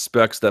phone has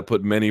specs that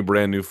put many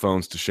brand new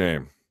phones to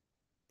shame.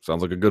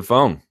 Sounds like a good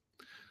phone.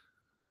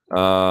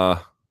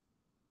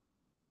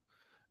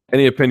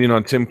 Any opinion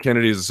on Tim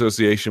Kennedy's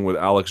association with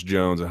Alex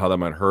Jones and how that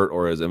might hurt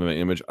or his MMA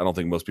image? I don't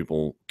think most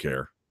people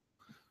care.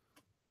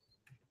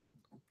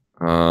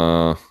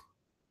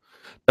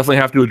 Definitely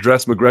have to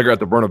address McGregor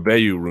at the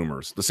Bernabeu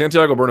rumors. The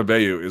Santiago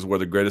Bernabeu is where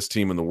the greatest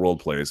team in the world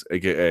plays,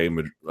 a.k.a.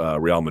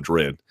 Real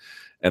Madrid.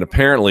 And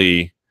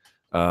apparently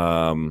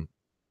old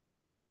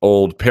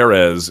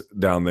Perez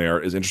down there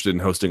is interested in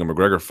hosting a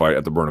McGregor fight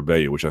at the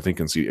Bernabeu, which I think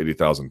can seat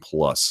 80,000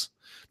 plus.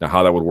 Now,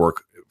 how that would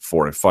work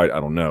for a fight, I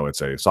don't know.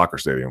 It's a soccer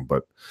stadium,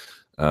 but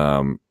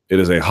it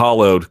is a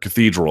hallowed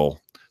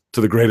cathedral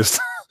to the greatest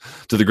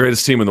to the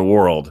greatest team in the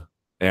world,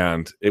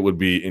 and it would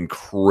be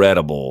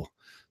incredible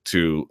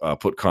to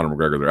put Conor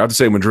McGregor there. I have to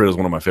say, Madrid is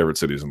one of my favorite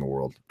cities in the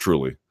world.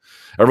 Truly,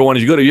 everyone,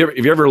 if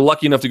you're ever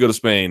lucky enough to go to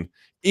Spain,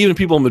 even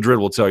people in Madrid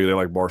will tell you they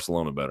like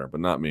Barcelona better, but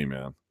not me,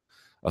 man.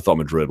 I thought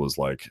Madrid was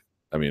like,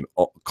 I mean,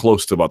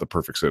 close to about the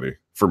perfect city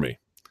for me.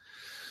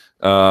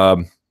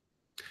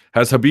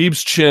 Has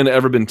Khabib's chin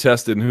ever been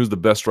tested, and who's the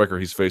best striker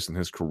he's faced in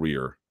his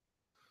career?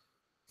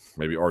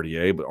 Maybe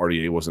RDA, but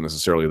RDA wasn't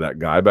necessarily that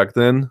guy back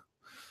then.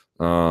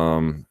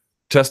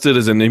 Tested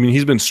as in, I mean,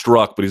 he's been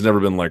struck, but he's never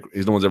been like,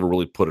 no one's ever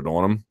really put it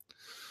on him.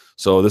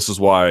 So this is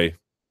why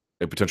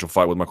a potential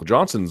fight with Michael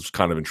Johnson is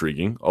kind of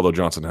intriguing, although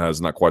Johnson has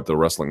not quite the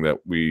wrestling that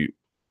we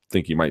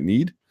think he might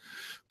need.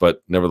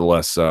 But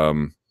nevertheless,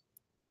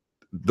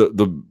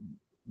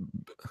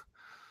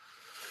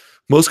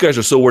 most guys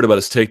are so worried about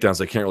his takedowns,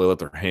 they can't really let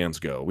their hands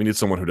go. We need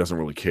someone who doesn't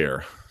really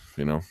care,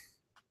 you know?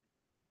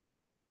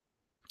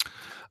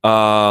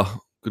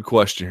 Good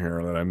question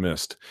here that I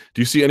missed.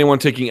 Do you see anyone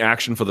taking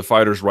action for the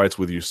fighters' rights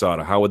with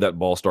USADA? How would that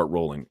ball start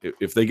rolling?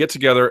 If they get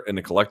together in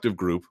a collective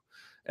group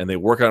and they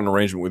work out an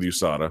arrangement with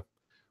USADA,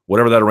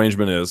 whatever that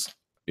arrangement is,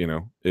 you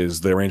know,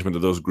 is the arrangement that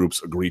those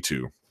groups agree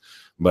to.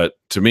 But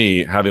to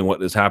me, having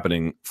what is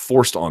happening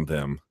forced on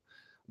them,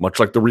 much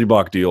like the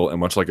Reebok deal and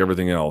much like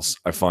everything else,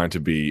 I find to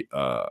be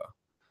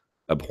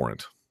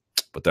abhorrent.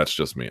 But that's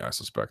just me, I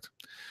suspect.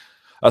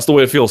 That's the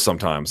way it feels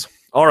sometimes.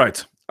 All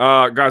right.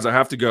 Guys, I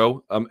have to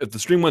go. If the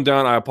stream went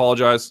down, I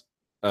apologize,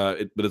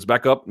 but it's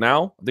back up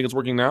now. I think it's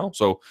working now.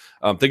 So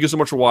thank you so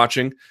much for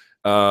watching.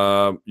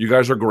 You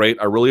guys are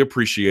great. I really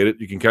appreciate it.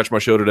 You can catch my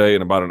show today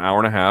in about an hour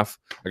and a half.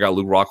 I got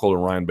Luke Rockhold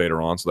and Ryan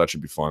Bader on, so that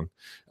should be fun.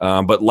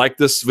 But like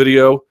this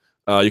video,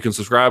 you can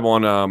subscribe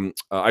on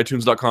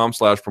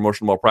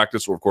iTunes.com/promotional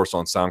malpractice, or of course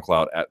on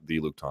SoundCloud at the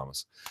Luke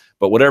Thomas.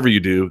 But whatever you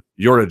do,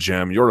 you're a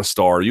gem. You're a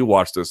star. You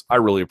watch this. I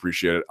really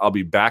appreciate it. I'll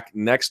be back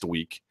next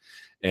week.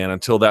 And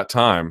until that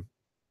time,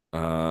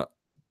 let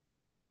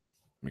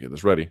me get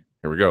this ready.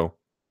 Here we go.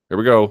 Here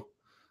we go.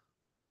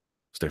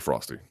 Stay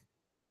frosty.